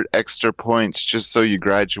 500 extra points just so you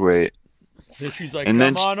graduate." So she's like,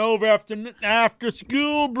 "Come on over after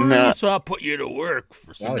school, Bruce. So I'll put you to work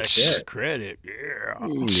for some extra credit."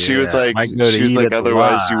 Yeah. She was like,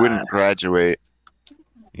 "Otherwise you wouldn't graduate."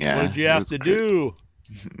 Yeah. What did you have to do?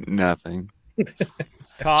 Nothing.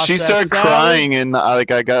 Toss she that started salad? crying and I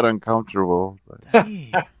got uncomfortable.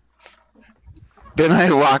 Then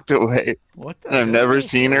I walked away. What the and I've never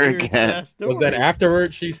seen her again. Was that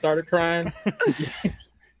afterwards she started crying?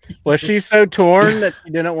 Was she so torn that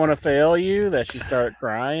she didn't want to fail you that she started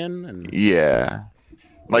crying? And yeah.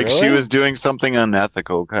 She was doing something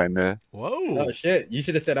unethical, kind of. Whoa. Oh, shit. You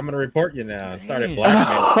should have said, "I'm going to report you now," and started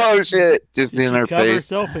blackmailing. Oh, shit. Just in her face.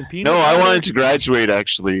 No, I wanted to graduate,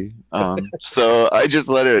 actually. So I just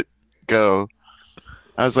let it go.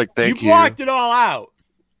 I was like, thank you. You blocked it all out.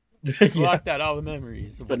 Blocked out all the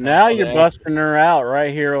memories. But now you're busting her out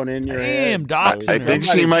right here on In Your Head. I think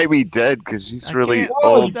she might be dead because she's really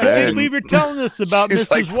old. I can't believe you're telling us about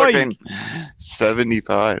Mrs. White.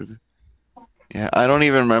 75. Yeah, I don't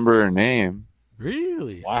even remember her name.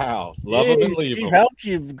 Really? Wow. Love them and leave She them. helped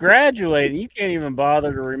you graduate, and you can't even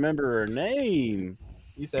bother to remember her name.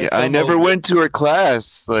 Yeah, I never went to her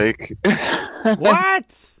class. What?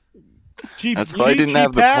 That's why I didn't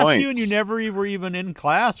have the points. You and you never were even in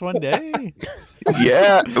class one day.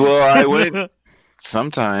 Yeah, well, I went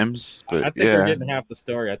sometimes, but I think we're getting half the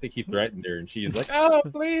story. I think he threatened her, and she's like, "Oh,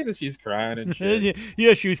 please!" And she's crying and shit.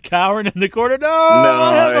 Yeah, she was cowering in the corner.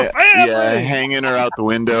 Hanging her out the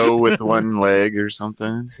window with one leg or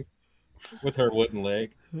something. With her wooden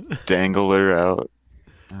leg. Dangle her out.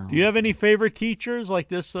 Do you have any favorite teachers like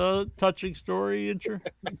this touching story, Incher?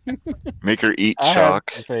 Make her eat I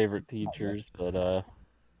chalk. have favorite teachers, but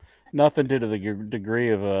nothing to the degree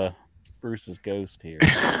of Bruce's ghost here.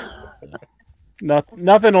 So,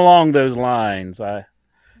 nothing along those lines. I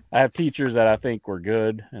have teachers that I think were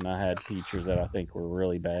good, and I had teachers that I think were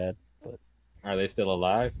really bad. But are they still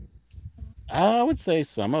alive? I would say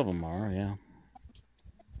some of them are. Yeah.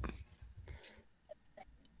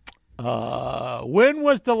 When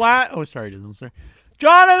was the last? Oh, sorry.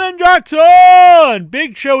 Jonathan Jackson!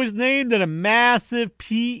 Big Show is named in a massive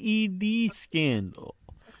PED scandal.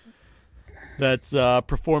 That's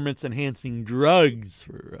performance-enhancing drugs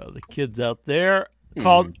for the kids out there,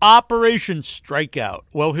 called Operation Strikeout.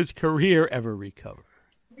 Will his career ever recover?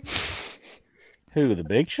 Who, the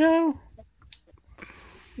Big Show?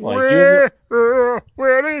 Well,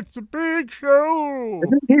 it's a Big Show.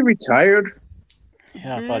 Isn't he retired?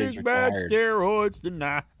 Yeah, I thought he's Big bad retired. steroids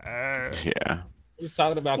tonight. Yeah. He was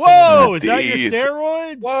talking about. Whoa, is that your These-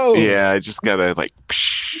 steroids? Whoa. Yeah, I just gotta like.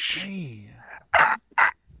 Damn.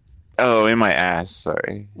 Oh, in my ass.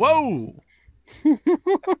 Sorry. Whoa.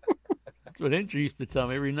 That's what Incher used to tell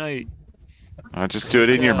me every night. I'll just do it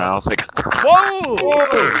in your mouth, like. Whoa!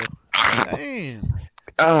 Whoa! Damn.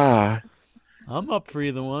 Ah. I'm up for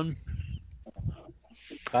either one.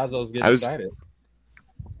 Kazo's getting I was- excited.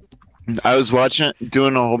 I was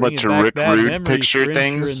doing a whole bunch of Bringing back Rick bad Rude memories picture for Incher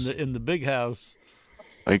things. in the big house.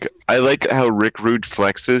 Like, I like how Rick Rude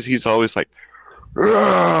flexes. He's always like,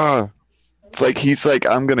 "Argh!" It's like he's like,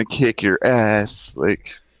 I'm gonna kick your ass.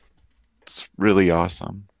 Like, it's really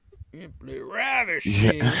awesome. Simply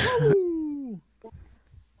ravishing. Yeah. Woo!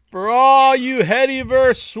 For all you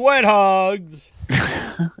Headyverse sweat hogs.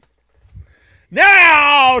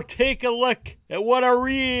 Now take a look at what a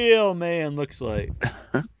real man looks like.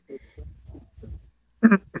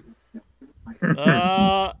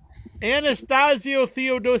 Anastasio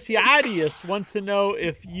Theodosiadis wants to know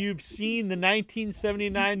if you've seen the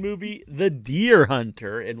 1979 movie The Deer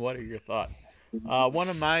Hunter, and what are your thoughts? One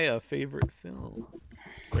of my favorite films.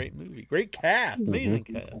 Great movie. Great cast. Amazing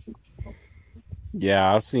cast.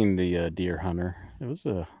 Yeah, I've seen the Deer Hunter. It was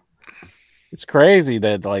it's crazy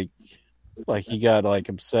that like he got like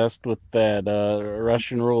obsessed with that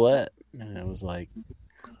Russian roulette, and it was like,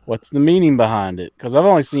 what's the meaning behind it? Because I've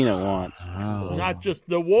only seen it once. It's not just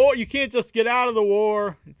the war. You can't just get out of the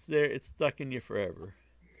war. It's there. It's stuck in you forever.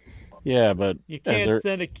 Yeah, but You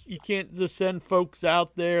can't you can't just send folks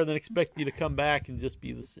out there and then expect you to come back and just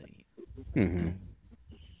be the same. Mm-hmm.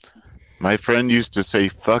 My friend used to say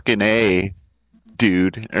 "fucking A,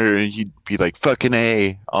 dude," or he'd be like "fucking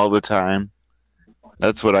A" all the time.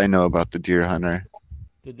 That's what I know about the Deer Hunter.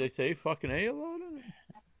 Did they say fucking A a lot in it?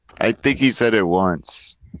 I think he said it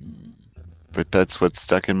once, but that's what's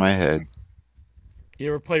stuck in my head. You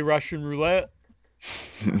ever play Russian roulette?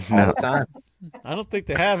 All No. the time. I don't think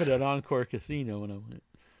they have it at Encore Casino when I went.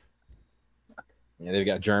 Yeah, they've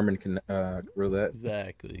got German roulette.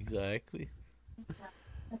 Exactly.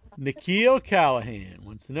 Nikhil Callahan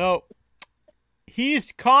wants to know,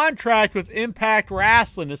 his contract with Impact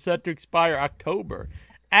Wrestling is set to expire October.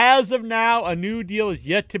 As of now, a new deal is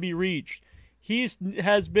yet to be reached. He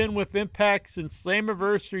has been with Impact since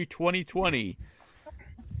Slammiversary 2020.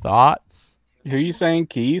 Thoughts? Who are you saying,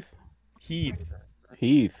 Keith? Heath.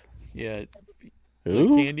 Yeah.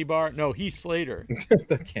 Who? Candy Bar? No, Heath Slater.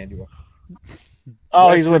 The candy bar. Oh,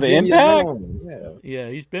 West he's with Virginia's Impact? own, Yeah. Yeah,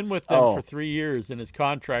 he's been with them Oh. for 3 years, and his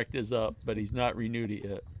contract is up, but he's not renewed it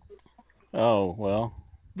yet. Oh, well.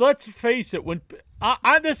 Let's face it. When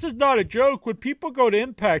this is not a joke. When people go to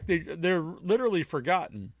Impact, they're literally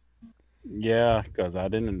forgotten. Yeah, because I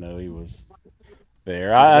didn't know he was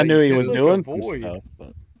there. I knew he was like a doing some void. stuff,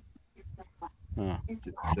 but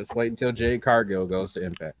Just wait until Jade Cargill goes to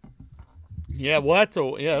Impact. Yeah, well, that's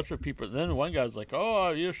what people. Then one guy's like,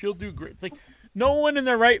 "Oh, yeah, she'll do great." It's like no one in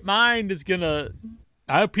their right mind is gonna.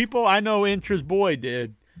 I know Intra's boy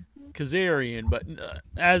did, Kazarian, but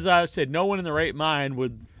as I said, no one in the right mind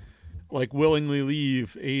would like willingly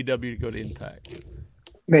leave AEW to go to Impact.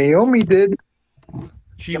 Naomi did.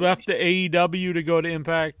 She left the AEW to go to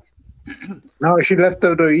Impact. No, she left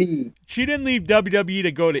WWE. She didn't leave WWE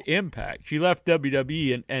to go to Impact. She left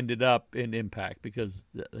WWE and ended up in Impact because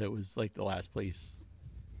it was like the last place.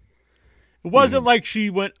 It wasn't like she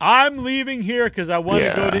went, I'm leaving here because I want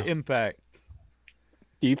to go to Impact.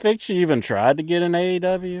 do you think she even tried to get an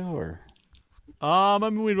AEW or? I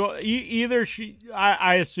mean, either she.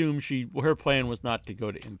 I assume her plan was not to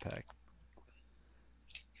go to Impact.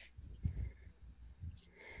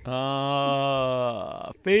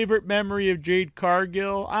 Favorite memory of Jade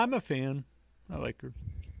Cargill? I'm a fan. I like her.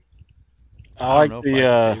 I don't know if I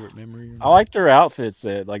have a favorite memory or I liked her outfits,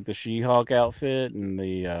 like the She-Hulk outfit and the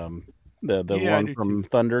Yeah, I one do from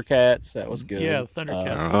Thundercats. That was good. Yeah,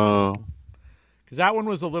 Thundercats. Oh, Because that one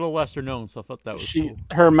was a little lesser known, so I thought that was cool.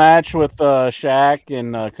 Her match with Shaq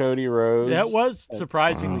and Cody Rhodes. That was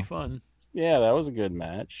surprisingly fun. Yeah, that was a good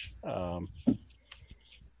match.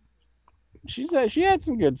 She had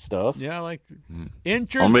some good stuff. Yeah, I liked her. I'll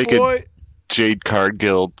Incher's make boy. a Jade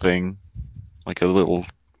Cargill thing, like a little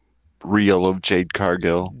reel of Jade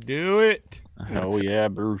Cargill. Do it. Oh yeah,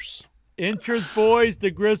 Bruce. Incher's boys, the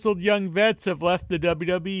grizzled young vets, have left the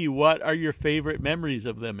WWE. What are your favorite memories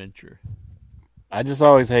of them, Incher? I just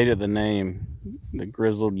always hated the name, the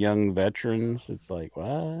grizzled young veterans. It's like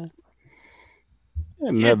what?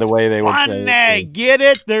 And the way they would say it. Get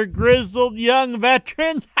it? They're grizzled young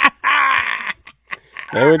veterans.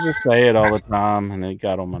 They would just say it all the time, and it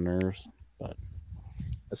got on my nerves. But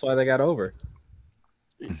That's why they got over.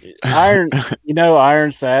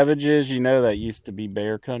 Iron Savages. That used to be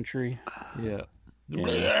Bear Country. Yeah.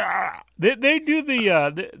 Yeah. They do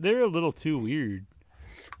they're a little too weird.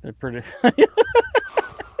 They're pretty.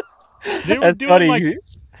 They were That's doing funny.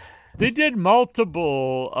 they did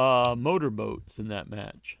multiple motorboats in that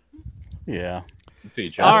match. Yeah. To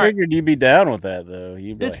each All other. right. I figured you'd be down with that though.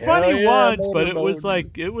 You'd be It's like, funny "Hell yeah, once, but it was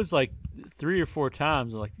motorboat." like 3 or 4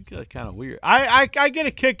 times. Like, kind of weird. I get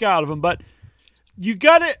a kick out of them, but you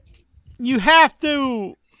have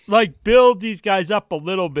to like build these guys up a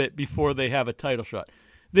little bit before they have a title shot.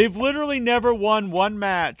 They've literally never won one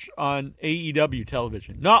match on AEW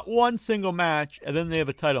television. Not one single match, and then they have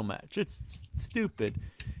a title match. It's stupid.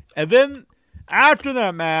 And then after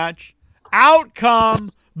that match, out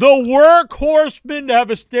come the Workhorsemen to have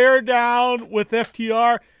a stare down with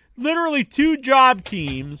FTR. Literally 2 job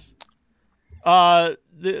teams. The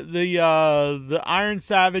Iron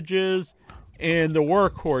Savages and the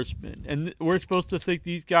Workhorsemen. And we're supposed to think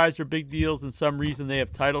these guys are big deals, and some reason they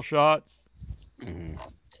have title shots.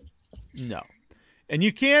 No. And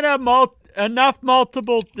you can't have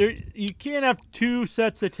multiple. You can't have 2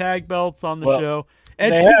 sets of tag belts on the show.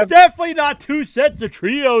 And definitely not 2 sets of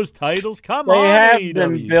trios titles. Come on, They have AEW.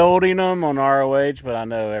 been building them on ROH, but I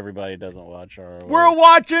know everybody doesn't watch ROH. We're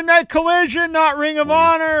watching that Collision, not Ring of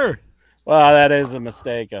Honor. Well, that is a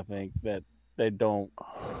mistake. I think that they don't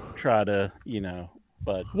try to,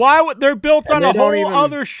 but Why would they're built on And a they don't whole even-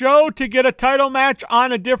 other show to get a title match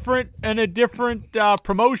on a different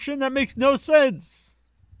promotion? That makes no sense.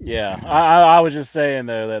 yeah, I was just saying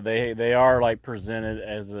though that they are like presented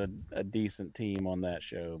as a decent team on that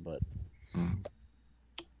show, but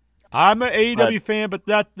I'm an AEW fan, but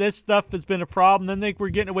this stuff has been a problem. Then we're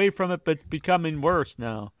getting away from it, but it's becoming worse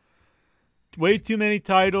now. Way too many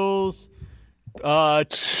titles.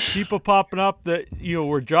 People popping up that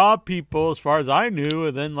were job people as far as I knew,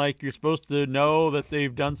 and then like you're supposed to know that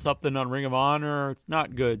they've done something on Ring of Honor. It's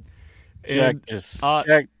not good. And,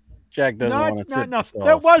 Jack doesn't want to sit the sauce.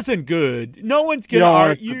 that wasn't good. No one's You gonna don't wanna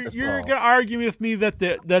argue. sit the You're sauce. gonna argue with me that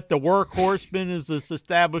the Workhorsemen is this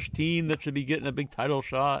established team that should be getting a big title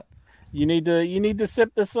shot. You need to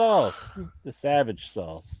sip the sauce, the Savage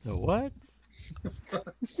sauce. The what?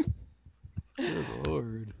 Good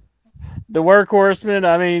Lord. The Workhorsemen.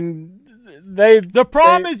 I mean, The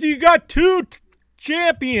problem is you got 2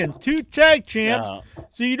 champions, 2 tag champs, Yeah.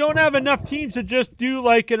 so you don't have enough teams to just do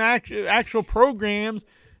like an actual programs.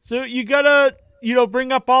 So you gotta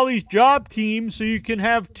bring up all these job teams so you can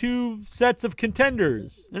have 2 sets of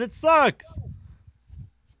contenders, and it sucks.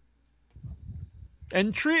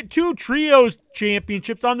 And 2 trios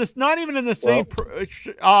championships on this, not even in the same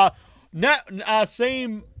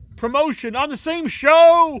same promotion on the same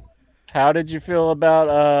show. How did you feel about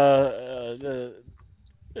the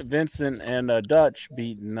Vincent and Dutch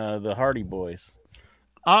beating the Hardy Boys?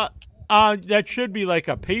 That should be like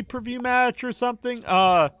a pay-per-view match or something.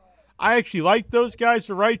 I actually like those guys,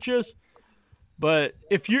 the Righteous, but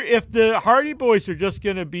if the Hardy Boys are just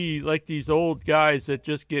gonna be like these old guys that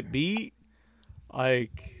just get beat,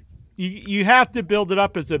 like you have to build it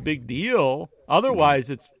up as a big deal.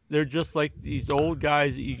 Otherwise, they're just like these old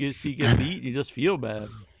guys that you see get beat, and you just feel bad.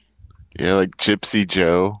 Yeah, like Gypsy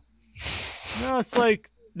Joe. No, it's like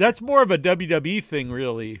that's more of a WWE thing,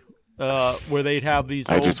 really, where they'd have these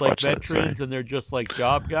I old just like watched that, veterans, sorry. and they're just like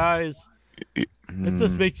job guys. It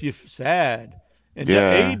just Mm. makes you sad. And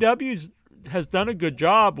Yeah. AEW has done a good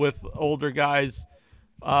job with older guys,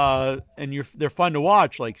 and they're fun to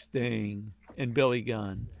watch, like Sting and Billy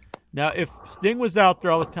Gunn. Now, if Sting was out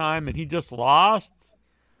there all the time and he just lost,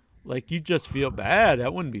 like you just feel bad.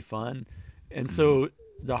 That wouldn't be fun. And so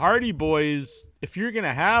the Hardy Boys, if you're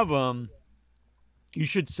gonna have them, you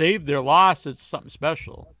should save their loss as something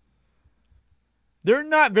special. They're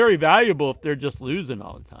not very valuable if they're just losing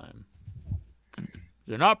all the time.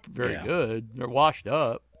 They're not very good. They're washed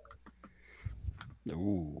up.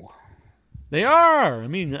 Ooh. They are. I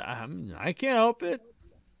mean, I can't help it.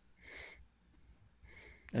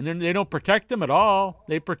 And then they don't protect them at all.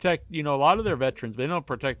 They protect, a lot of their veterans, but they don't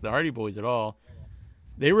protect the Hardy Boys at all.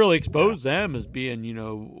 They really expose them as being,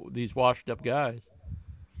 these washed up guys.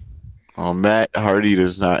 Well, Matt Hardy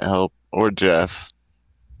does not help, or Jeff.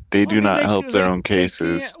 They do not help their own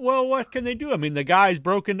cases. Well, what can they do? I mean, the guy's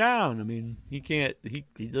broken down. I mean, he can't. He's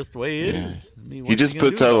just the way he is. I mean, He just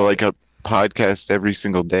puts out like a podcast every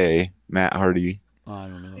single day. Matt Hardy. I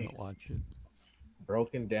don't know. I don't watch it.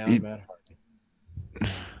 Broken down, Matt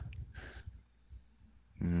Hardy.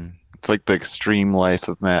 It's like the extreme life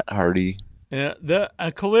of Matt Hardy. Yeah,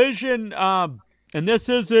 a Collision, and this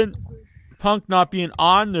isn't Punk not being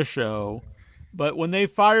on the show. But when they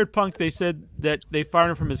fired Punk, they said that they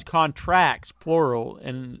fired him from his contracts, plural,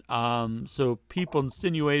 and so people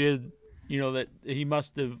insinuated, that he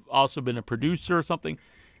must have also been a producer or something.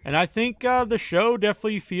 And I think the show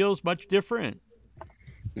definitely feels much different.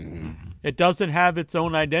 It doesn't have its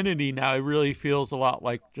own identity now. It really feels a lot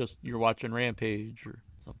like just you're watching Rampage or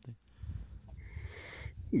something.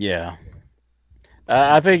 Yeah.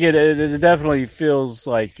 I think it definitely feels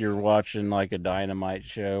like you're watching like a Dynamite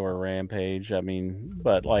show or Rampage. I mean,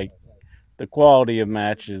 but like the quality of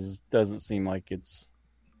matches doesn't seem like it's.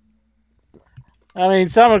 I mean,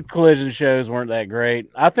 some of Collision shows weren't that great.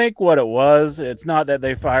 I think what it was, it's not that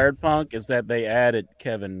they fired Punk, it's that they added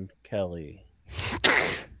Kevin Kelly.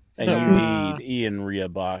 And you need Ian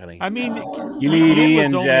Riaboni. I mean, you need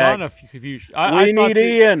Ian, Jack. We need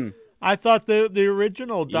Ian. I thought the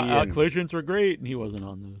original Collisions were great, and he wasn't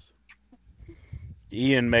on those.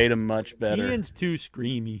 Ian made him much better. Ian's too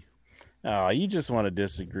screamy. Oh, you just want to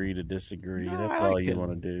disagree to disagree. No, That's I all like you him.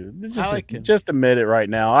 want to do. Like just admit it right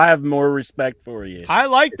now. I have more respect for you. I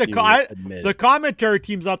like the commentary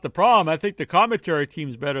team's not the problem. I think the commentary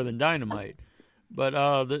team's better than Dynamite. But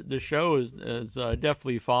the show is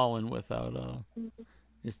definitely fallen without.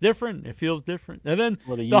 It's different. It feels different. And then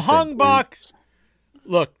the Hung Box.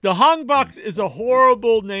 Look, the Hung Box is a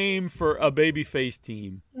horrible name for a babyface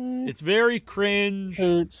team. It's very cringe.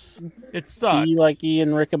 Boots. It sucks. Do you like Ian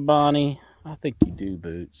Riccaboni? I think you do,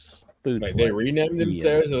 Boots. Wait, they renamed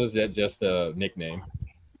themselves, or was that just a nickname?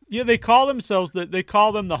 Yeah, they call them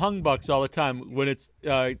the Hung Bucks all the time when it's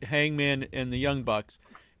Hangman and the Young Bucks.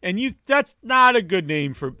 And that's not a good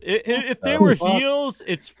name for if they were heels.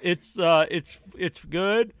 It's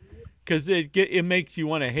good because it makes you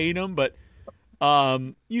want to hate them. But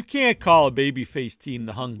you can't call a babyface team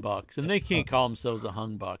the Hung Bucks, and they can't call themselves the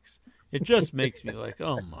Hung Bucks. It just makes me like,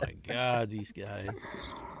 oh my god, these guys.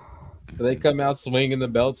 Do they come out swinging the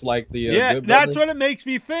belts like the that's Good Brothers? what it makes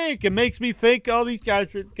me think. It makes me think all these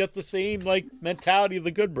guys got the same mentality of the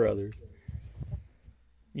Good Brothers.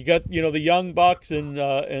 You got, the Young Bucks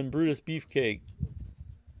and Brutus Beefcake.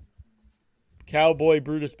 Cowboy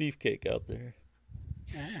Brutus Beefcake out there.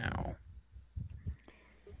 Ow.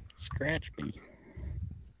 Scratch me.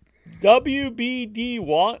 WBD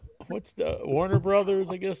what's the Warner Brothers,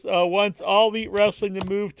 I guess, wants All Elite Wrestling to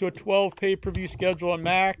move to a 12 pay-per-view schedule on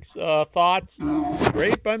Max. Thoughts?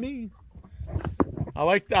 Great by me.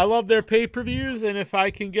 I love their pay-per-views, and if I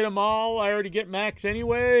can get them all, I already get Max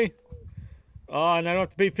anyway. And I don't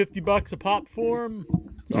have to pay $50 a pop for them.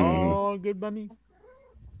 It's all good by me.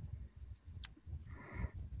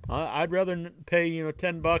 I'd rather pay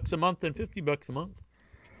 $10 a month than $50 a month.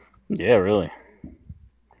 Yeah, really.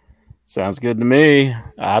 Sounds good to me.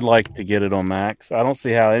 I'd like to get it on Max. I don't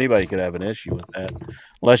see how anybody could have an issue with that,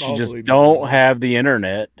 unless you just don't have the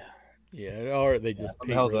internet. Yeah, or they just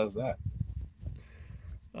pay. What the hell is that?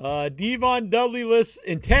 Devon Dudley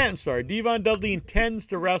intends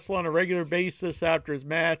to wrestle on a regular basis after his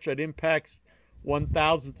match at Impact's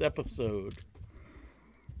 1000th episode.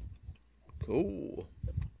 Cool.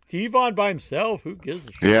 Devon by himself, who gives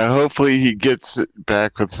a shit? Yeah, hopefully he gets it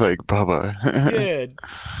back with Bubba. Yeah.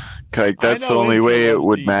 That's the only way it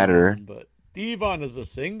would matter. But Devon is a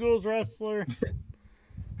singles wrestler.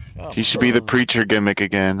 He should be the preacher gimmick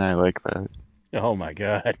again. I like that. Oh my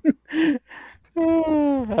god. I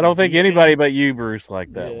don't think anybody but you, Bruce,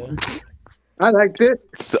 liked that one. I liked it.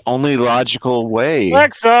 It's the only logical way.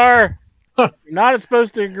 Lexar! You're not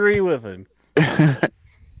supposed to agree with him.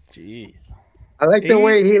 Jeez. I like the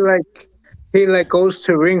way he goes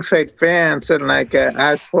to ringside fans and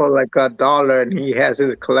asks for $1 and he has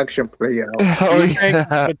his collection plate out. Do you think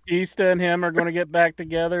Batista and him are going to get back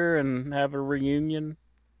together and have a reunion?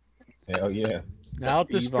 Hell yeah. Now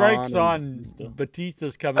the strike's on,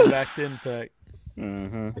 Batista's coming back to Impact.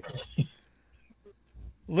 Mm-hmm.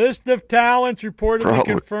 List of talents reportedly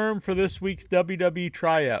confirmed for this week's WWE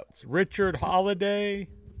tryouts. Richard Holiday,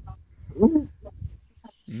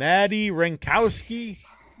 Maddie Rankowski,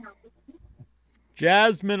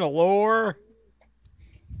 Jasmine Allure,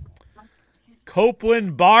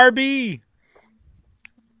 Copeland Barbie,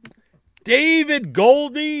 David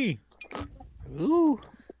Goldie,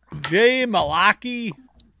 Jay Malaki,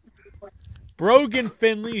 Brogan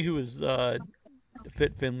Finley, who is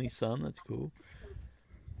Fit Finley's son. That's cool.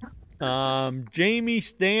 Jamie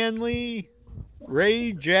Stanley,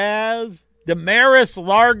 Ray Jazz, Damaris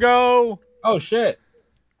Largo. Oh, shit.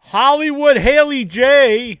 Hollywood Haley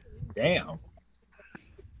J. Damn.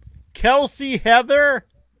 Kelsey Heather,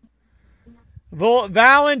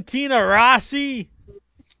 Valentina Rossi,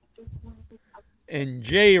 and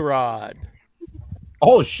J-Rod.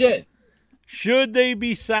 Oh, shit. Should they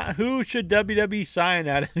be who should WWE sign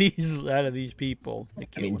out of these people?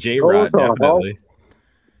 I mean, J-Rod, definitely.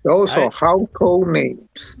 Those are household names.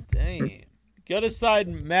 Damn. Got aside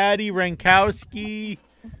Maddie Rankowski,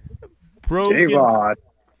 Brogan, J-Rod,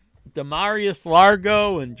 Demarius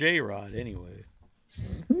Largo, and J-Rod, anyway.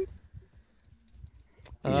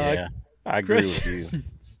 Yeah, I agree with you.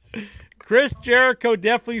 Chris Jericho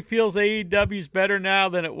definitely feels AEW's better now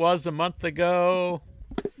than it was a month ago.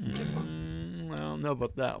 I don't know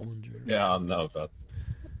about that one, Jericho. Yeah, I don't know about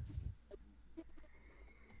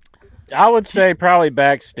I would say probably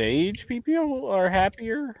backstage people are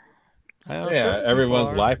happier. Yeah,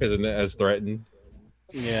 everyone's life isn't as threatened.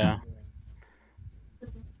 Yeah.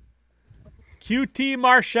 QT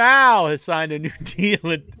Marshall has signed a new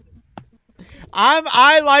deal.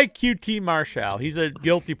 I like QT Marshall. He's a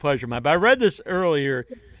guilty pleasure of mine. But I read this earlier.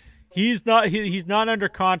 He's not under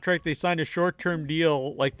contract. They signed a short-term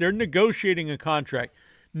deal. Like, they're negotiating a contract.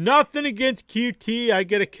 Nothing against QT. I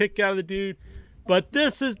get a kick out of the dude. But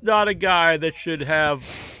this is not a guy that should have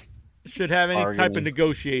any type of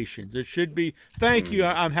negotiations. It should be, thank you,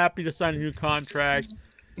 I'm happy to sign a new contract.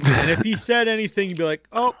 And if he said anything, you'd be like,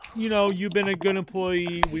 oh, you've been a good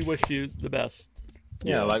employee. We wish you the best.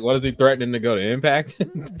 Yeah, like, what is he threatening to go to Impact?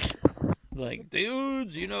 Like,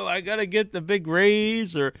 dudes, I got to get the big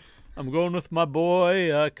raise, or I'm going with my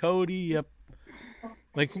boy, Cody. Yep.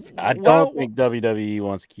 Like, I don't think WWE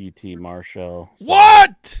wants QT Marshall. So.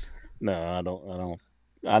 What? No, I don't.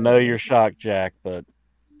 I know you're shocked, Jack, but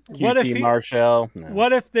QT Marshall. No.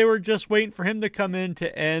 What if they were just waiting for him to come in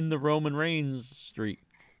to end the Roman Reigns streak?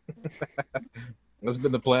 That's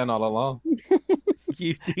been the plan all along.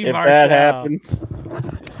 If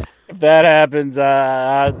that happens,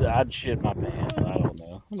 I'd shit my pants. I don't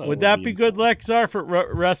know. Would that be good, Lexar, for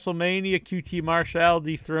WrestleMania? QT Marshall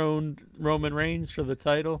dethroned Roman Reigns for the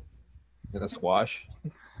title? In a squash.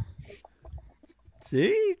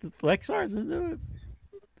 See? Lexar's into it.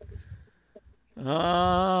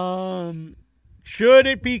 Should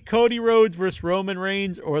it be Cody Rhodes versus Roman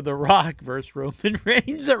Reigns or The Rock versus Roman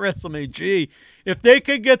Reigns at WrestleMania? Gee, if they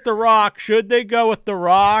could get The Rock, should they go with The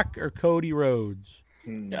Rock or Cody Rhodes?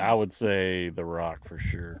 I would say The Rock for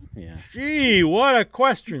sure. Yeah. Gee, what a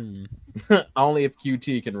question. Only if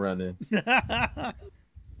QT can run in.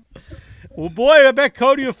 Well, boy, I bet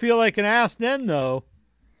Cody will feel like an ass then, though.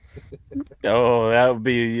 Oh,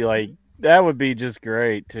 that would be just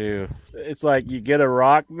great too. It's like you get a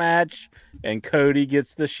Rock match and Cody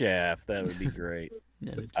gets the shaft. That would be great.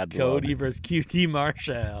 Cody versus QT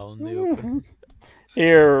Marshall in the open.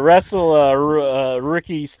 Here, wrestle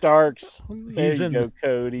Ricky Starks.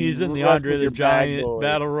 Cody. He's in the Andre the Giant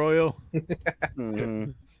Battle Royal.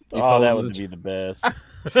 Mm-hmm. Oh, that would be the best.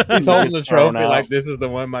 He's holding the trophy like this is the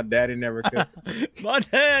one my daddy never could. My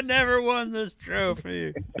dad never won this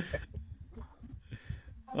trophy.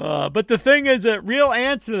 But the thing is, a real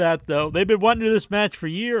answer to that, though, they've been wanting to do this match for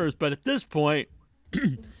years, but at this point,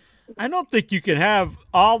 I don't think you can have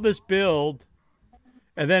all this build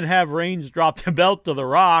and then have Reigns drop the belt to The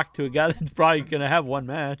Rock to a guy that's probably going to have one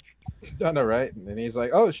match. I know, right? And then he's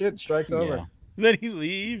like, oh, shit, strike's over. Then he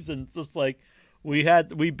leaves, and it's just like,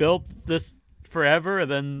 we built this forever,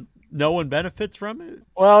 and then no one benefits from it.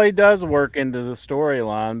 Well, he does work into the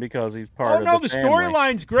storyline because he's part of the family.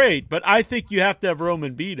 Storyline's great, but I think you have to have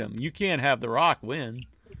Roman beat him. You can't have The Rock win.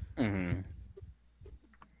 Mm-hmm.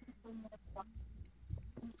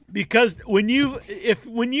 Because when you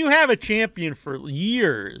have a champion for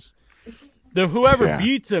years, whoever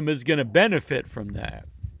beats him is going to benefit from that.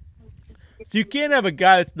 So you can't have a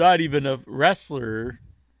guy that's not even a wrestler.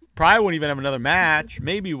 Probably won't even have another match.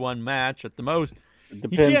 Maybe one match at the most. You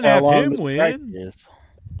can't have him win.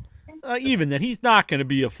 Even then, he's not going to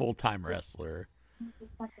be a full-time wrestler.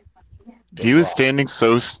 He was standing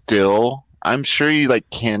so still. I'm sure he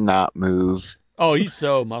cannot move. Oh, he's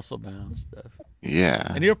so muscle-bound stuff.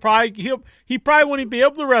 Yeah, and he probably won't be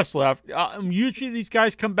able to wrestle after. Usually, these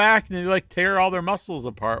guys come back and they tear all their muscles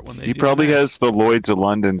apart when they. He probably has the Lloyd's of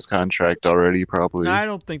London's contract already. Probably. No, I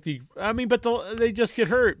don't think but they just get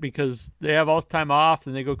hurt because they have all this time off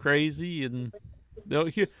and they go crazy and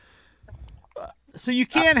so you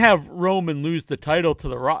can't have Roman lose the title to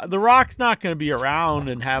The Rock. The Rock's not going to be around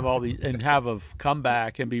and have a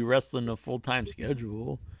comeback and be wrestling a full-time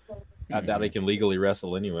schedule. I doubt he can legally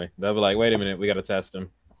wrestle anyway. They'll be like, wait a minute, we got to test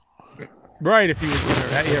him. Right, if he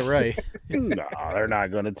was there. Yeah, right. No, they're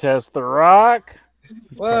not going to test The Rock.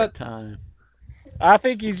 He's part-time. I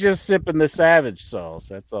think he's just sipping the Savage sauce.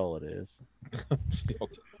 That's all it is.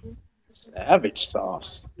 Savage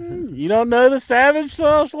sauce. You don't know the Savage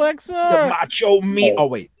sauce, Lexa? The macho meat. Oh,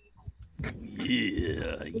 wait.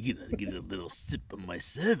 Yeah, you gonna get a little sip of my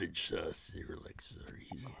Savage sauce there, Alexa.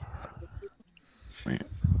 Yeah.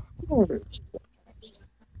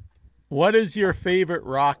 What is your favorite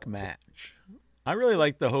Rock match? I really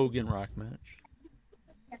like the Hogan Rock match.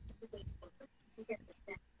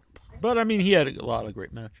 But, I mean, he had a lot of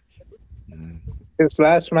great matches. His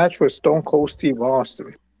last match was Stone Cold Steve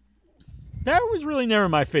Austin. That was really never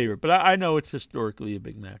my favorite, but I know it's historically a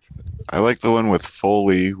big match. I like the one with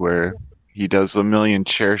Foley where he does a million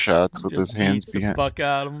chair shots with his hands beats the behind. fuck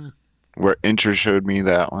out of him. Where Incher showed me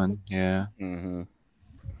that one, yeah. Mm-hmm.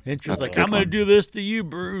 Incher's That's a like, good I'm going to one. do this to you,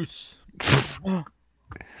 Bruce. I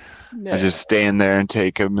just stand there and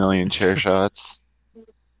take a million chair shots.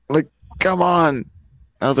 Like, come on,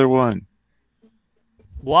 another one.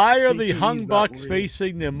 Why are the CTE's Hung not Bucks real.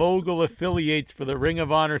 facing the Mogul affiliates for the Ring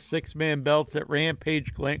of Honor 6-man belts at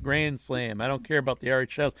Rampage Grand Slam? I don't care about the RH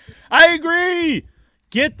titles. I agree.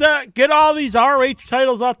 Get all these RH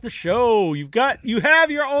titles off the show. You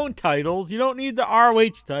have your own titles. You don't need the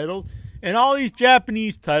RH titles and all these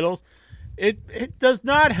Japanese titles. It does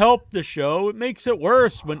not help the show. It makes it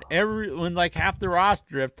worse when like half the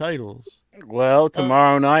roster have titles. Well,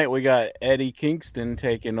 tomorrow night we got Eddie Kingston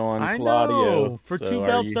taking on I Claudio know, for So two are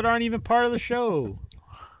belts you- that aren't even part of the show.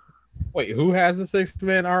 Wait, who has the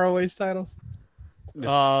 6-man ROH titles?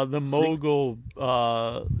 The Mogul.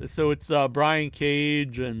 So it's Brian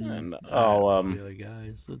Cage and And, the other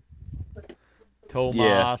guys.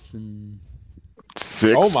 Tomas and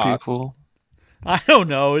Six Omos. people. I don't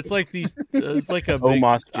know. It's like these. It's like a big.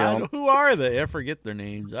 Omos I jump. don't- who are they? I forget their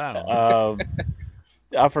names. I don't know.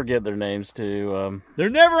 I forget their names too. They're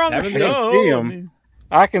never on the haven't been show. see I 'em. mean,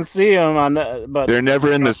 I can see them on, but They're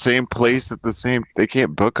never in the same place at the same. They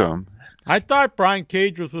can't book them. I thought Brian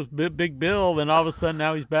Cage was with Big Bill, then all of a sudden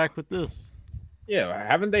now he's back with this. Yeah,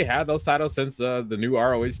 haven't they had those titles since the new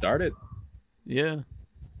ROH started? Yeah.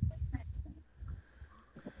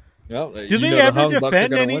 Well, Do they ever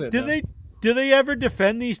defend any? Do they ever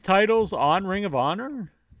defend these titles on Ring of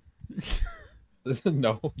Honor?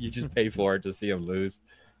 No, you just pay for it to see them lose.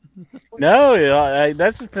 no,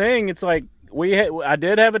 that's the thing. It's like I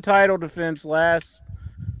did have a title defense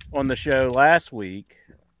on the show last week,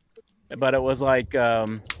 but it was like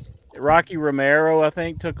Rocky Romero, I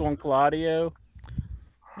think, took on Claudio.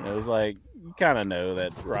 It was like you kind of know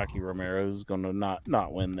that Rocky Romero is going to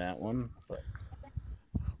not win that one. But.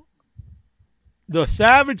 The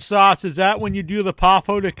Savage Sauce, is that when you do the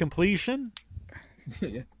PAFO to completion?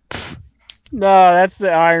 No, that's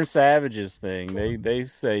the Iron Savages thing. They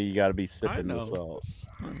say you got to be sipping know. the sauce.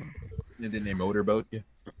 And then they motorboat you.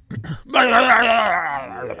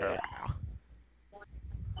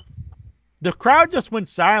 The crowd just went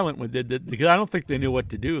silent with it because I don't think they knew what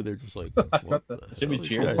to do. They're just like, what the Should be hell?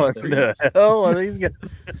 cheering. What the hell are these guys?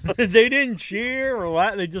 They didn't cheer or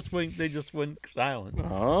laugh. They just went silent.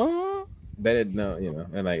 Huh? They didn't know,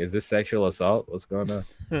 and like, is this sexual assault? What's going on?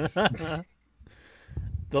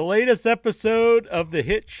 The latest episode of the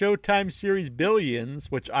hit Showtime series Billions,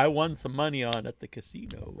 which I won some money on at the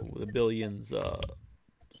casino, the Billions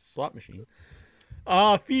slot machine,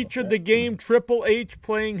 featured the game Triple H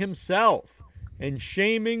playing himself and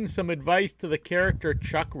shaming some advice to the character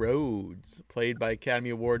Chuck Rhodes, played by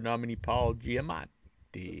Academy Award nominee Paul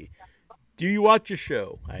Giamatti. Do you watch the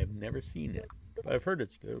show? I have never seen it, but I've heard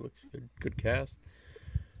it's good. It looks good. Good cast.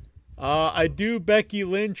 I do. Becky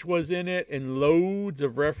Lynch was in it and loads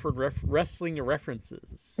of wrestling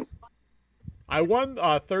references. I won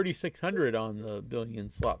 3,600 on the Billion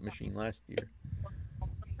slot machine last year.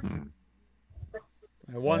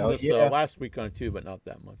 I won this last week on it too, but not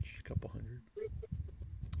that much. A couple hundred.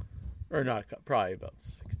 Or not, probably about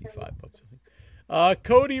 $65, I think.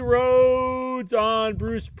 Cody Rhodes on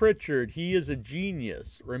Bruce Pritchard. He is a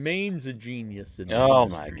genius. Remains a genius. In the Oh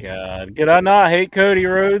my industry. God! Could I not hate Cody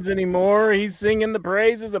Rhodes anymore? He's singing the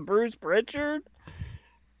praises of Bruce Pritchard.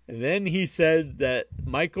 And then he said that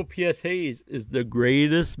Michael P.S. Hayes is the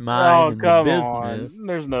greatest mind in the business. on!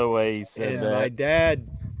 There's no way he said And that. my dad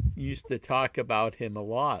used to talk about him a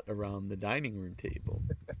lot around the dining room table.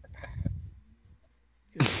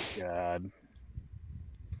 God.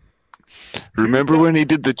 Remember when he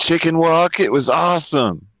did the chicken walk? It was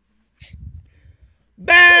awesome.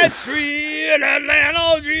 Bad Street,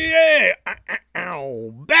 Atlanta, GA.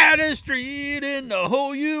 Baddest street in the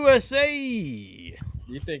whole USA.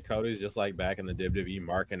 You think Cody's just like back in the WWE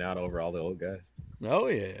marking out over all the old guys? Oh,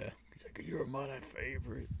 yeah. He's like, you're my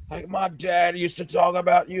favorite. Like my dad used to talk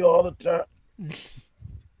about you all the time.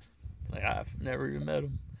 Like, I've never even met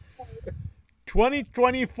him.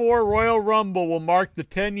 2024 Royal Rumble will mark the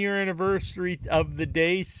 10-year anniversary of the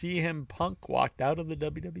day CM Punk walked out of the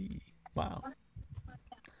WWE. Wow.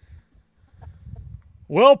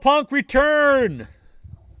 Will Punk return?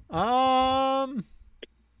 I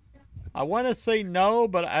want to say no,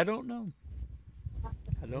 but I don't know.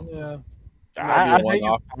 I don't know. I think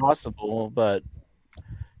it's possible, but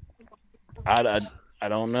I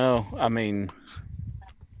don't know. I mean,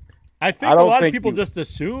 I think a lot of people just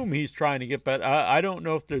assume he's trying to get better. I don't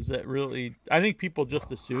know if there's that really. I think people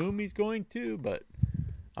just assume he's going to, but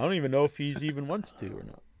I don't even know if he's even wants to or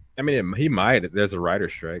not. I mean, he might. There's a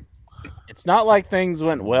writer's strike. It's not like things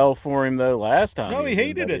went well for him though last time. No, he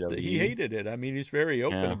hated it. He hated it. I mean, he's very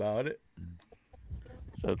open about it.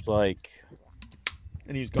 So it's like,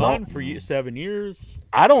 and he's gone for 7 years.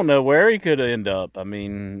 I don't know where he could end up. I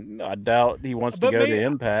mean, I doubt he wants to go to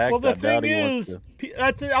Impact. Well, the thing is,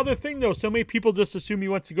 that's the other thing though. So many people just assume he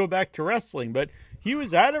wants to go back to wrestling, but he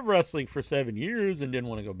was out of wrestling for 7 years and didn't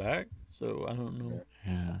want to go back. So I don't know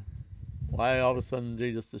why all of a sudden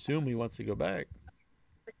they just assume he wants to go back.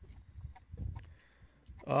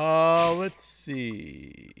 Let's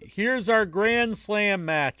see. Here's our Grand Slam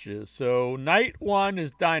matches. So night 1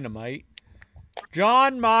 is Dynamite.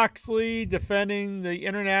 Jon Moxley defending the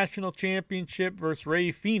International Championship versus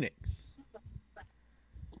Rey Fenix.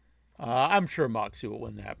 I'm sure Moxley will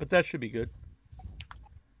win that, but that should be good.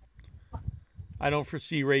 I don't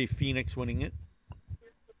foresee Rey Fenix winning it.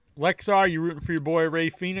 Lexar, you rooting for your boy Rey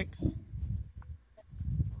Fenix?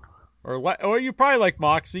 Or you probably like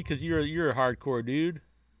Moxley because you're a hardcore dude.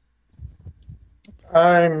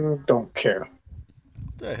 I don't care.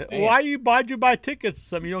 Why'd you buy tickets to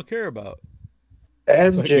something you don't care about?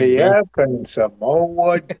 MJF and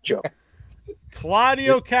Samoa Joe.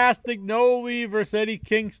 Claudio Castagnoli versus Eddie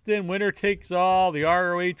Kingston. Winner takes all. The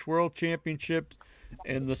ROH World Championships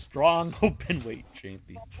and the Strong Openweight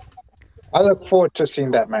Championship. I look forward to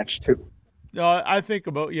seeing that match too. No, I think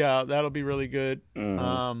that'll be really good.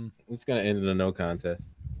 It's gonna end in a no contest.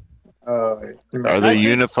 Are they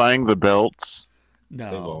unifying the belts?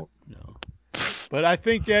 No. But I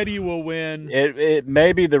think Eddie will win. It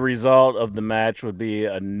maybe the result of the match would be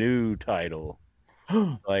a new title.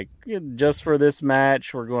 Like, just for this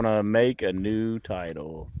match, we're going to make a new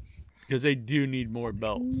title. Because they do need more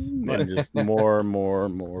belts. And just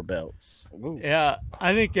more belts. Ooh. Yeah,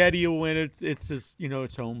 I think Eddie will win. It's just,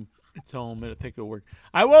 it's home. It's home, and I think it'll work.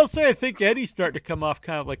 I will say I think Eddie's starting to come off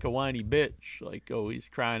kind of like a whiny bitch. Like, he's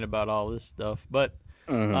crying about all this stuff. But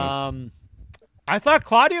I thought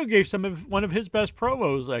Claudio gave one of his best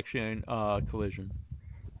promos actually in Collision.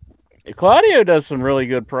 Claudio does some really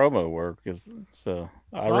good promo work,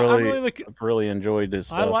 I really enjoyed this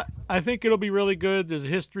stuff. I think it'll be really good. There's a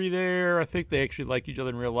history there. I think they actually like each other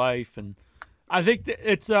in real life, and I think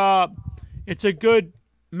it's a good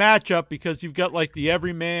matchup because you've got like the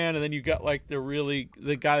everyman, and then you've got like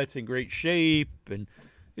the guy that's in great shape, and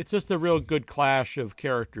it's just a real good clash of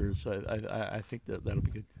characters. I think that'll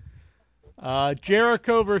be good.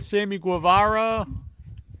 Jericho versus Sammy Guevara,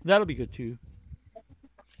 that'll be good too.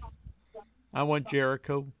 I want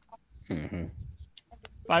Jericho.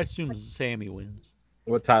 I assume Sammy wins.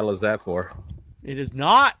 What title is that for? It is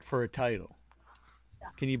not for a title.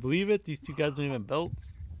 Can you believe it? These two guys don't even have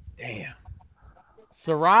belts. Damn.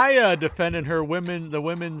 Saraya defending the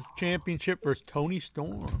women's championship versus Toni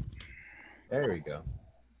Storm. There we go.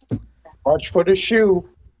 Watch for the shoe.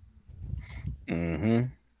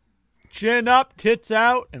 Chin up, tits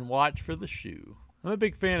out, and watch for the shoe. I'm a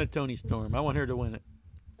big fan of Toni Storm. I want her to win it.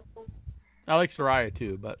 I like Saraya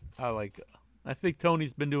too, but I think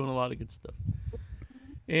Tony's been doing a lot of good stuff.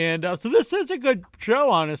 And so this is a good show,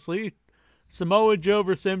 honestly. Samoa Joe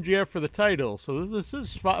versus MJF for the title. So this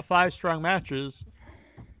is 5 strong matches.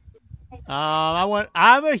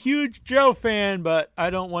 I'm a huge Joe fan, but I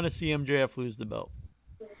don't want to see MJF lose the belt.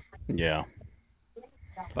 Yeah.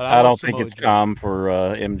 But I don't think it's time for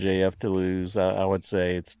MJF to lose. I would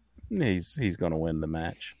say he's going to win the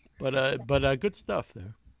match. But good stuff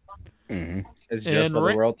there. It's just for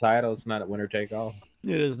the world title. It's not a winner take all.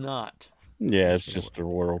 It is not. Yeah, it's just the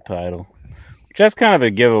world title. Which that's kind of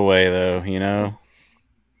a giveaway, though.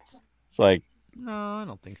 It's like, no, I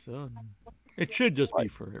don't think so. It should just be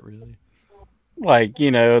for it, really. Like,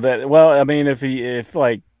 that. Well, I mean, if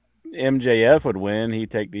MJF would win,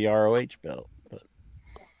 he'd take the ROH belt.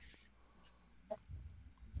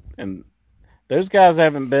 And those guys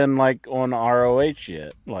haven't been like on ROH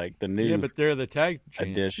yet, like the new. Yeah, but they're the tag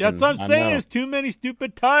edition. That's what I'm saying. There's too many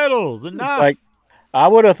stupid titles. Enough. Like, I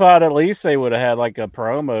would have thought at least they would have had like a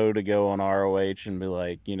promo to go on ROH and be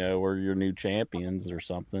like, we're your new champions or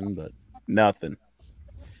something. But nothing.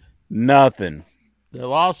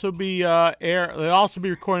 They'll also be They'll also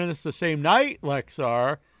be recording this the same night.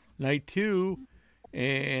 Lexar, night 2,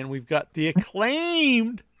 And we've got the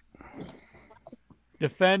Acclaimed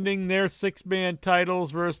defending their 6-man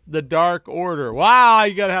titles versus the Dark Order. Wow,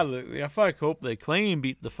 you gotta have the. I fuck hope the Acclaim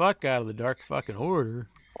beat the fuck out of the Dark fucking Order.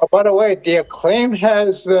 Oh, by the way, the Acclaim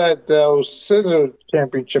has those Scissor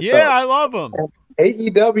Championship Yeah, I belts. love them.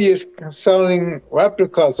 AEW is selling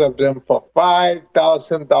replicas of them for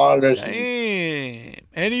 $5,000. Damn.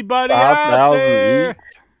 Anybody 5,000 out there? each.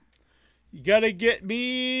 You gotta get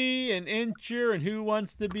me an Incher and who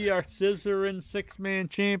wants to be our Scissor and 6-man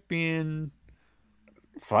champion.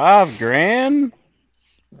 $5,000?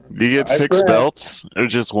 Do you get 6 belts or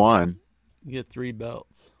just one? You get 3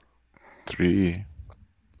 belts. 3.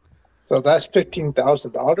 So that's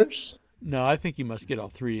 $15,000. No, I think you must get all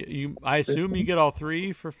 3. I assume you get all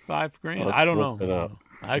 3 for $5,000. Let's I don't look know. it up.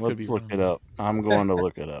 I could be Let's look wrong. it up. I'm going to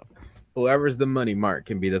look it up. Whoever's the money mark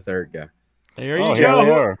can be the third guy. There you Oh, here go.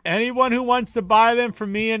 they are. Anyone who wants to buy them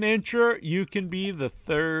from me and Incher, you can be the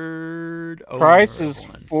third owner Price of is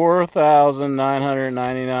one.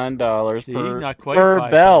 $4,999 See, per, not quite per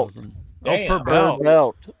 5,000. belt. Oh, per Damn. belt. Per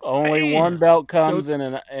belt. Only Damn. one belt comes So- in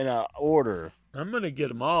an order. I'm gonna get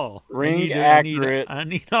them all. Ring I accurate.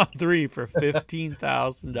 need all 3 for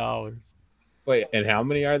 $15,000. Wait, and how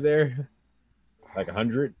many are there? Like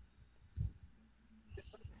 100?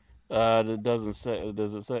 It doesn't say.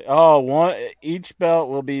 Does it say? Oh, one. Each belt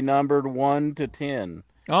will be numbered 1 to 10.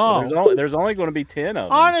 So Oh, there's only going to be 10 of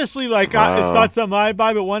them. honestly, like it's Wow. not something I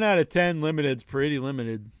buy, but 1 out of 10 limited's pretty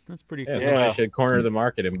limited. That's pretty Yeah, cool. somebody Yeah. should corner the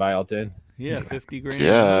market and buy all 10. Yeah, $50,000.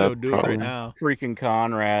 Yeah, Go do it probably. right now. Freaking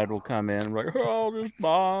Conrad will come in and be like, "Oh, I'll just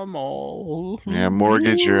buy them all." Yeah,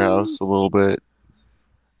 mortgage your house a little bit.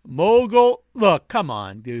 Mogul, look, come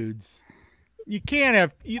on, dudes. You can't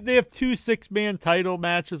have. They have 2 6-man title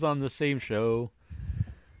matches on the same show.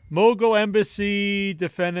 Mogul Embassy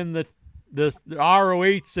defending the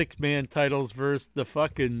ROH 6-man titles versus the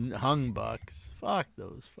fucking Hung Bucks. Fuck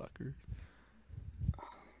those fuckers.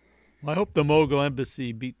 I hope the Mogul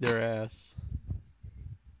Embassy beat their ass.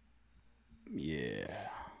 Yeah.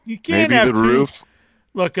 You can't Maybe have the 2. roof.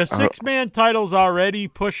 Look, a 6-man title's already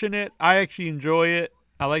pushing it. I actually enjoy it.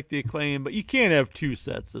 I like the Acclaim, but you can't have 2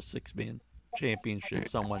 sets of 6-man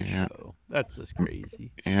championships on one Yeah. show. That's just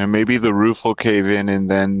crazy. Yeah, maybe the roof will cave in and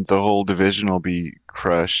then the whole division will be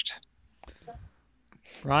crushed.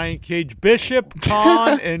 Brian Cage, Bishop,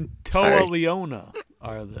 Khan, and Toa Sorry. Leona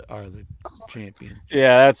are the champions.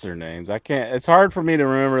 Yeah, that's their names. I can't. It's hard for me to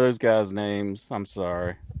remember those guys' names. I'm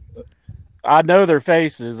sorry. I know their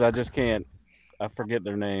faces. I just can't. I forget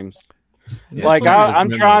their names. Yeah, Like some of it's I'm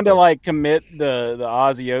trying to memorable. like commit the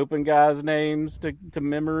Aussie Open guys' names to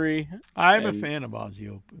memory, I'm a And- fan of Aussie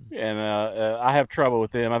Open. and I have trouble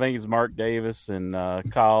with them. I think it's Mark Davis and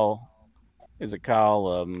Kyle. Is it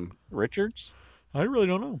Kyle Richards? I really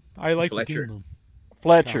don't know. I like Fletcher. the team,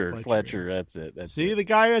 Fletcher. Fletcher, Fletcher. That's it. That's See, it. the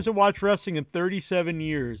guy who hasn't watched wrestling in 37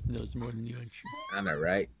 years knows more than you. I know,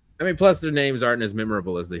 right? I mean, plus their names aren't as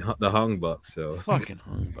memorable as the Hung Bucks, so Fucking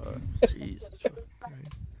Hung Bucks. Jesus fucking Christ.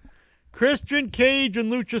 Christian Cage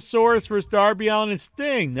and Luchasaurus versus Darby Allin and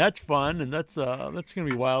Sting. That's fun, and that's gonna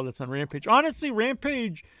be wild. That's on Rampage. Honestly,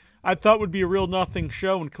 Rampage I thought would be a real nothing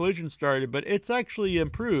show when Collision started, but it's actually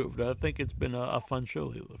improved. I think it's been a fun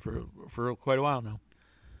show for quite a while now.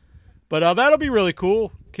 But that'll be really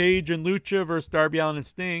cool. Cage and Lucha versus Darby Allin and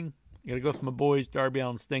Sting. I gotta go with my boys, Darby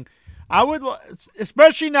Allin and Sting. I would,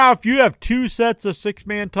 especially now if you have 2 sets of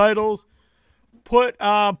 6-man titles, put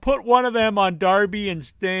one of them on Darby and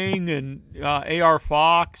Sting and AR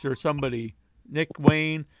Fox or somebody, Nick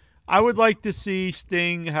Wayne. I would like to see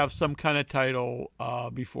Sting have some kind of title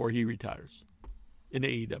before he retires in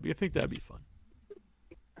AEW. I think that'd be fun.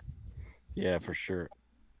 Yeah, for sure.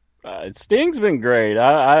 Sting's been great.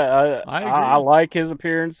 I like his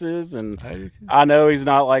appearances, and I do too. I know he's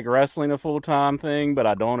not like wrestling a full-time thing, but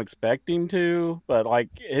I don't expect him to. But like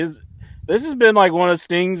this has been like one of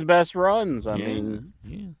Sting's best runs. I mean,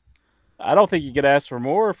 yeah, I don't think you could ask for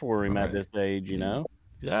more for him at Right. this age, you know.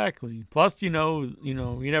 exactly. Plus, you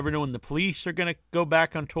never know when the Police are gonna go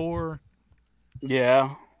back on tour.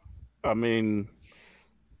 Yeah, I mean,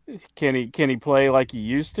 can he play like he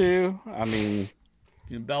used to? I mean,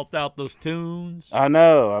 You can belt out those tunes. I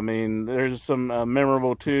know. I mean, there's some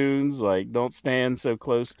memorable tunes like "Don't Stand So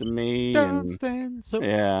Close to Me" Don't and stand so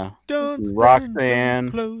yeah, don't stand Roxanne.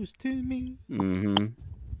 so close to me. mm-hmm.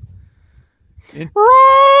 And-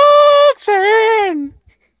 Roxanne,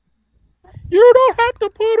 you don't have to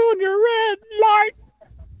put on your red light,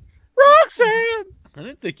 Roxanne. I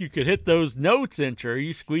didn't think you could hit those notes, Incher. Are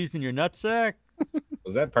you squeezing your nutsack?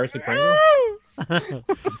 was that Percy Pringle?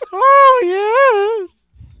 Oh, yes.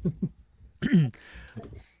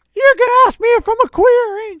 You're gonna ask me if I'm a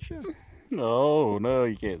queer, ain't you? No,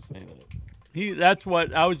 you can't say that. That's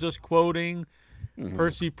what I was just quoting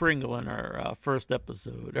Percy Pringle in our first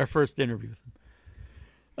episode, our first interview with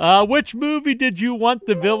him. Which movie did you want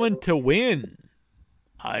the villain to win?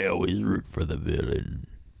 I always root for the villain.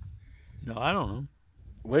 No, I don't know.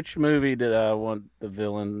 Which movie did I want the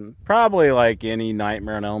villain? Probably like any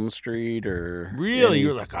Nightmare on Elm Street or really.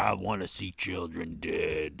 You're like, I want to see children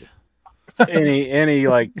dead. any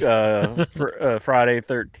like Friday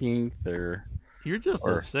 13th or. You're just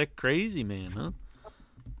a sick, crazy man, huh?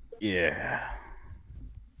 Yeah.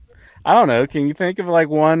 I don't know. Can you think of like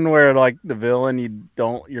one where like the villain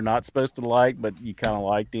you're not supposed to like, but you kind of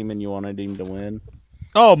liked him and you wanted him to win?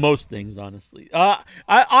 Oh, most things, honestly. I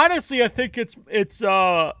think it's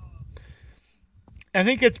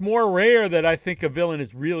more rare that I think a villain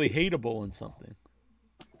is really hateable in something.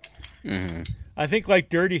 Mm-hmm. I think like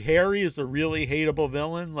Dirty Harry is a really hateable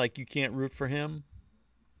villain. Like you can't root for him.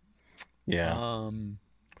 Yeah.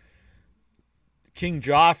 King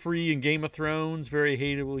Joffrey in Game of Thrones, very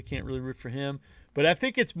hateable. You can't really root for him. But I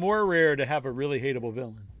think it's more rare to have a really hateable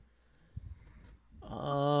villain.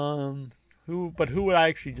 Who would I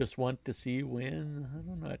actually just want to see win? I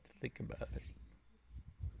don't know how to think about it.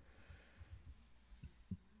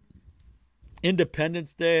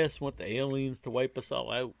 Independence Day, I just want the aliens to wipe us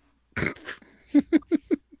all out.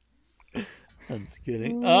 I'm just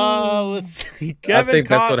kidding. Let's see. I think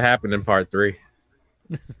that's what happened in part 3.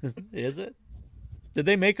 Is it? Did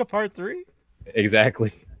they make a part 3?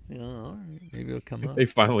 Exactly. Yeah, all right. Maybe it'll come up. They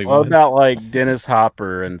finally What won. about like Dennis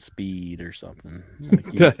Hopper and Speed or something? Like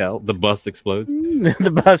the hell? The bus explodes.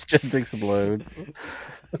 The bus just explodes.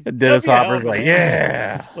 Dennis Hopper's like,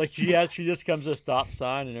 yeah. Like she just comes to a stop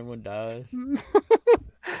sign and everyone dies.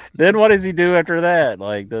 Then what does he do after that?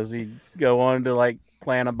 Like, does he go on to like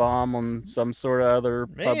plant a bomb on some sort of other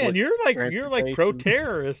Man, you're like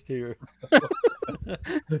pro-terrorist here.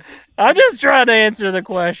 I'm just trying to answer the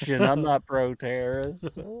question. I'm not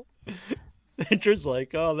pro-terrorist. Just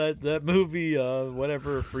like, oh, that movie,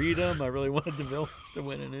 whatever, Freedom. I really wanted the villains to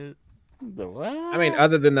win in it. I mean,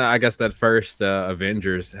 other than I guess that first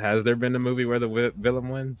Avengers, has there been a movie where the villain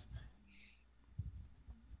wins?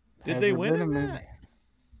 Did they win in that?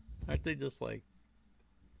 Aren't they just like?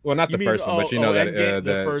 Well, not the first one, but you know that Endgame,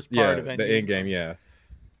 the first part of Endgame. The Endgame, yeah.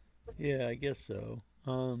 Yeah, I guess so.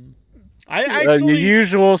 The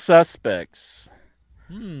Usual Suspects.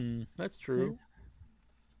 That's true.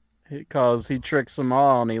 Because he tricks them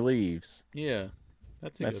all and he leaves. Yeah,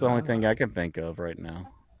 that's the only thing I can think of right now.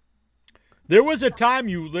 There was a time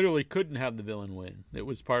you literally couldn't have the villain win. It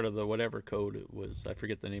was part of the whatever code it was. I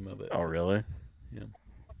forget the name of it. Oh, really? Yeah.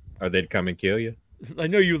 Or they'd come and kill you. I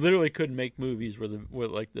know you literally couldn't make movies where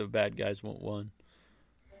the bad guys won't won.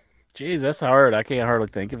 Jeez, that's hard. I can't hardly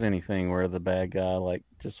think of anything where the bad guy like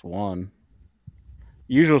just won.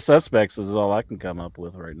 Usual Suspects is all I can come up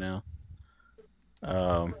with right now.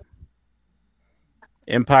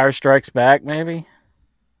 Empire Strikes Back, maybe.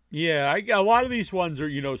 Yeah, a lot of these ones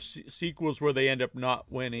are sequels where they end up not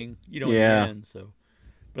winning. In the end. So,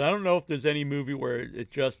 but I don't know if there's any movie where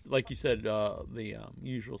it just like you said, the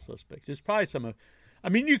Usual Suspects. There's probably some. I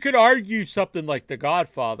mean, you could argue something like The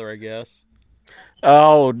Godfather, I guess.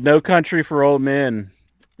 Oh, No Country for Old Men.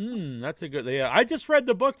 That's a good. Yeah, I just read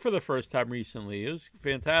the book for the first time recently. It was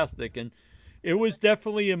fantastic, and it was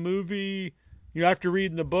definitely a movie. After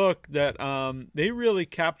reading the book, that they really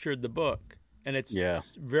captured the book, and it's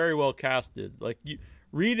very well casted. Like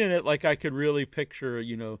reading it, like I could really picture,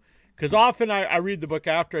 because often I read the book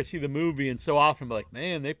after I see the movie, and so often I'm like,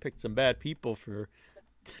 man, they picked some bad people for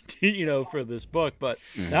this book. But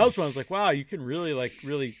that was when I was like, wow, you can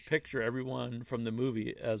really picture everyone from the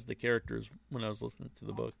movie as the characters when I was listening to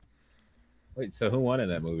the book. Wait, so who won in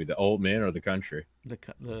that movie? The Old Men or The Country?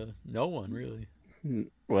 The no one really.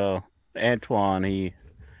 Well, Antoine, he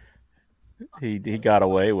got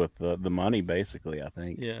away with the money basically, I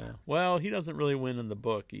think. Yeah. Well, he doesn't really win in the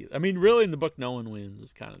book either. I mean, really in the book, no one wins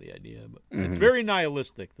is kind of the idea, but it's very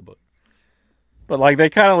nihilistic, the book. But like they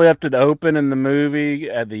kind of left it open in the movie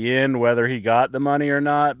at the end whether he got the money or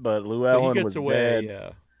not. But Llewellyn was dead, yeah.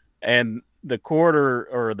 And the quarter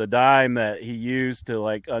or the dime that he used to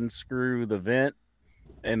like unscrew the vent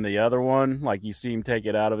in the other one, like you see him take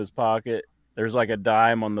it out of his pocket. There's like a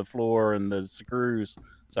dime on the floor and the screws.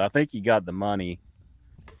 So I think he got the money,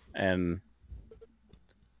 and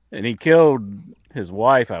he killed his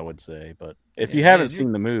wife, I would say. But if you haven't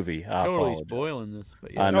seen the movie, I totally apologize. Spoiling this.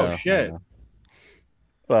 But I know. Oh shit.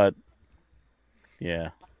 But yeah,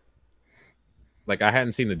 like I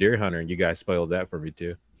hadn't seen The Deer Hunter, and you guys spoiled that for me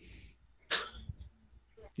too.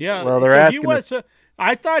 Yeah, well, they're asking.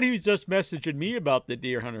 I thought he was just messaging me about the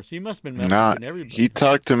Deer Hunter, so he must have been messaging Nah, everybody. he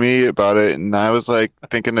talked to me about it, and I was like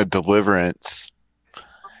thinking of Deliverance.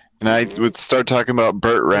 And I would start talking about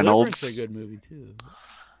Burt Reynolds. Deliverance is a good movie, too.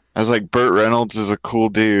 I was like, Burt Reynolds is a cool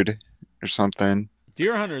dude or something.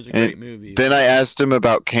 Deer Hunter is a And great movie. Then I asked him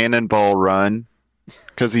about Cannonball Run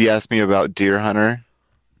because he asked me about Deer Hunter.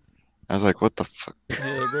 I was like, what the fuck?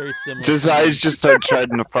 Yeah, very similar. I just started trying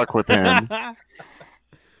to fuck with him.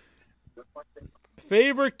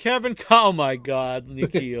 Favorite Kevin... Oh, my God,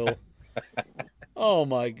 Nikhil. Oh,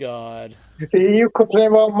 my God. See, you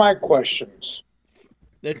complain about my questions.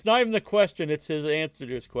 It's not even the question. It's his answer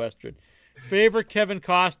to his question. Favorite Kevin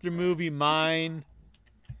Costner movie? Mine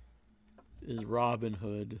is Robin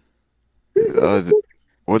Hood.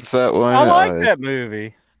 What's that one? I like that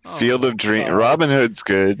movie. Field of Dreams. Robin Hood's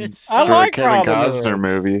good. I For like a Kevin Robin Costner Hood.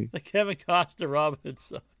 movie. The Kevin Costner Robin Hood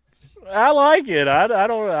sucks. I like it. I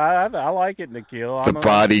like it, Nikhil. The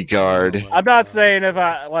Bodyguard. I'm not saying if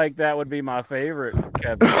I like that would be my favorite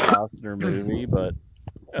Kevin Costner movie, but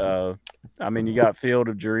I mean, you got Field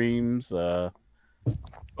of Dreams. What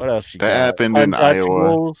else you got? That happened in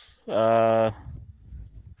Iowa. The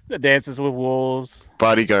Dances with Wolves.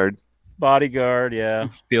 Bodyguard. Bodyguard, yeah.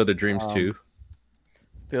 Field of Dreams 2.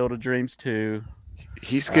 Field of Dreams 2.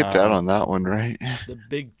 He skipped out on that one, right? The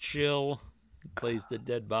Big Chill. He plays the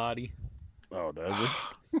dead body. Oh, does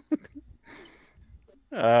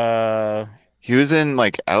it? He was in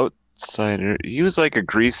like Outsider. He was like a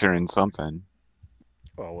greaser in something.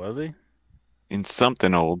 Oh, was he? In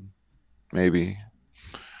something old, maybe.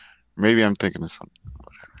 Maybe I'm thinking of something.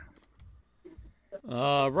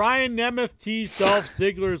 Ryan Nemeth teased Dolph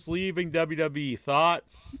Ziggler's leaving WWE.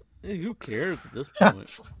 Thoughts? Who cares at this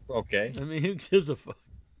point? Okay. I mean, who gives a fuck?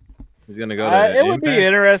 He's gonna go to. It would be Impact?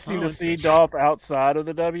 interesting to see Dolph outside of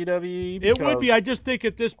the WWE. It would be. I just think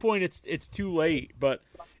at this point it's too late. But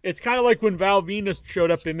it's kind of like when Val Venus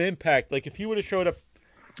showed up in Impact. Like if he would have showed up,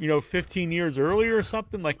 15 years earlier or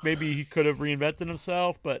something, like maybe he could have reinvented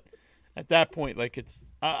himself. But at that point, like it's.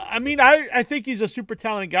 I mean, I think he's a super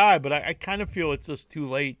talented guy, but I kind of feel it's just too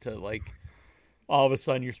late to like. All of a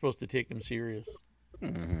sudden, you're supposed to take him serious.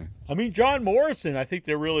 Mm-hmm. I mean, John Morrison. I think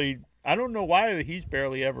they're really. I don't know why he's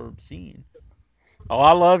barely ever seen. Oh,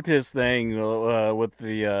 I loved his thing with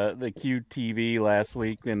the QTV last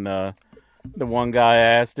week, and the one guy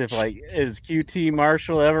asked if is QT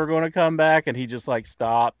Marshall ever going to come back, and he just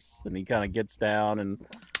stops and he kind of gets down and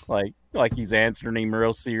like he's answering him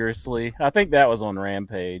real seriously. I think that was on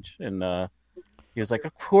Rampage, and he was like,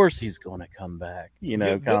 "Of course he's going to come back." They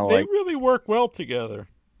really work well together.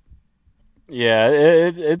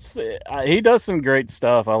 Yeah, he does some great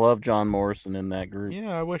stuff. I love John Morrison in that group.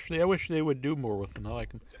 Yeah, I wish they would do more with him. I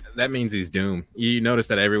like him. That means he's doomed. You notice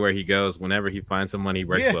that everywhere he goes, whenever he finds someone he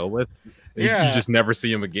works well with, you just never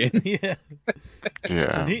see him again. Yeah,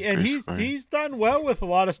 yeah. And he's done well with a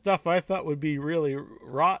lot of stuff I thought would be really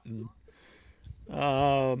rotten.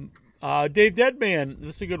 Dave Deadman,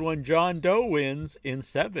 this is a good one. John Doe wins in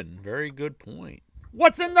 7. Very good point.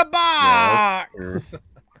 What's in the box?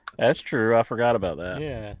 That's true. I forgot about that.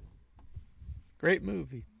 Yeah. Great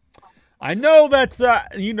movie. I know that's,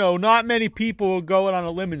 not many people will go out on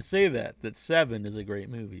a limb and say that 7 is a great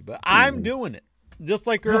movie, but I'm doing it. Just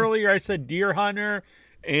like earlier I said Deer Hunter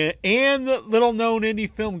and the little known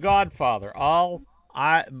indie film Godfather. All,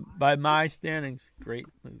 by my standings, great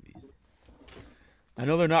movies. I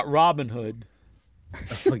know they're not Robin Hood.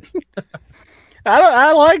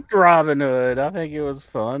 I liked Robin Hood. I think it was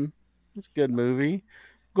fun. It's a good movie.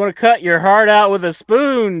 Going to cut your heart out with a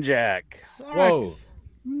spoon, Jack. Sucks. Whoa.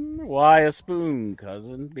 Why a spoon,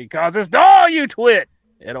 cousin? Because it's all you twit.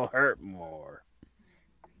 It'll hurt more.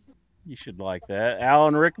 You should like that.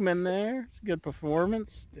 Alan Rickman there. It's a good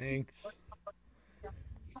performance. Thanks.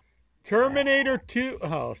 Terminator 2.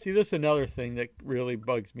 Oh, see, this is another thing that really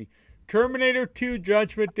bugs me. Terminator 2,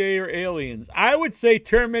 Judgment Day, or Aliens? I would say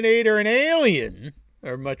Terminator and Alien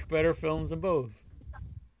are much better films than both.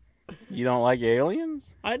 You don't like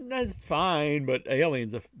Aliens? That's fine, but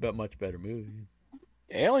Alien's a much better movie.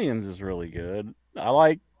 Aliens is really good. I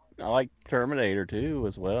like Terminator 2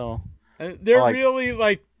 as well. They're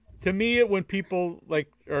really to me, when people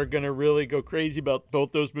are gonna really go crazy about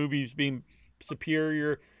both those movies being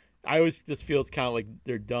superior, I always just feel it's kind of like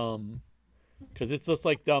they're dumb because it's just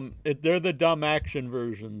like dumb. They're the dumb action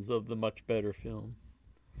versions of the much better film.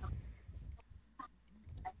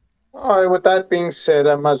 All right, with that being said,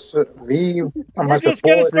 I must leave. We're just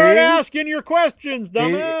going to start asking your questions,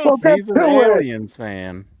 dumbass. He's an Aliens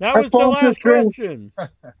fan. That was the last question.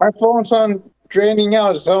 My phone's on draining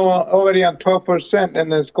out. It's already on 12%,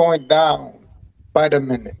 and it's going down by the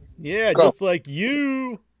minute. Yeah, Go. just like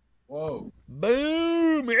you. Whoa.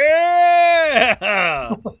 Boom!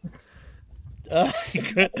 Yeah.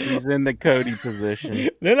 He's in the Cody position.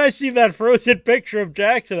 Then I see that frozen picture of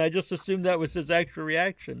Jackson. I just assumed that was his actual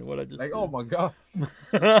reaction to what I just Like, did. oh my god.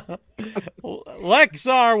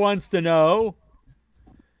 Lexar wants to know.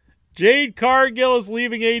 Jade Cargill is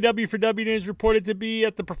leaving AEW for WWE and is reported to be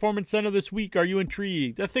at the Performance Center this week. Are you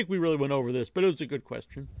intrigued? I think we really went over this, but it was a good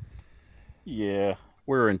question. Yeah,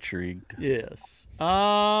 we're intrigued. Yes.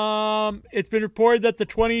 It's been reported that the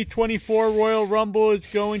 2024 Royal Rumble is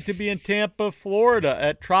going to be in Tampa, Florida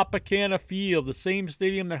at Tropicana Field, the same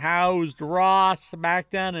stadium that housed Raw,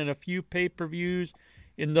 SmackDown, and a few pay-per-views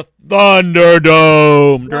in the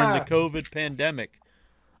Thunderdome during the COVID pandemic.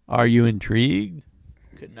 Are you intrigued?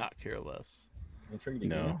 Could not care less.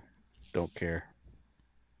 No, don't care.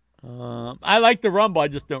 I like the Rumble. I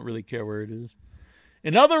just don't really care where it is.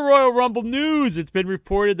 In other Royal Rumble news, it's been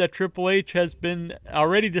reported that Triple H has been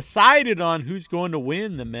already decided on who's going to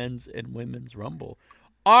win the men's and women's Rumble.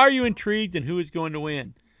 Are you intrigued in who is going to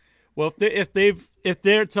win? Well, if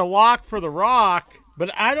it's a lock for The Rock,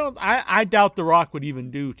 but I doubt The Rock would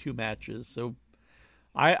even do 2 matches. So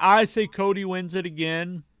I say Cody wins it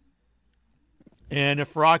again. And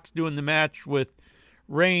if Rock's doing the match with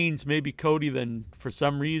Reigns, maybe Cody then, for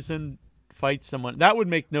some reason, fights someone. That would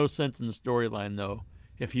make no sense in the storyline, though,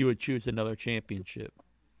 if he would choose another championship.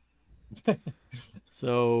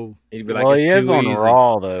 So, He'd be like, Well, it's he is too on easy.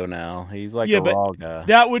 Raw though now. He's like Yeah, a but Raw guy.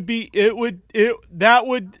 that would be the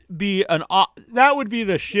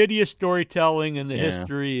shittiest storytelling in the Yeah.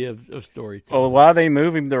 history of storytelling. Oh, why they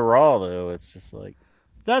move him to Raw though? It's just like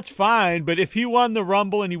That's fine, but if he won the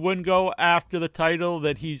Rumble and he wouldn't go after the title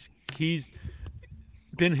that he's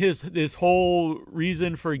been his whole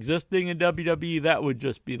reason for existing in WWE, that would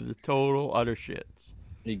just be the total utter shits.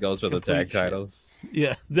 He goes for the Complete tag shit. titles.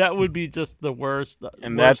 Yeah, that would be just the worst.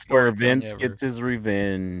 and worst that's where storytelling Vince ever. gets his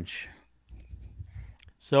revenge.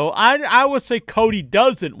 So I would say Cody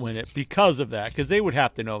doesn't win it because of that, because they would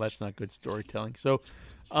have to know that's not good storytelling. So,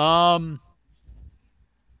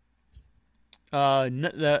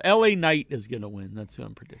 the LA Knight is going to win. That's who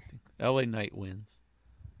I'm predicting. LA Knight wins.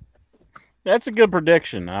 That's a good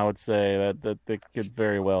prediction. I would say that could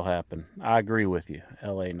very well happen. I agree with you.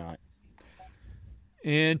 LA Knight.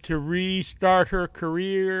 And to restart her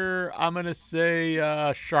career, I'm going to say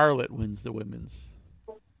Charlotte wins the women's.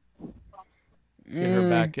 Get her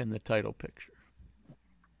back in the title picture.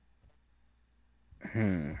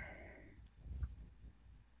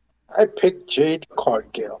 I picked Jade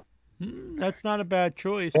Cargill. That's not a bad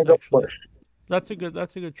choice. And of Actually. course, That's a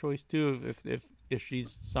good choice too. If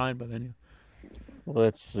she's signed by then.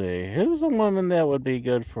 Let's see. Who's a woman that would be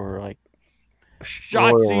good for like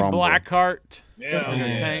Shotzi Rumble. Blackheart Yeah. in the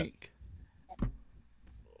tank.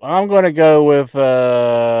 I'm gonna go with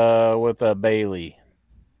Bailey.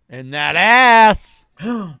 And that ass.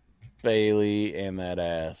 Bailey and that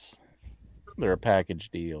ass. They're a package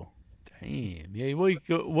deal. Damn. Yeah.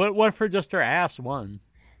 What for just her ass won?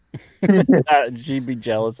 She'd be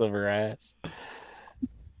jealous of her ass.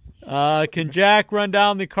 Can Jack run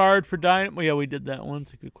down the card for Dynamite? Well, yeah, we did that one.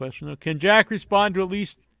 It's a good question, though. Can Jack respond to at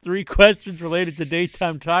least 3 questions related to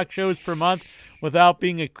daytime talk shows per month without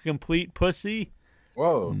being a complete pussy?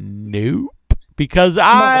 Whoa. Nope. Because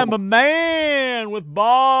I'm a man with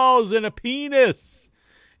balls and a penis.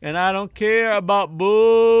 And I don't care about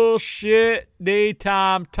bullshit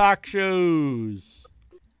daytime talk shows.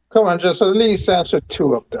 come on, just at least answer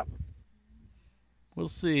 2 of them. We'll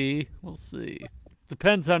see. We'll see.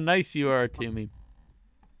 Depends how nice you are, Timmy.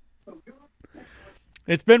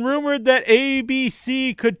 It's been rumored that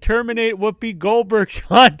ABC could terminate Whoopi Goldberg's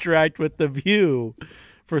contract with The View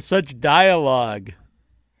for such dialogue.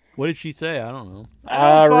 What did she say? I don't know.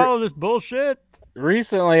 I don't follow this bullshit.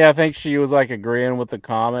 Recently, I think she was like agreeing with the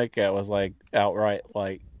comic that was like outright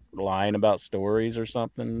like lying about stories or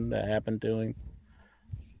something that happened to him.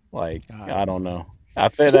 Like, I don't know. I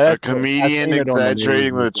think A that's comedian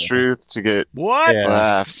exaggerating the truth to get What? Yeah.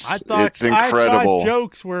 laughs. I thought It's incredible. I thought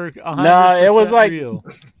jokes were 100% No, it was like real.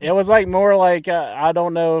 it was like more like I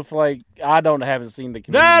don't know if like haven't seen the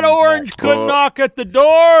That comedian orange back. could Well- knock at the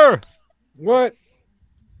door. What?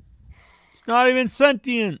 It's not even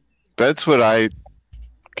sentient. That's what I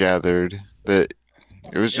gathered. That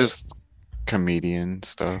it was just comedian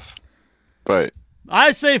stuff. But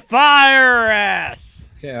I say fire her ass.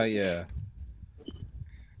 Hell yeah.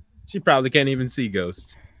 She probably can't even see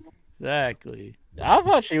ghosts. Exactly. I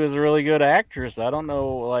thought she was a really good actress. I don't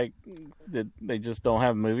know, like, did they just don't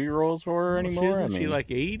have movie roles for her anymore? Isn't she like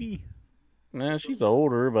 80? Nah, she's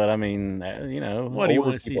older, but I mean, you know, What do you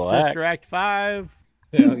older want to see? people act. Sister Act 5?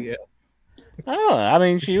 Hell yeah. Oh, I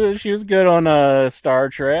mean, she was good on Star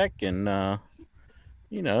Trek, and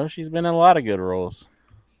she's been in a lot of good roles.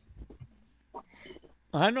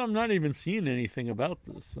 I know I'm not even seeing anything about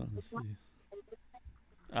this, honestly.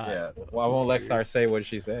 Yeah. Why won't Lexar say what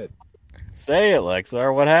she said? Say it,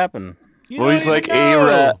 Lexar. What happened? Well, he's like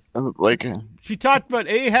Arab, like She talked about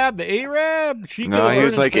Ahab, the Arab. She no, he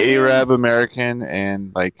was like Arab American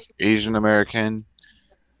and like Asian American.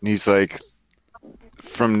 And he's like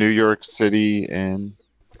from New York City and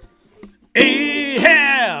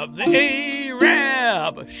Ahab, the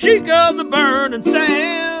Arab, Sheik of the burning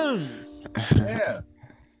sands. Yeah.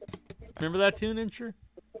 Remember that tune, Incher?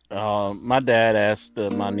 My dad asked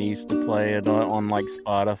my niece to play it on like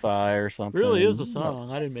Spotify or something. Really is a song.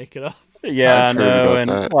 I didn't make it up. Yeah, I've I heard know. about And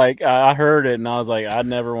that. like I heard it, and I was like, I'd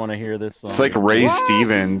never want to hear this song. it's like Ray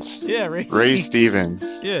Stevens. Yeah, Ray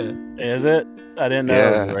Stevens. Yeah. Is it? I didn't know.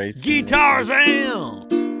 Yeah. It was Ray Stevens. Guitar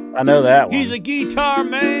Sound. I know that one. He's a guitar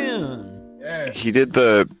man. Yeah. He did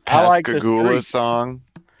the I like the Pascagoula streak. song.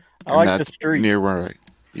 I like and the that's streak. near where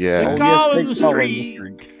They yeah. call him they the call him the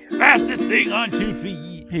streak. streak. Fastest thing on 2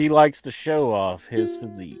 feet. He likes to show off his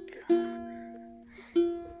physique.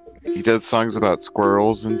 He does songs about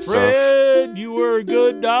squirrels and stuff. Fred, you were a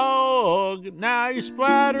good dog. Now you're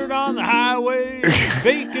splattered on the highway,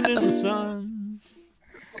 baking in the sun.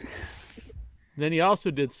 Then he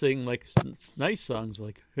also did sing like nice songs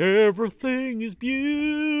like "Everything is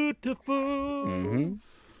beautiful Mhm.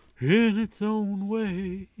 in its own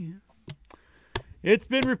way." It's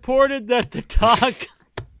been reported that the talk.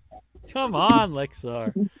 Come on,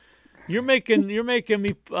 Lexar. You're making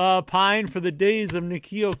me pine for the days of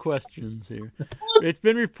Nikhil questions here. It's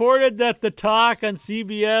been reported that the talk on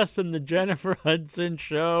CBS and the Jennifer Hudson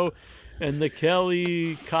show and the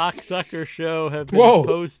Kelly Cocksucker show have been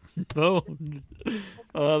postponed.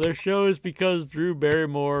 Their shows because Drew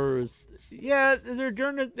Barrymore is. Yeah, they're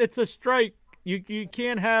during. It's a strike. You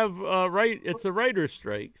can't have it's a writer's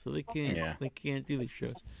strike, so they can't do these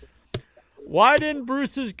shows. Why didn't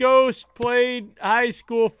Bruce's ghost play high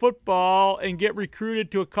school football and get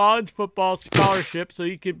recruited to a college football scholarship so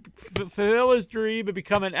he could fulfill his dream and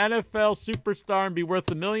become an NFL superstar and be worth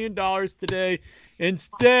 $1 million today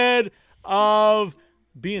instead of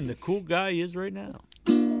being the cool guy he is right now?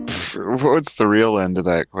 What's the real end of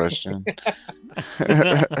that question?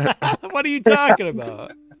 What are you talking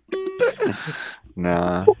about?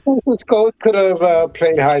 Nah. Bruce's Ghost could have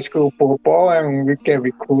played high school football and get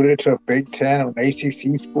recruited to a Big Ten or an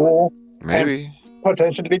ACC school. Maybe.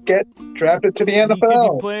 Potentially get drafted to the He could be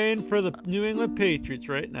NFL. playing for the New England Patriots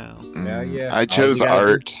right now. Yeah, yeah. I chose All you gotta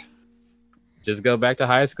do- art. Just go back to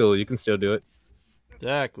high school. You can still do it.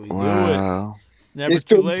 Exactly. Do it. Wow. Never He's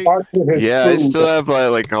too too late. smart for his Yeah, I school. still have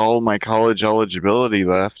like all my college eligibility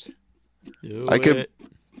left. Do I could it.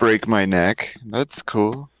 break my neck. That's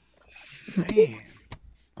cool. Man.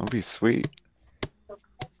 That'll be sweet.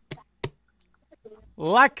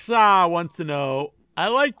 Lexa wants to know, I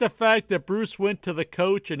like the fact that Bruce went to the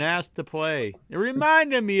coach and asked to play. It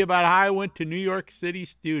reminded me about how I went to New York City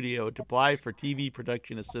studio to apply for TV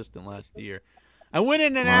production assistant last year. I went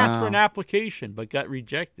in and asked for an application, but got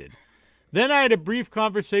rejected. Then I had a brief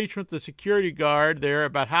conversation with the security guard there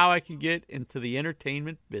about how I can get into the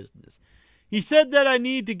entertainment business. He said that I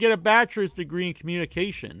need to get a bachelor's degree in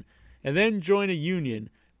communication and then join a union,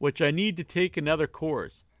 which I need to take another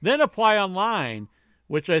course. Then apply online,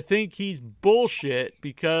 which I think he's bullshit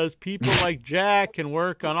because people like Jack can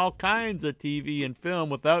work on all kinds of TV and film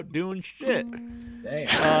without doing shit.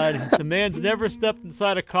 The man's never stepped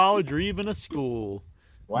inside a college or even a school.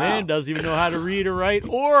 Wow. Man doesn't even know how to read or write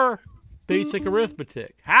or basic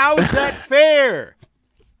arithmetic. How is that fair?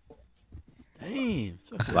 Damn.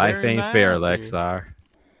 Life very ain't fair, nice here. Lexar.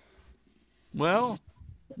 Well,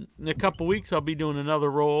 in a couple weeks, I'll be doing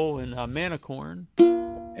another role in Manicorn.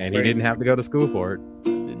 And he didn't have to go to school for it. I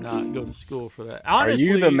did not go to school for that. Are Honestly,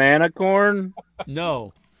 you the Manicorn?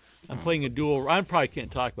 No. I'm playing a dual. I probably can't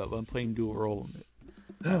talk about it, but I'm playing dual role in it.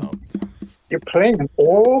 You're playing an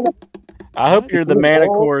oral? I hope you're the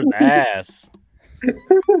Manicorn's ass.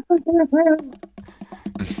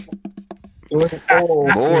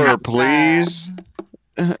 More, please.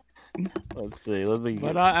 Let's see. Let me.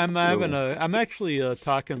 But I'm having a. I'm actually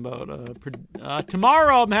talking about.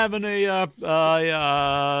 Tomorrow I'm having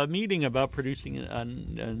a meeting about producing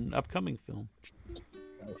an upcoming film.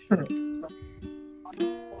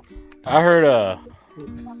 I heard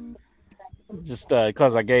just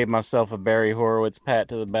because I gave myself a Barry Horowitz pat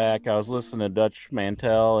to the back. I was listening to Dutch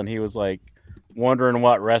Mantel, and he was like, wondering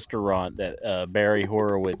what restaurant that Barry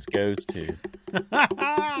Horowitz goes to.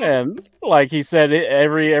 And like he said,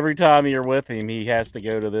 every time you're with him, he has to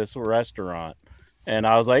go to this restaurant. And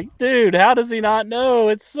I was like, dude, how does he not know?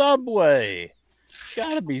 It's Subway. It's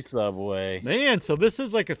gotta be Subway. Man, so this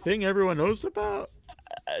is like a thing everyone knows about?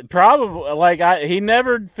 Probably. Like he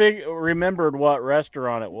never remembered what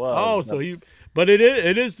restaurant it was. Oh, so but it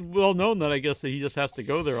is well known that I guess that he just has to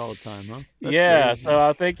go there all the time, huh? That's crazy. So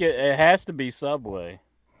I think it has to be Subway.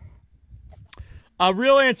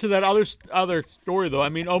 Real answer to that other story though. I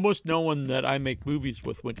mean, almost no one that I make movies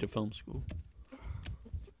with went to film school.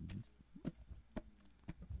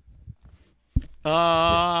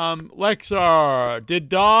 Lexar, did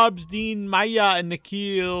Dobbs, Dean, Maya, and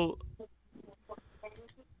Nikhil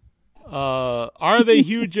are they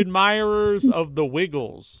huge admirers of the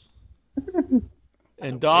Wiggles?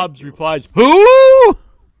 And Dobbs replies, "Who?"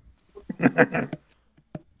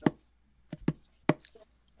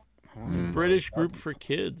 British group for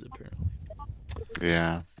kids, apparently.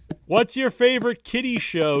 Yeah. What's your favorite kiddie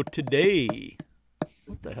show today?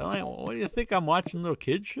 What the hell? What do you think? I'm watching little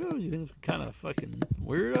kid shows? You think I'm kind of fucking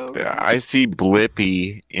weirdo? Yeah, I see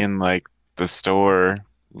Blippi in like the store,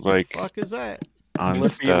 like What the fuck is that? on Blippi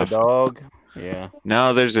stuff. the dog. Yeah.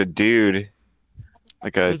 No, there's a dude,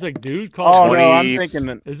 like a There's a dude called. Oh, 20, no, I'm thinking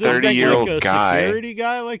that, Is this 30-year-old like a guy. security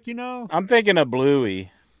guy, like you know? I'm thinking of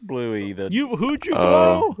Bluey. Bluey the Who'd you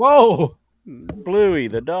Oh. blow? Whoa! Bluey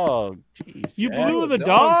the dog. Jeez, You Jack. blew the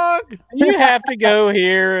dog? You have to go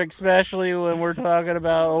here, especially when we're talking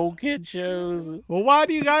about old kid shows. Well, why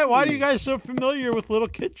do you guys so familiar with little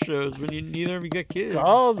kid shows when neither of you got kids?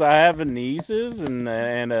 Because I have a nieces and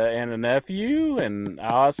a nephew, and I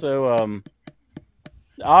also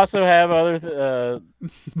have other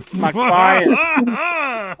my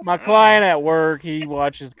client at work. He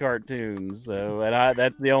watches cartoons, so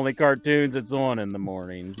that's the only cartoons it's on in the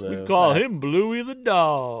morning. So We call him Bluey the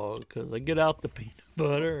dog because I get out the peanut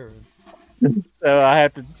butter. So I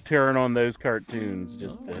have to turn on those cartoons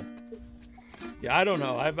just to. Yeah, I don't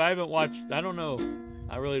know. I haven't watched. I don't know.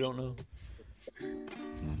 I really don't know.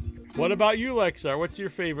 What about you, Lexar? What's your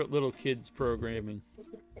favorite little kids programming?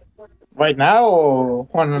 Right now, or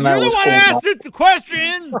when I You're the was one who growing up? asked it the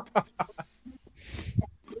question.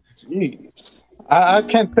 Jeez. I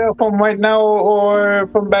can't tell from right now or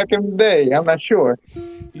from back in the day. I'm not sure.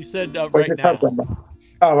 You said What right you're now. talking about.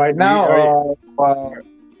 Oh, right now,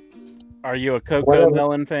 Are you a Coco Whatever.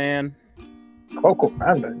 Melon fan? Coco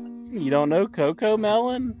Melon. You don't know Coco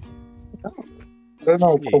Melon? I don't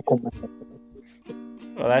know Jeez. Coco Melon.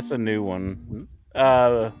 Well, that's a new one.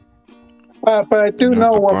 But I do That's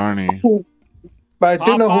know a what. Barney. But I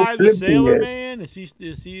do know who Popeye the Sailor Blippi is. Man.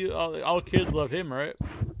 Is he? All kids love him, right?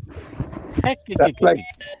 That's like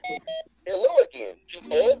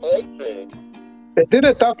they did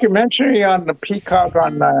a documentary on the Peacock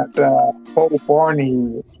on that whole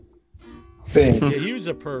Barney thing. Yeah, he was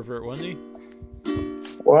a pervert, wasn't he?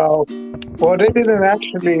 Well, they didn't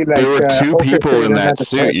actually like. There were two focus people it in on that the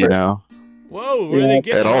suit, you paper. know. Whoa, were Yeah, they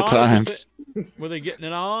getting at it all on? times. Were they getting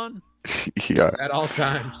it on? Yeah. At all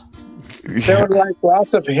times. There were like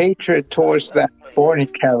lots of hatred towards that Barney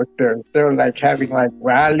character. They were like having like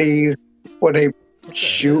rallies where they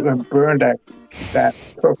shoot and burn that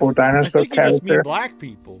purple I dinosaur think you just mean character. black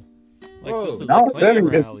people. Like Whoa. this is No, a Klan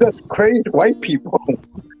really, rally. it's just crazy white people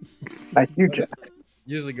like you, Jack.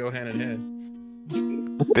 Usually go hand in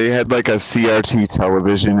hand. They had like a CRT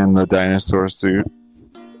television in the dinosaur suit.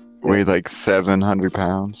 Weighed like 700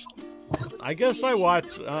 pounds. I guess I watch.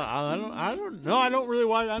 I don't know. I don't really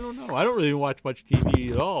watch. I don't know. I don't really watch much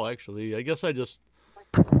TV at all. Actually, I guess I just.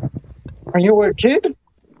 When you were a kid,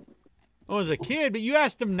 I was a kid, but you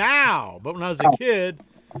asked him now. But when I was a Oh. kid,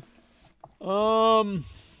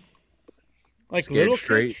 like Scared little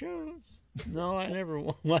straight. kid shows. No, I never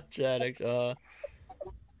watched that.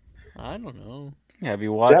 I don't know. Have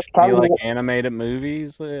you watched Jeff, any, like probably- animated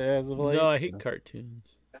movies as of late? No, I hate cartoons.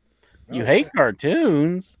 You hate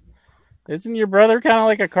cartoons? Isn't your brother kind of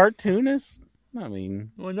like a cartoonist? I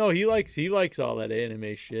mean, Well, no, he likes all that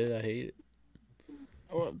anime shit. I hate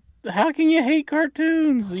it. how can you hate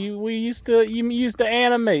cartoons? You used to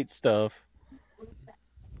animate stuff.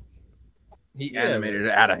 He animated it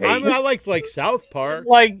out of hate. I mean, I like South Park.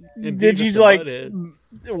 Like, And did Beavis you and like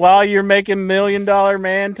Butthead. while you're making $1 Million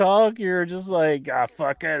Man talk? You're just like, I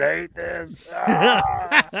fucking hate this.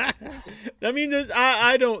 Ah. I mean,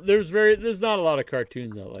 I don't. There's not a lot of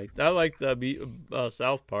cartoons I like. I like the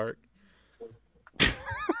South Park.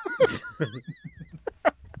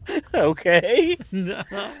 Okay.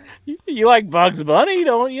 You like Bugs Bunny,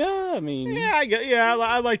 don't you? I mean,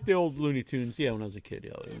 I like the old Looney Tunes. Yeah, when I was a kid,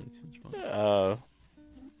 Looney Tunes.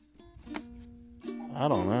 I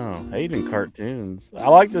don't know. Hating cartoons. I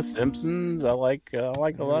like The Simpsons. I like a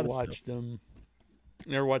lot of watched stuff. them.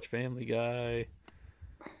 Never watched Family Guy.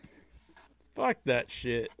 Fuck that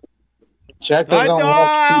shit. Jack doesn't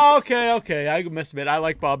watch Okay. I must admit, I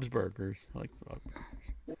like Bob's Burgers. I like Bob's Burgers.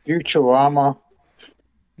 Futurama.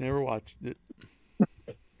 Never watched it.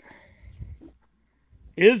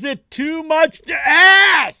 Is it too much to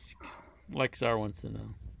ask? Lexar wants to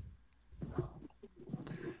know.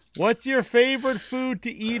 What's your favorite food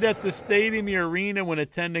to eat at the stadium or arena when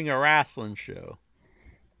attending a wrestling show?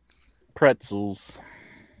 Pretzels.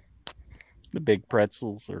 The big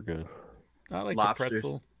pretzels are good. I like Lobsters. the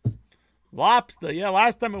pretzel. Lobster. Yeah,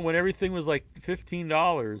 last time I went, everything was like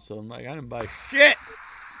 $15. So I'm like, I didn't buy shit.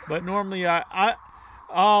 But normally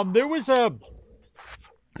there was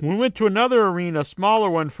we went to another arena, a smaller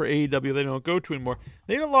one for AEW they don't go to anymore.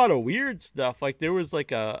 They had a lot of weird stuff. Like there was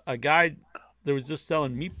like a guy that was just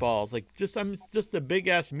selling meatballs. Like just a big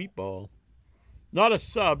ass meatball. Not a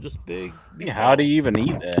sub, just big meatball. Yeah, how do you even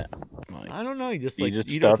eat that? Like, I don't know. You just you like just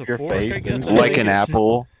eat it with stuff a your fork, face I guess. in Like an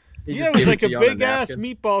apple. Yeah, it was like a big ass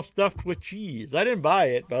meatball stuffed with cheese. I didn't buy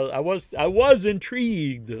it, but I was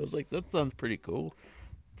intrigued. I was like, that sounds pretty cool.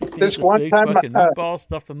 This one big time, fucking meatball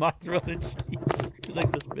stuffed with mozzarella and cheese. It was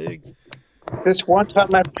like this big. This one time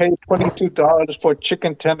I paid $22 for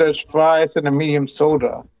chicken tenders, fries, and a medium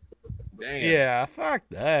soda. Damn. Yeah, fuck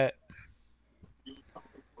that.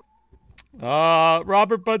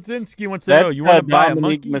 Robert Budzinski wants to know, you want to buy a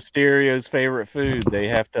Dominic monkey? Mysterio's favorite food. They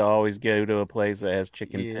have to always go to a place that has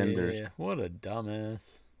chicken tenders. Yeah, what a dumbass.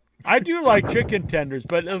 I do like chicken tenders,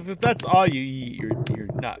 but if that's all you eat, you're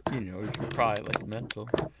not, you're probably like mental.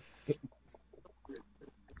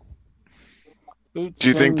 Do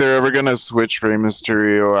you think they're ever gonna switch Rey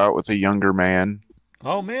Mysterio out with a younger man?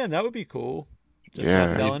 Oh man, that would be cool. Just Yeah.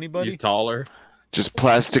 not tell anybody. He's taller. Just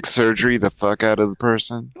plastic surgery the fuck out of the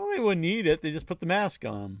person? No, they wouldn't need it. They just put the mask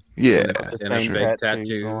on. Yeah. And a same fake tattoos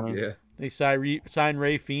tattoos. on him. Yeah. They sign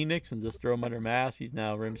Ray Phoenix and just throw him under mask. He's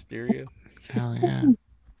now Rey Mysterio. Hell yeah.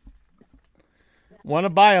 Want to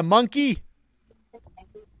buy a monkey?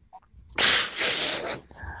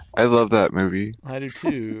 I love that movie. I do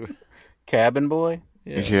too. Cabin Boy?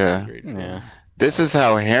 Yeah. Great film. Yeah. This is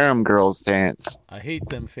how harem girls dance. I hate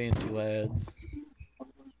them fancy lads.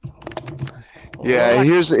 Yeah,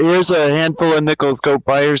 here's a handful of nickels. Go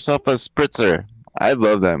buy yourself a spritzer. I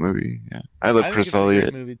love that movie. Yeah, I love think Chris it's a great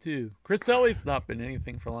Elliott. movie too. Chris Elliott's not been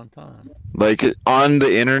anything for a long time. Like on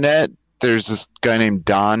the internet, there's this guy named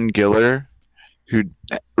Don Giller who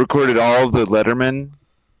recorded all of the Letterman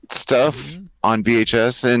stuff on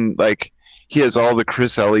VHS, and like he has all the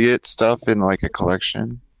Chris Elliott stuff in like a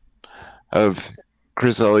collection of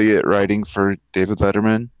Chris Elliott writing for David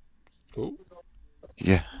Letterman. Cool.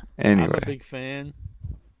 Yeah. I'm a Anyway, big fan.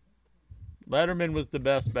 Letterman was the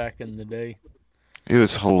best back in the day. it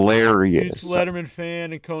was Huge hilarious. Letterman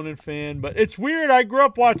fan and Conan fan, but it's weird. I grew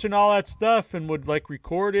up watching all that stuff and would like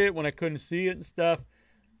record it when I couldn't see it and stuff.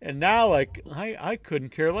 And now, like, I couldn't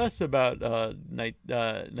care less about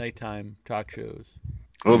nighttime talk shows.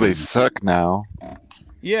 Well, they suck now.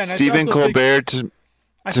 Yeah, and Stephen I also think- Colbert to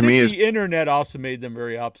I to think me the is internet also made them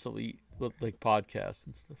very obsolete with like podcasts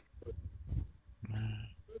and stuff.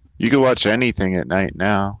 you can watch anything at night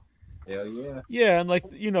now. Hell yeah. Yeah, and like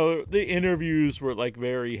the interviews were like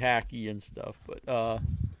very hacky and stuff, but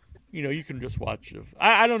you can just watch it.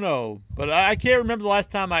 I don't know, but I can't remember the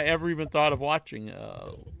last time I ever even thought of watching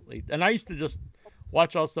late. And I used to just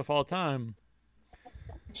watch all stuff all the time.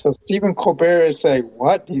 So Stephen Colbert is like,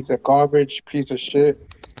 what? He's a garbage piece of shit.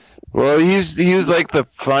 Well, he was like the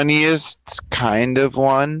funniest kind of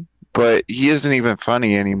one, but he isn't even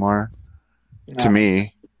funny anymore to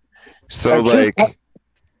me. So Like, like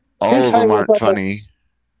all his of them height aren't was funny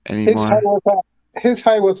His anymore.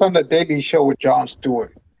 high was on the Daily Show with Jon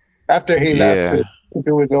Stewart after he Yeah. left to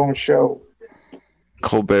do his own show.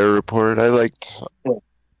 Colbert Report. I liked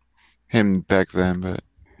him back then, but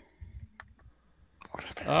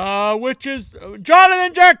Which is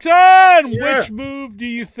Jonathan Jackson. Yeah. Which move do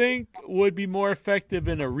you think would be more effective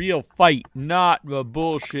in a real fight, not a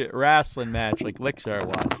bullshit wrestling match like Lixar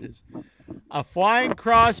watches? A flying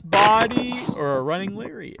cross body or a running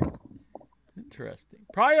lariat? Interesting.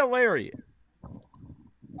 Probably a lariat.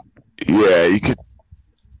 yeah, you could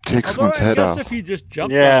take Although someone's I head guess off. if you just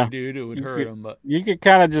jumped Yeah. on the dude, it would hurt him. But You could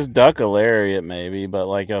kind of just duck a lariat maybe, but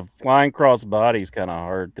like a flying cross body is kind of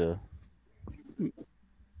hard to.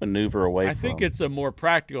 maneuver away I from. think it's a more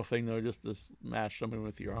practical thing though, just to smash somebody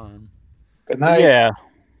with your arm. Good night. Yeah.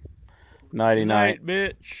 Nighty Night,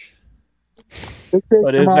 night. bitch.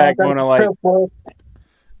 But is that going to like?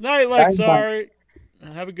 Night, Lexar.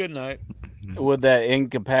 Have a good night. Would that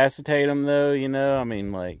incapacitate him though? You know, I mean,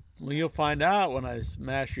 like. Well, you'll find out when I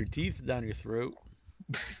smash your teeth down your throat.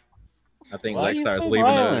 I think Why are you Lexar's so leaving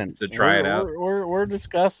violent? to try it out. We're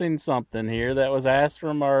discussing something here that was asked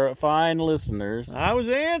from our fine listeners. I was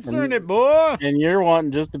answering it, boy. And you're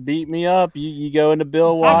wanting just to beat me up. You go into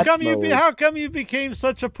Bill Watts mode. How come you became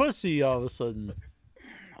such a pussy all of a sudden?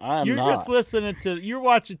 I'm not. You're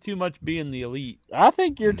watching too much Being the Elite. I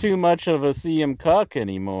think you're too much of a CM cuck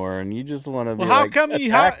anymore, and you just want to be. Well, how like, come you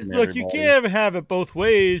attacking look? You everybody. can't have it both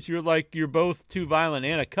ways. You're both too violent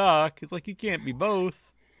and a cuck. It's like you can't be both.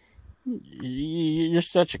 You're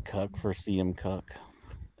such a cuck for CM cuck.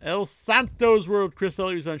 El Santos World. Chris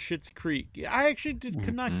Elliott was on Schitt's Creek. Yeah, I actually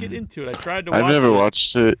could not get into it. I tried to. I've never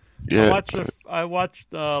watched it yet. I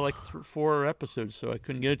watched like 4 episodes, so I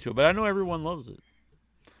couldn't get into it. But I know everyone loves it.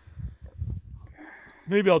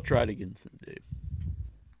 Maybe I'll try it again someday.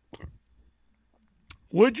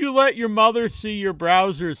 Would you let your mother see your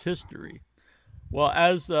browser's history? Well,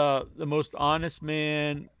 as the most honest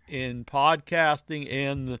man in podcasting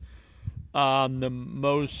and the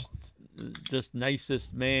most just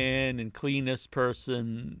nicest man and cleanest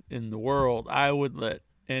person in the world, I would let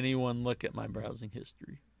anyone look at my browsing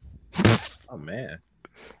history. Oh man.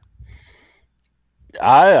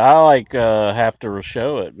 I like have to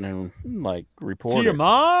show it and like report To your it.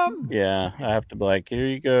 mom? Yeah, I have to be like, here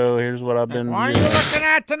you go. Here's what I've been. What are you looking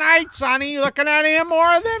at tonight, Sonny? You looking at any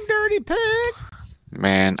more of them dirty pics?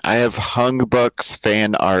 Man, I have Hungbucks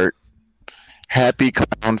fan art, happy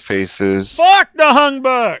clown faces, Fuck the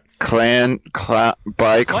Hungbucks! clown.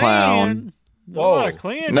 There's a lot of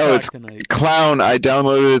clan No, talk it's tonight. clown. I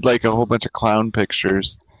downloaded like a whole bunch of clown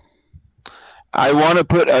pictures. I want to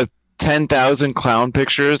put 10,000 clown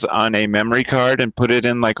pictures on a memory card and put it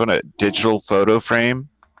in like on a digital photo frame.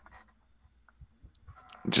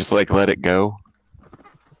 Just like let it go.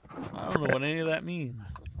 I don't know what any of that means.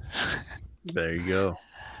 There you go.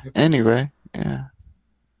 Anyway, yeah.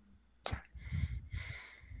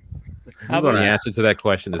 I'm going to answer to that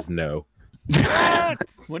question is no. What?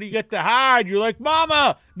 What do you get to hide? You're like,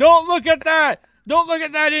 Mama, don't look at that. Don't look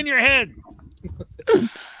at that in your head.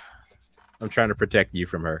 I'm trying to protect you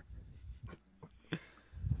from her.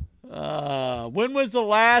 When was the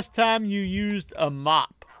last time you used a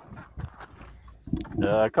mop?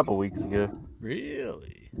 A couple weeks ago.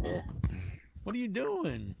 Really? Yeah. What are you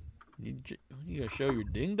doing? You gonna show your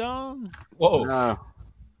ding dong? Whoa. No.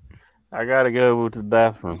 I gotta go to the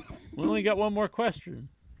bathroom. We only got one more question.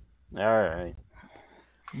 All right.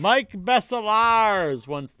 Mike Besselars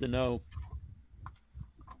wants to know.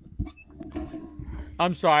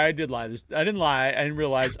 I'm sorry, I did lie. I didn't lie. I didn't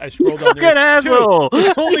realize. I scrolled down. Fucking asshole!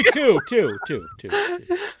 Only two.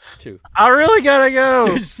 I really gotta go.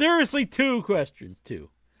 There's seriously 2 questions. 2.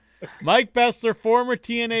 Mike Bessler, former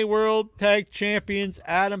TNA World Tag Champions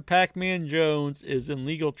Adam Pac-Man Jones is in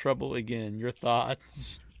legal trouble again. Your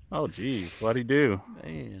thoughts? Oh, geez. What'd he do?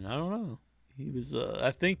 Man, I don't know. He was.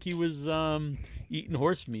 I think he was eating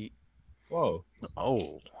horse meat. Whoa.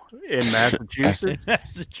 Oh. In Massachusetts?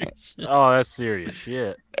 Massachusetts. Oh, that's serious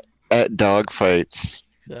shit. At dog fights.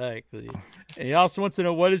 Exactly. And he also wants to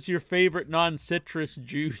know, what is your favorite non-citrus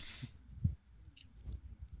juice?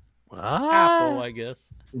 What? Apple, I guess.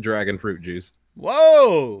 Dragon fruit juice.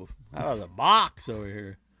 Whoa! Out of the box over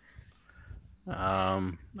here.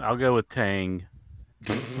 I'll go with Tang.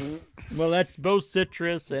 Well, that's both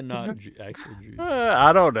citrus and not actual juice.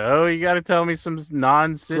 I don't know. You got to tell me some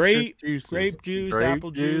non-citrus juices. Grape juice, Grape apple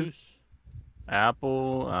juice,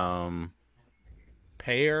 apple,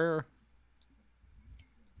 pear,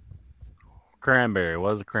 cranberry. What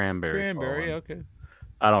does a cranberry? cranberry. Okay.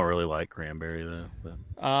 I don't really like cranberry though.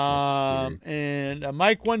 And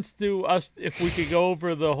Mike wants to us if we could go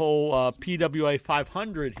over the whole PWA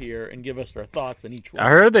 500 here and give us our thoughts on each one. I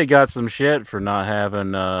heard they got some shit for not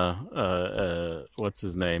having what's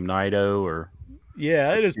his name, Naito or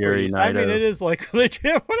yeah, it is Yuri pretty. I mean, Naito. it is like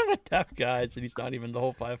legit one of the top guys, and he's not even the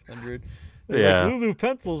whole 500. Yeah. Like, Lulu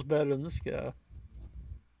Pencil's better than this guy.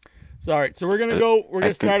 So, all right, so we're gonna go. We're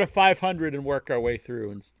gonna start at 500 and work our way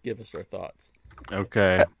through and give us our thoughts.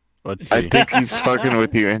 Okay. Let's see. I think he's fucking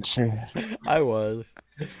with you, Incher. I was.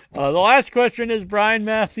 The last question is Brian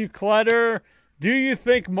Matthew Clutter. Do you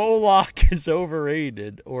think Moloch is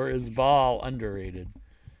overrated or is Baal underrated?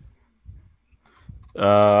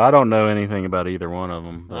 I don't know anything about either one of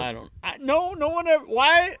them. But I don't. No one ever.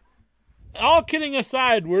 Why? all kidding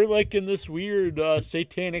aside, we're like in this weird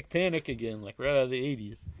satanic panic again, like right out of the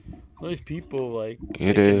 80s. All these people like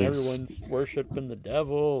It thinking is. everyone's worshiping the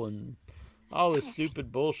devil and all this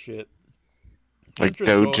stupid bullshit. Like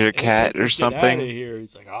Kendra's Doja Cat or Kendra's something? Get out of here.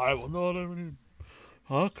 He's like, I will not have any.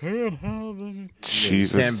 I can't have any.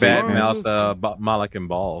 Jesus. Can't Satanist. badmouth Moloch and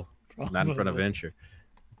Ball. Not in front of Venture.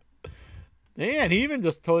 Man, he even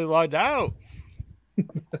just totally logged out.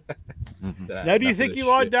 Now, do you think he he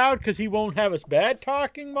logged out because he won't have us bad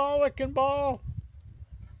talking Moloch and Ball?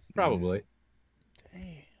 Probably.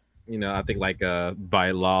 You know, I think like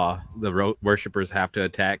by law, the worshippers have to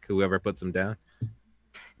attack whoever puts them down.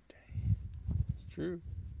 It's true.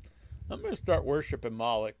 I'm gonna start worshiping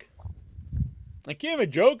Moloch. I can't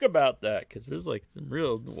even joke about that because there's like some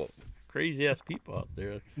real crazy ass people out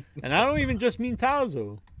there, and I don't even just mean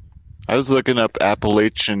Tazo. I was looking up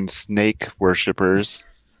Appalachian snake worshippers.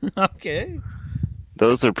 Okay.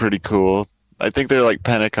 Those are pretty cool. I think they're like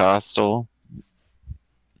Pentecostal.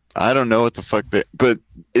 I don't know what the fuck but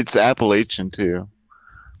it's Appalachian too.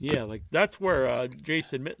 Yeah, like that's where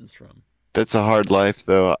Jason Mitten's from. That's a hard life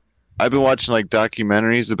though. I've been watching like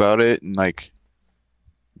documentaries about it, and like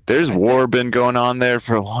there's war been going on there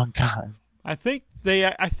for a long time. I think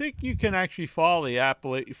you can actually follow the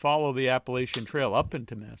Appalachian Trail up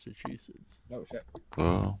into Massachusetts. Oh shit.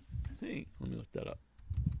 Whoa. I think. Let me look that up.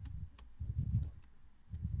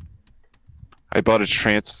 I bought a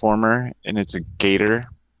transformer and it's a gator,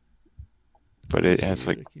 but it has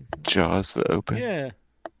like jaws that open. Yeah.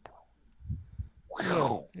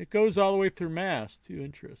 Yeah, it goes all the way through Mass too.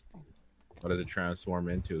 Interesting. What does it transform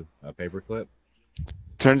into? A paperclip?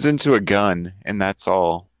 Turns into a gun, and that's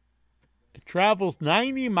all. It travels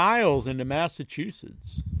 90 miles into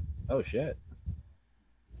Massachusetts. Oh shit.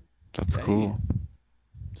 That's cool.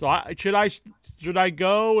 So should I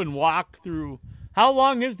go and walk through? How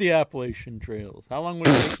long is the Appalachian Trails? How long would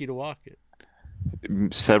it take you to walk it?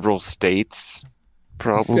 Several states,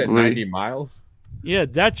 probably. You said 90 miles? Yeah,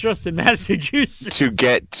 that's just in Massachusetts. To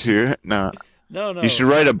get to No. No. You should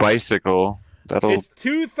ride a bicycle. It's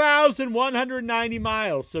 2,190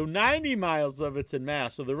 miles. So 90 miles of it's in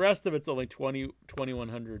Mass. So the rest of it's only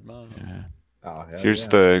 2,100 miles. Yeah. Oh, hell Here's yeah.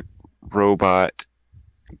 the robot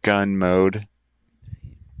gun mode.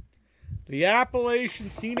 The Appalachian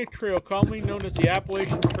Scenic Trail, commonly known as the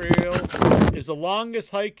Appalachian Trail, is the longest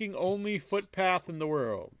hiking only footpath in the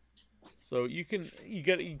world. So you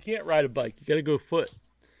can't ride a bike. You got to go foot.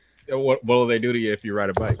 What will they do to you if you ride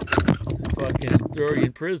a bike? Fucking throw you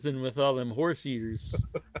in prison with all them horse eaters.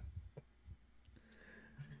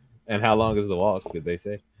 And how long is the walk, did they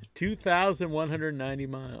say? 2,190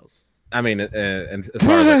 miles. I mean, and as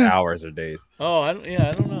far as like hours or days. Oh, I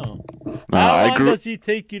don't know. No, How long does he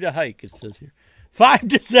take you to hike? It says here 5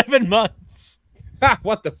 to 7 months.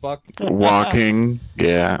 What the fuck? Walking.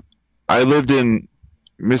 Yeah. I lived in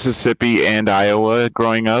Mississippi and Iowa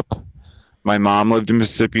growing up. My mom lived in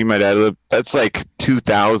Mississippi. My dad lived. That's like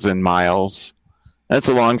 2,000 miles. That's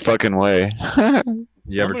a long fucking way.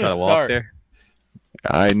 You ever try to walk there?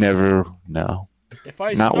 I never. No. If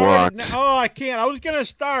I Not started, walked. oh, I can't. I was gonna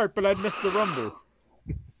start, but I'd missed the rumble.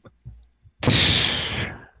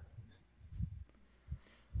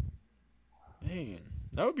 Man,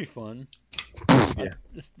 that would be fun. Yeah.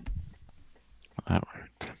 Just That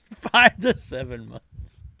worked. 5 to 7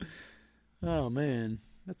 months. Oh man,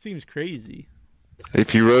 that seems crazy.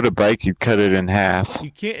 If you rode a bike, you'd cut it in half.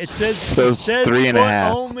 You can't. It says So it says 3.5.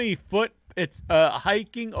 foot only foot. It's a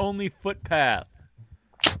hiking only footpath.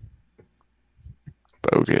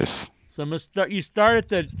 Bogus. So I'm gonna start. You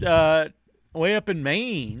start at the way up in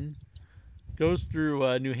Maine, goes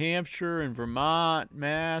through New Hampshire and Vermont,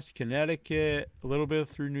 Mass, Connecticut, a little bit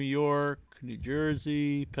through New York, New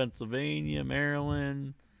Jersey, Pennsylvania,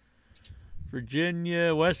 Maryland,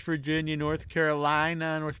 Virginia, West Virginia, North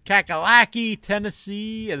Carolina, North Kakalaki,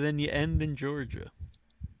 Tennessee, and then you end in Georgia.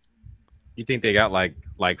 You think they got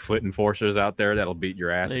like foot enforcers out there that'll beat your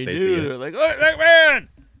ass They if they do. see They're you? like, look, that man!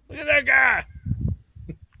 Look at that guy!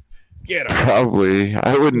 Get him. Probably.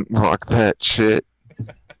 I wouldn't walk that shit.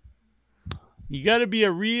 You got to be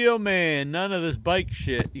a real man. None of this bike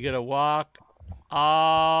shit. You got to walk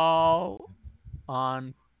all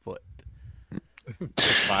on foot. For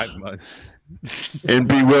 5 months. And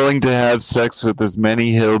be willing to have sex with as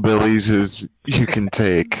many hillbillies as you can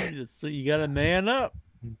take. So you got to man up.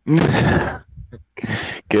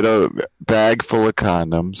 Get a bag full of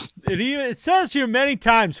condoms. It says here many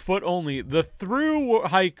times foot only. The through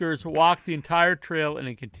hikers walk the entire trail in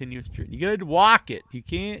a continuous journey. You got to walk it. You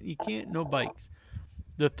can't no bikes.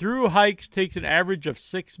 The through hikes takes an average of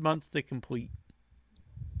 6 months to complete.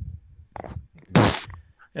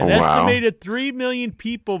 An Oh, wow. estimated 3 million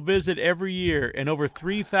people visit every year, and over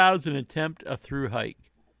 3,000 attempt a through hike.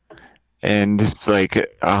 And like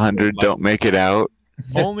 100 don't make it out.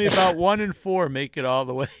 Only about 1 in 4 make it all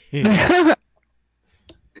the way.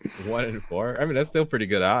 1 in 4. I mean, that's still pretty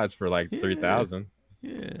good odds for like 3,000.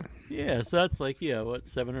 Yeah. So that's like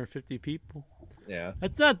 750 people. Yeah.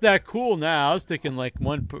 That's not that cool now. I was thinking like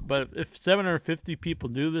but if 750 people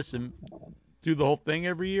do this and do the whole thing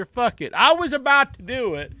every year, fuck it. I was about to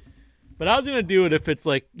do it, but I was gonna do it if it's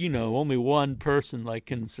like only one person like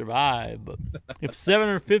can survive. But if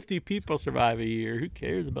 750 people survive a year, who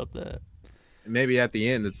cares about that? Maybe at the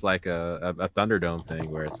end it's like a Thunderdome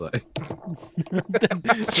thing where it's like Then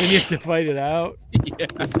you have to fight it out. Yeah.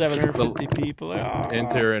 The 750 people. Like,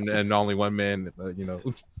 enter and only one man.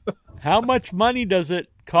 How much money does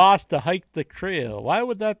it cost to hike the trail? Why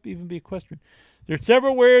would that even be a question? There's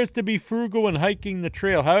several ways to be frugal when hiking the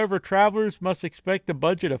trail. However, travelers must expect a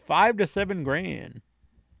budget of $5 to $7 grand.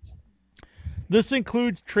 This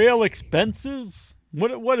includes trail expenses.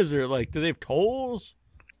 What is there like? Do they have tolls?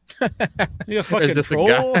 You got fucking just a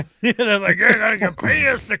troll? guy. Yeah, they're like, you're gonna pay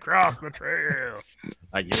us to cross the trail.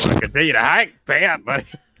 Like, you want to continue to hike? Pay up, buddy.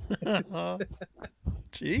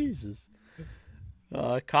 Jesus.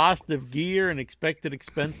 Cost of gear and expected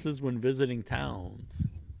expenses when visiting towns.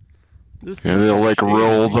 They'll like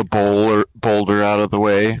roll the boulder out of the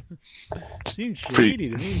way. Seems shady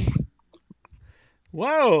to me.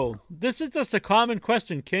 Whoa, this is just a common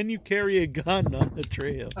question. Can you carry a gun on the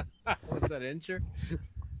trail? What's that, incher?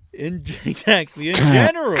 Exactly. In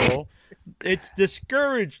general, it's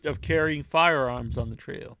discouraged of carrying firearms on the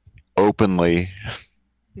trail. Openly.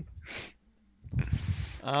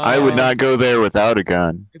 I would not go there without a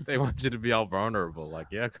gun. They want you to be all vulnerable. Like,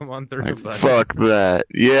 yeah, come on through, buddy. Fuck that.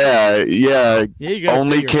 Yeah. You gotta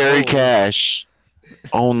Only pay your carry tolls. cash.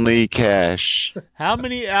 Only cash. How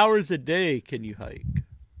many hours a day can you hike?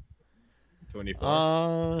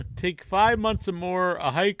 24. Take 5 months or more.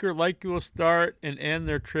 A hiker likely will start and end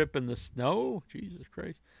their trip in the snow. Jesus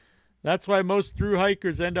Christ. That's why most through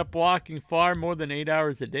hikers end up walking far more than 8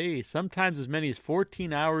 hours a day, sometimes as many as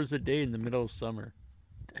 14 hours a day in the middle of summer.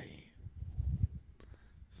 Damn.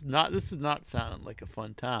 This is not sounding like a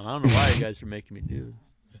fun time. I don't know why you guys are making me do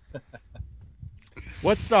this.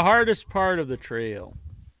 What's the hardest part of the trail?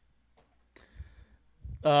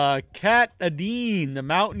 Cat Adine, the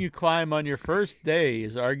mountain you climb on your first day,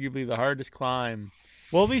 is arguably the hardest climb.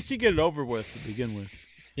 Well, at least you get it over with to begin with.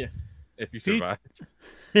 Yeah, if you survive.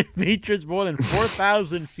 It features more than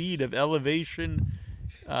 4,000 feet of elevation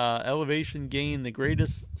gain, the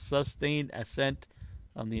greatest sustained ascent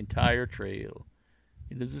on the entire trail.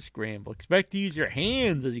 It is a scramble. Expect to use your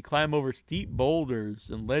hands as you climb over steep boulders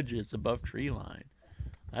and ledges above tree line.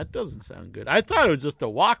 That doesn't sound good. I thought it was just a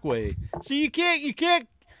walkway. See, you can't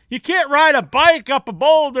ride a bike up a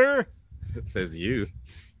boulder. It says you.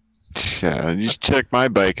 Yeah, you should check my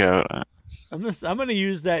bike out. I'm gonna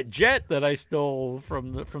use that jet that I stole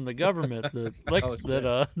from the government that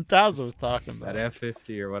Towser was talking about. That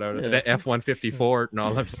F-50 or whatever. Yeah. That F-154 and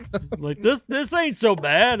all that stuff. Like this ain't so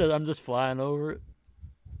bad. I'm just flying over it.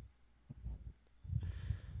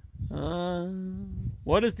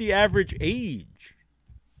 What is the average age?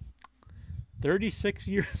 36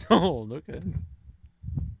 years old. Okay.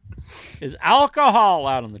 Is alcohol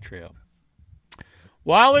out on the trail?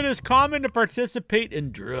 While it is common to participate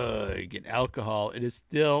in drug and alcohol, it is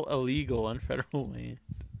still illegal on federal land.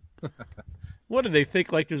 What do they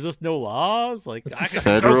think? Like there's just no laws? Like I can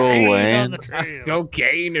Federal cocaine land? on the trail.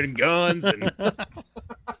 Cocaine and guns and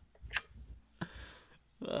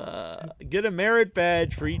Get a merit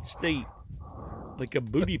badge for each state, like a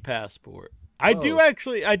booty passport. I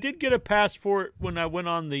did get a passport when I went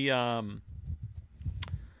on the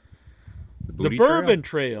bourbon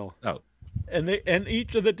trail. Oh. And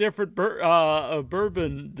each of the different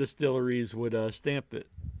bourbon distilleries would stamp it.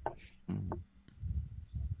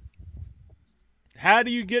 How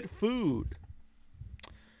do you get food?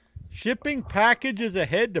 Shipping packages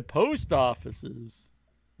ahead to post offices.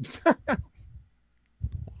 What?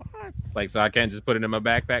 It's like, so I can't just put it in my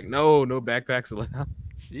backpack? No backpacks allowed.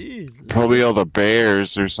 Jesus. Probably all the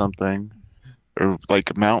bears or something. Or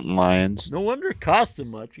like mountain lions. No wonder it costs so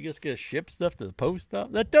much. You just gotta ship stuff to the post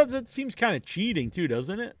office. That seems kind of cheating too,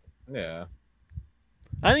 doesn't it? Yeah.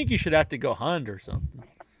 I think you should have to go hunt or something.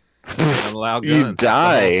 Don't allow guns. You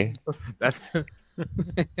die. That's the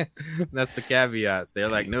caveat. They're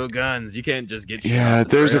like, no guns. You can't just get shit Yeah, off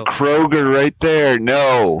the there's a trail. Kroger right there.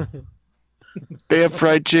 No. They have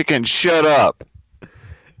fried chicken. Shut up.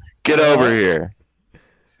 Get over here.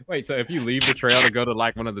 Wait, so if you leave the trail to go to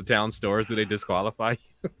like one of the town stores, do they disqualify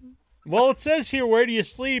you? Well, it says here, where do you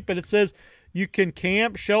sleep? And it says you can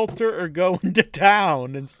camp, shelter, or go into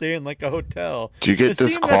town and stay in like a hotel. Do you get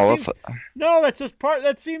disqualified? No, that's just part.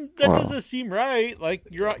 That Wow. doesn't seem right. Like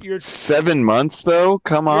you're 7 months though.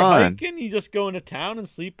 Come you're on. hiking. You just go into town and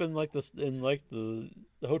sleep in like the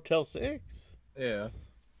Hotel 6. Yeah.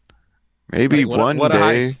 Maybe Like, one what a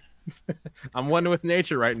day. hike. I'm one with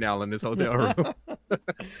nature right now in this hotel room.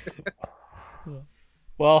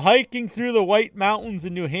 While hiking through the White Mountains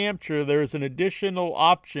in New Hampshire, there is an additional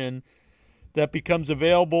option that becomes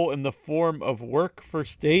available in the form of work for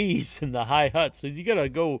stays in the high hut. So you gotta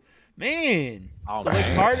go, man. Oh, So like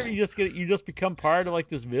man. part of it, you just become part of like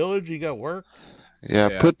this village. You got work. Yeah,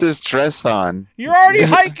 Yeah. put this dress on. You're already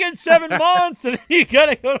hiking 7 months, and you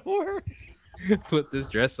gotta go to work. Put this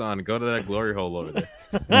dress on and go to that glory hole over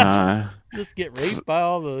there. Just get raped by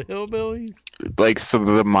all the hillbillies. Like some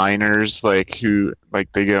of the miners, like who,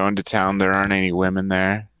 like they go into town. There aren't any women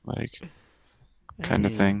there, like kind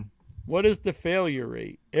of Man. thing. What is the failure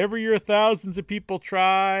rate? Every year, thousands of people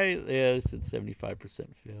try. Yes, it's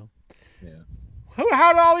 75% fail. Yeah.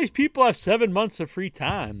 How do all these people have 7 months of free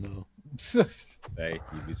time, though? Hey,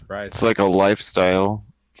 you'd be surprised. It's like a lifestyle.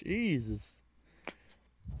 Jesus.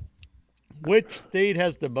 Which state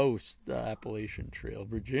has the most Appalachian Trail?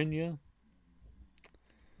 Virginia?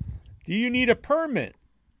 Do you need a permit?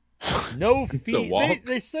 No It's a fee. walk.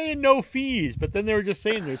 They say no fees, but then they were just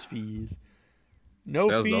saying there's fees. No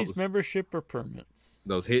Those- fees, those- membership, or permits.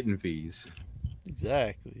 Those hidden fees.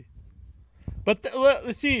 Exactly. But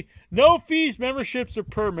let's see, no fees, memberships, or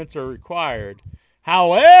permits are required.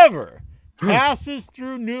 However, passes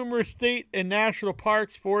through numerous state and national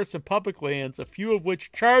parks, forests, and public lands, a few of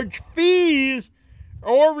which charge fees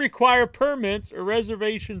or require permits or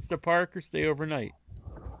reservations to park or stay overnight.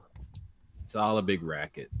 It's all a big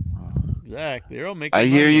racket. Exactly. They're all making I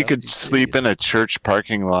hear money you off could these sleep in a church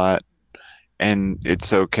parking lot, and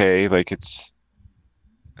it's okay. Like it's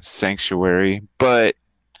a sanctuary, but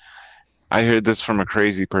I heard this from a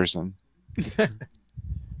crazy person. So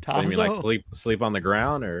you mean like Tomzo. sleep on the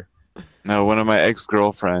ground or? No, one of my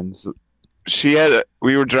ex-girlfriends.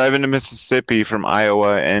 We were driving to Mississippi from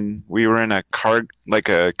Iowa, and we were in a car, like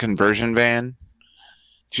a conversion van.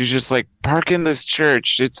 She's just like, park in this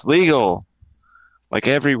church. It's legal, like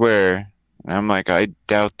everywhere. And I'm like, I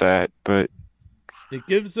doubt that, but It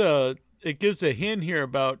gives a hint here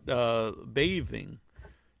about bathing.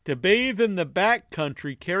 To bathe in the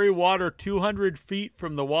backcountry, carry water 200 feet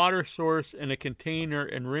from the water source in a container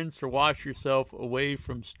and rinse or wash yourself away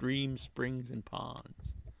from streams, springs, and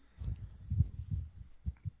ponds.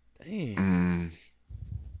 Damn.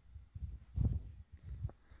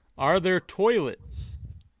 Are there toilets?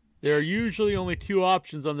 There are usually only 2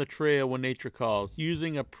 options on the trail when nature calls: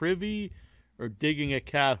 using a privy or digging a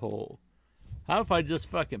cat hole. How if I just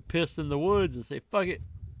fucking piss in the woods and say, fuck it?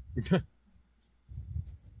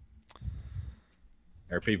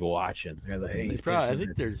 There are people watching. They're like, hey, They he's probably, I pissing.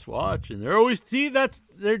 think they're just watching. They're always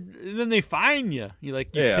then they fine you. You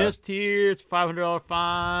like you Yeah. pissed here. It's $500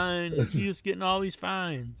 fine. You just getting all these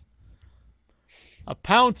fines. A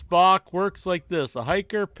pounce box works like this: a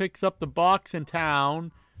hiker picks up the box in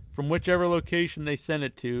town from whichever location they send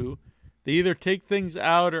it to. They either take things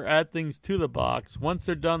out or add things to the box. Once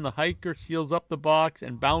they're done, the hiker seals up the box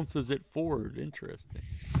and bounces it forward. Interesting.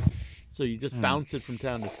 So you just bounce it from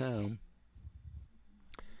town to town.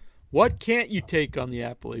 What can't you take on the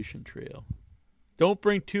Appalachian Trail? Don't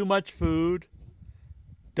bring too much food.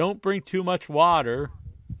 Don't bring too much water.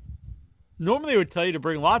 Normally, they would tell you to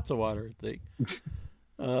bring lots of water, I think.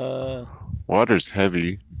 water's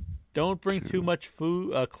heavy. Don't bring too much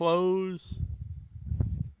food, clothes.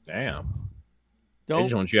 Damn. They just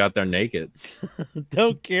Don't want you out there naked.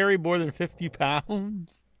 don't carry more than 50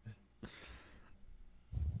 pounds.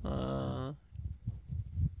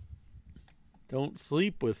 Don't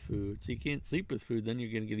sleep with food. So you can't sleep with food, then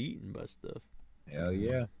you're gonna get eaten by stuff. Hell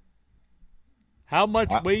yeah. How much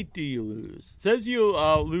weight do you lose? It says you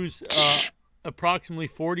lose approximately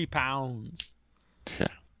 40 pounds.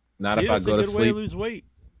 Not See, if I that's go a to good way to sleep. lose weight.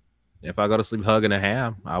 If I go to sleep hugging a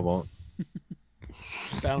ham, I won't.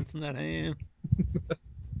 Bouncing that hand.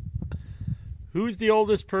 Who's the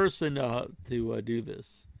oldest person to do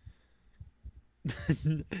this?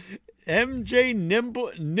 MJ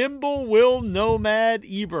Nimble Will Nomad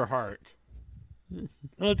Eberhart.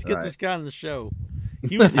 Let's get All right. this guy on the show.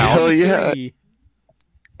 He was Hell yeah. 83.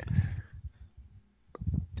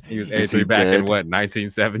 He was Is he 83 back in dead? what,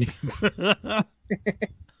 1970?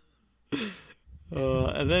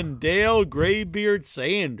 And then Dale Graybeard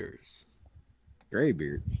Sanders.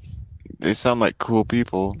 Graybeard. They sound like cool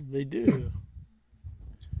people. They do.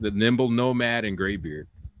 The nimble nomad and Graybeard.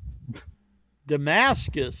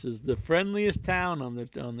 Damascus is the friendliest town on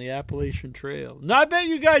the Appalachian Trail. Now, I bet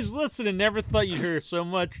you guys listening never thought you'd hear so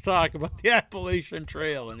much talk about the Appalachian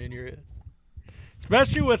Trail and in your head.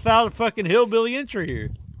 Especially without a fucking hillbilly intro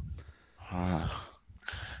here.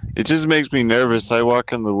 It just makes me nervous. I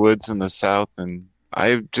walk in the woods in the South, and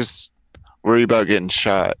I just worry about getting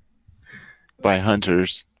shot by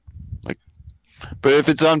hunters. But if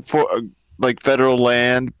it's on federal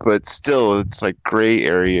land, but still, it's like gray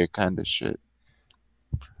area kind of shit.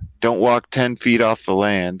 Don't walk 10 feet off the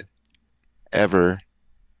land, ever.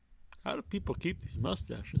 How do people keep these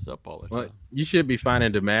mustaches up all the time? Well, you should be fine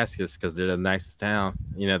in Damascus because they're the nicest town.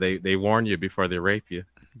 You know, they warn you before they rape you.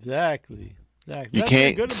 Exactly. You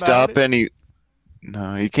can't stop you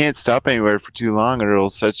can't stop anywhere for too long, or it'll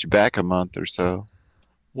set you back a month or so.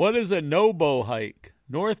 What is a no-bow hike?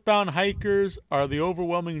 Northbound hikers are the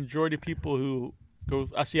overwhelming majority of people who go.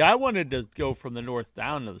 See, I wanted to go from the north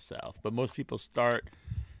down to the south, but most people start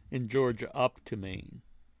in Georgia up to Maine.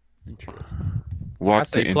 Interesting. Walk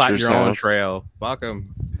to plot your own house. trail. Fuck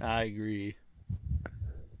them. I agree.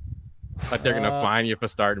 Like they're gonna find you for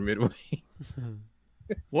starting midway.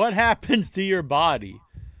 What happens to your body?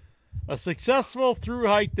 A successful through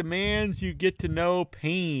hike demands you get to know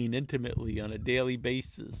pain intimately on a daily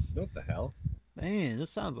basis. What the hell? Man, this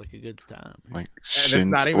sounds like a good time. Like And it's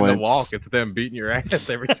not even the walk; it's them beating your ass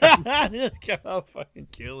every time. Just come out fucking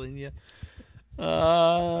killing you.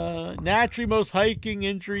 Naturally, most hiking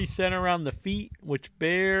injuries center around the feet, which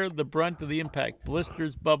bear the brunt of the impact.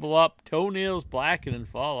 Blisters bubble up, toenails blacken and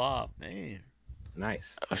fall off. Man,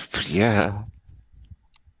 Nice. Yeah.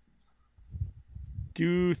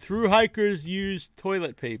 do through hikers use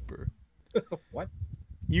toilet paper? What?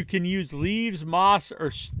 You can use leaves, moss, or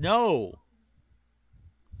snow.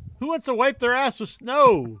 Who wants to wipe their ass with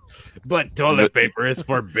snow? But toilet paper is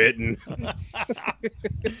forbidden.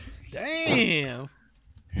 Damn.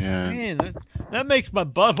 Yeah. Man, that makes my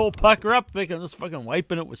butthole pucker up thinking I'm just fucking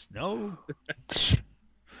wiping it with snow.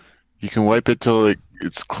 You can wipe it till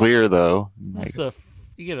it's clear, though.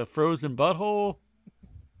 You get a frozen butthole?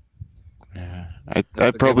 Yeah.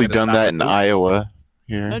 I've probably done that in Iowa.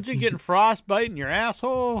 Here. Imagine getting frostbite in your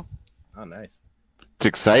asshole. Oh, nice. It's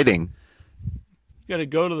exciting. You gotta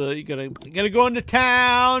go to you gotta go into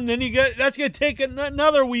town, then that's gonna take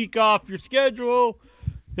another week off your schedule.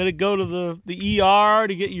 You gotta go to the ER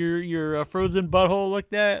to get your frozen butthole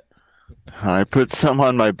looked at. I put some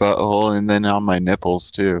on my butthole and then on my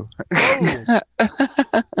nipples too. Oh.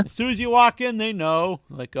 As soon as you walk in, they know.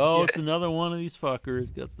 Like, oh, it's another one of these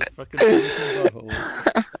fuckers got the fucking frozen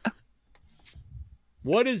butthole.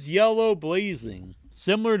 What is yellow blazing?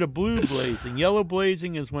 Similar to blue blazing, yellow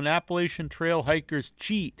blazing is when Appalachian Trail hikers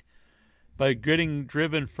cheat by getting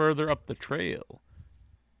driven further up the trail.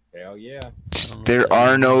 Hell yeah. There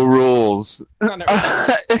are no rules.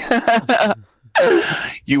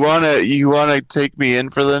 You wanna take me in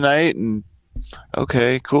for the night? And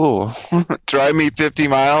okay, cool. Drive me 50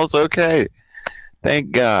 miles? Okay. Thank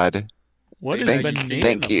God. What is banana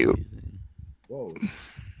Thank you. blazing? Whoa.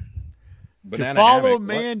 To follow a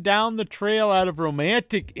man down the trail out of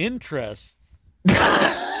romantic interests.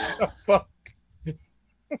 Fuck.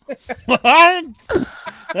 What?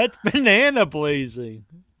 That's banana blazing.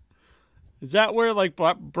 Is that where like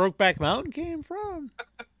Brokeback Mountain came from?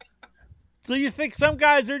 So you think some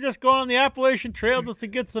guys are just going on the Appalachian Trail just to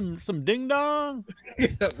get some ding dong?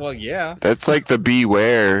 Well, yeah. That's like the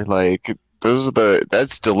Beware. Like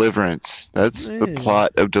that's Deliverance. That's the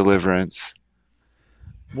plot of Deliverance.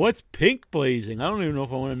 What's pink blazing? I don't even know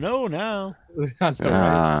if I want to know now.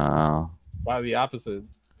 Why the opposite?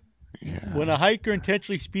 Yeah. When a hiker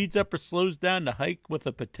intentionally speeds up or slows down to hike with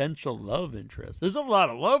a potential love interest. There's a lot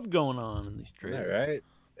of love going on in these trails. All right.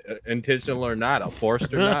 Intentional or not,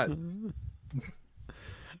 forced or not.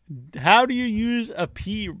 How do you use a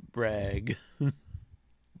pee rag?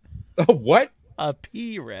 What? A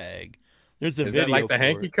pee rag. There's a Is video that like the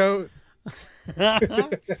hanky coat?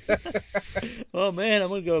 Oh man, I'm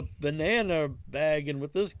gonna go banana bagging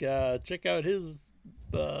with this guy. Check out his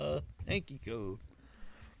hanky coat.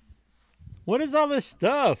 What is all this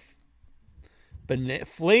stuff?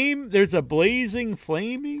 Flame. There's a blazing,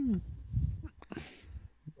 flaming,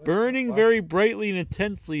 burning very brightly and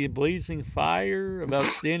intensely, a blazing fire of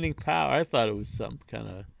outstanding power. I thought it was some kind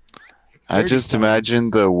of. I just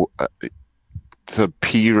imagined the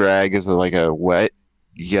pee rag is like a wet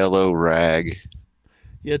yellow rag.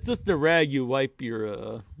 Yeah, it's just the rag you wipe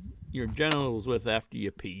your genitals with after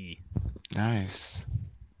you pee. Nice.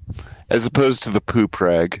 As opposed to the poop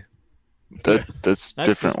rag. That's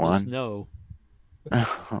different just one. No.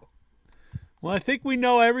 Well, I think we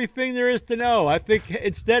know everything there is to know. I think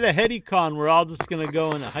instead of HeadyCon, we're all just going to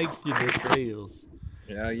go and hike through the trails.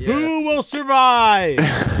 Yeah, yeah. Who will survive?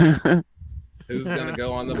 Who's gonna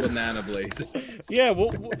go on the banana blaze? Yeah,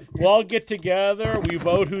 we'll all get together. We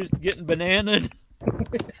vote who's getting bananaed.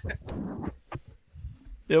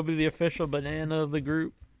 They'll be the official banana of the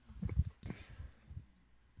group.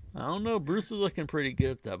 I don't know. Bruce is looking pretty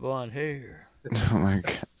good with that blonde hair. Oh my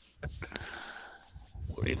god.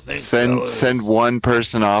 What do you think? Send one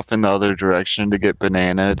person off in the other direction to get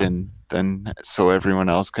bananaed, and then so everyone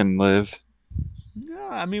else can live. No,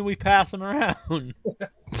 I mean we pass them around.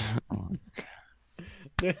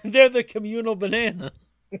 They're the communal banana.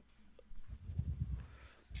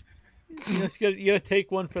 You gotta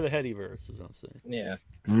take one for the Headyverse, is what I'm saying. Yeah.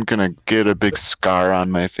 I'm gonna get a big scar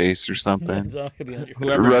on my face or something. It's all gonna be on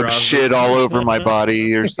your Rub shit all over my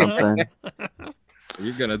body or something.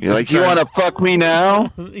 You're like, you want to fuck me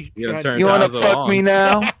now? You're gonna turn you want to Tazo fuck on. me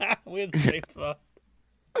now? With fuck.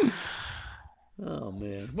 Oh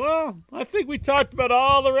man. Well, I think we talked about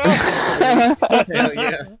all the rest. Hell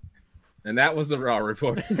yeah. And that was the Raw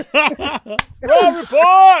report. Raw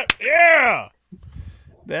report! Yeah!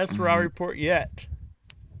 Best Raw report yet.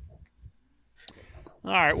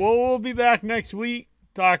 All right, well, we'll be back next week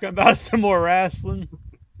talking about some more wrestling.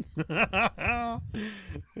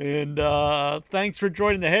 And thanks for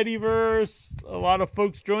joining the Headyverse. A lot of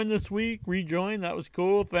folks joined this week, rejoined. That was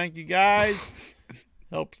cool. Thank you, guys.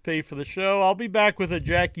 Helps pay for the show. I'll be back with a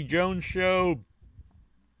Jackie Jones show.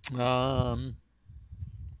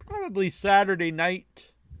 Probably Saturday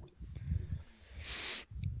night.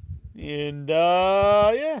 And,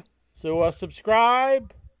 yeah. So,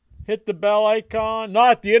 subscribe. Hit the bell icon.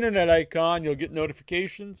 Not the internet icon. You'll get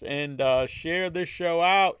notifications. And share this show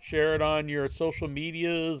out. Share it on your social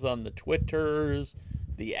medias, on the Twitters,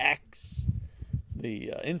 the X,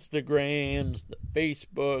 the Instagrams, the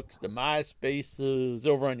Facebooks, the MySpaces,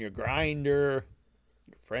 over on your Grindr,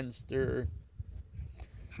 your Friendster,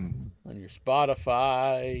 on your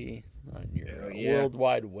Spotify, on your World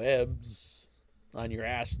Wide Webs, on your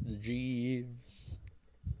Ask the Jeeves,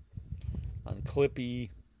 on Clippy,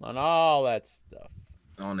 on all that stuff.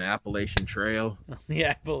 On the Appalachian Trail. On the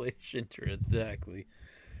Appalachian Trail, exactly.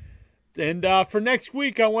 And for next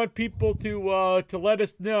week, I want people to let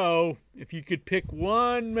us know if you could pick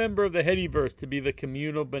one member of the Headyverse to be the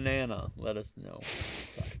communal banana. Let us know.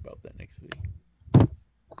 We'll talk about that next week.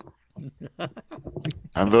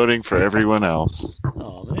 I'm voting for everyone else.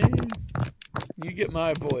 Oh man, you get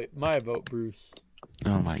my vote, Bruce.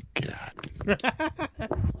 Oh my god.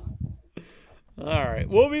 All right,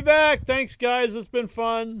 we'll be back. Thanks, guys. It's been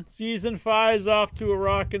fun. Season 5 is off to a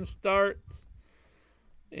rockin' start,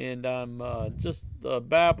 and I'm just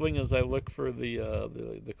babbling as I look for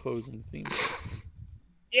the closing theme.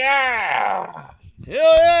 Yeah!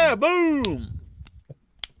 Hell yeah! Boom!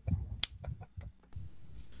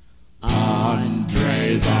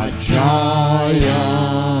 Andre the Giant.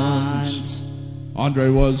 Andre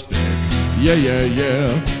was big. Yeah, yeah,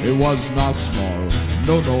 yeah. It was not small.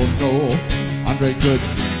 No, no, no. Andre could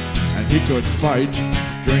drink and he could fight.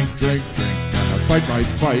 Drink, drink, drink, and a fight, fight,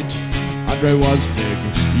 fight. Andre was big.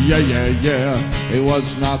 Yeah, yeah, yeah. It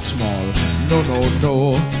was not small. No, no,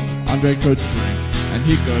 no. Andre could drink and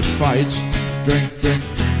he could fight. Drink, drink,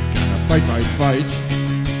 drink, and a fight, fight, fight.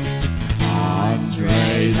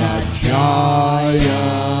 Andre the Giant.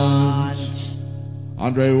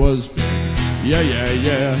 Andre was big. Yeah, yeah,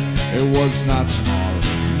 yeah. It was not small.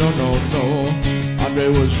 No, no, no. Andre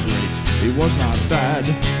was great. He was not bad.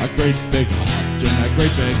 A great big heart and a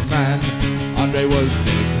great big man. Andre was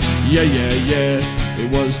big. Yeah, yeah, yeah.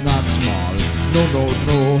 It was not small. No, no,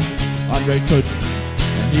 no. Andre could drink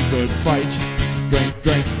and he could fight. Drink,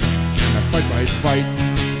 drink, drink, and a fight, fight, fight.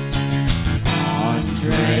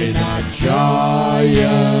 Andre the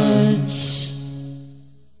Giant.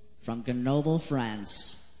 From Grenoble,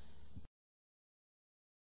 France.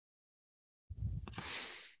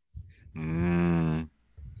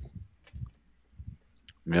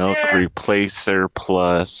 Milk Replacer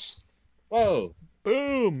Plus. Whoa.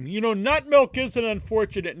 Boom! You know, nut milk is an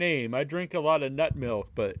unfortunate name. I drink a lot of nut milk,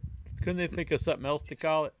 but couldn't they think of something else to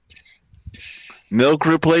call it? Milk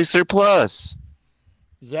Replacer Plus.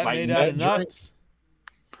 Is that Like made out of nut nuts?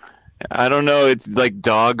 I don't know. It's like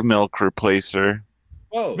dog milk replacer.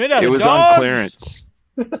 Whoa. Made out It of was dogs? on clearance.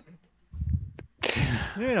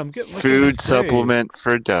 Man, I'm getting Food supplement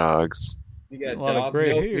for dogs. We got A lot of dog gray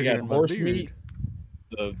milk, hair we here got in my horse beard. meat.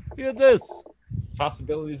 The Look at this.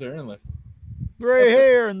 possibilities are endless. Gray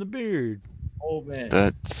hair in the beard. Oh man.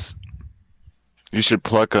 That's. You should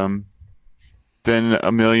pluck them. Then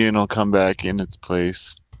a million will come back in its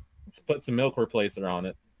place. put some milk replacer on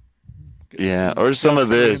it. Yeah, or some of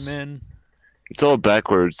this. It's all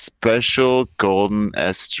backwards. Special golden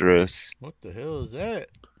estrus. What the hell is that?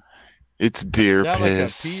 It's deer Is that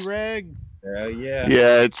piss. like a pee rag? Yeah.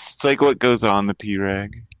 Yeah, it's like what goes on the pee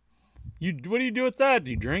rag. What do you do with that?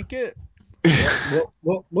 Do you drink it?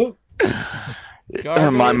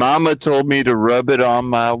 My mama told me to rub it on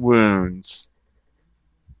my wounds.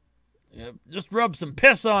 Yeah, just rub some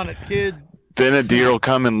piss on it, kid. Then a deer will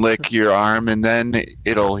come and lick your arm, and then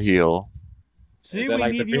it'll heal. See,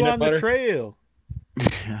 we need you on the trail.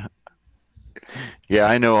 Yeah,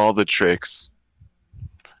 I know all the tricks.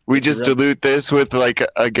 We just dilute this with like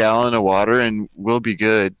a gallon of water, and we'll be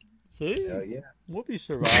good. See? We'll be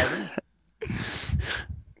surviving.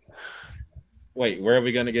 Wait, where are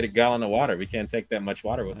we going to get a gallon of water? We can't take that much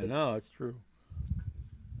water with us. I know, it's true.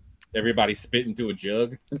 Everybody spit into a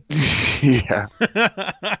jug. Yeah.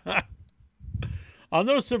 On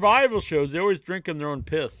those survival shows, they're always drinking their own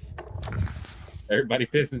piss. Everybody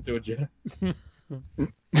piss into a jug.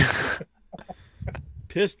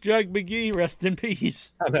 Piss Jug McGee, rest in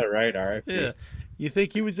peace. I know, right? All right. Yeah. You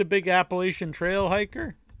think he was a big Appalachian Trail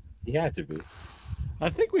hiker? He had to be. I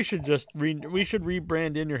think we should just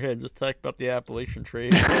rebrand In Your Head and just talk about the Appalachian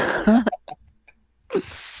Trail.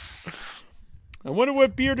 I wonder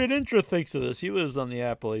what Bearded Intra thinks of this. He lives on the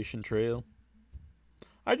Appalachian Trail.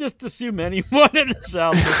 I just assume anyone in the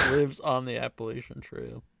South just lives on the Appalachian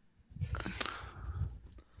Trail.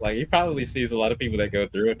 Like, he probably sees a lot of people that go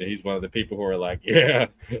through it, and he's one of the people who are like, yeah,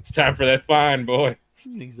 it's time for that fine, boy.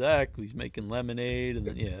 Exactly. He's making lemonade, and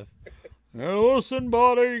then, yeah. Hey, listen,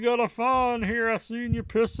 buddy, you got a fine here. I seen you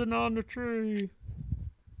pissing on the tree.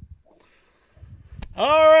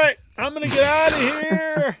 All right, I'm going to get out of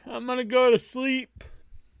here. I'm going to go to sleep.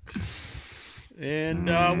 And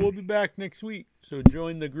we'll be back next week. So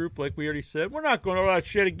join the group like we already said. We're not going over that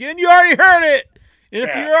shit again. You already heard it. And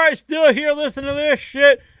if you're still here listening to this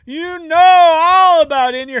shit, you know all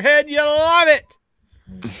about In Your Head. You love it.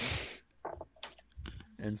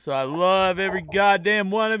 And so I love every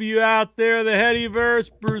goddamn one of you out there. The Headyverse,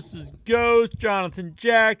 Bruce's Ghost, Jonathan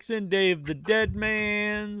Jackson, Dave the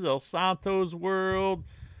Deadman, El Santos World.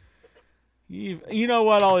 You know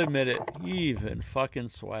what? I'll admit it. Even fucking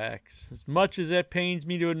Swax. As much as that pains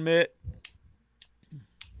me to admit.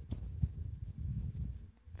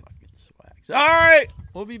 Fucking Swax. All right.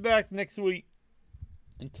 We'll be back next week.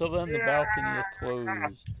 Until then, the balcony is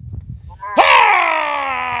closed. Yeah!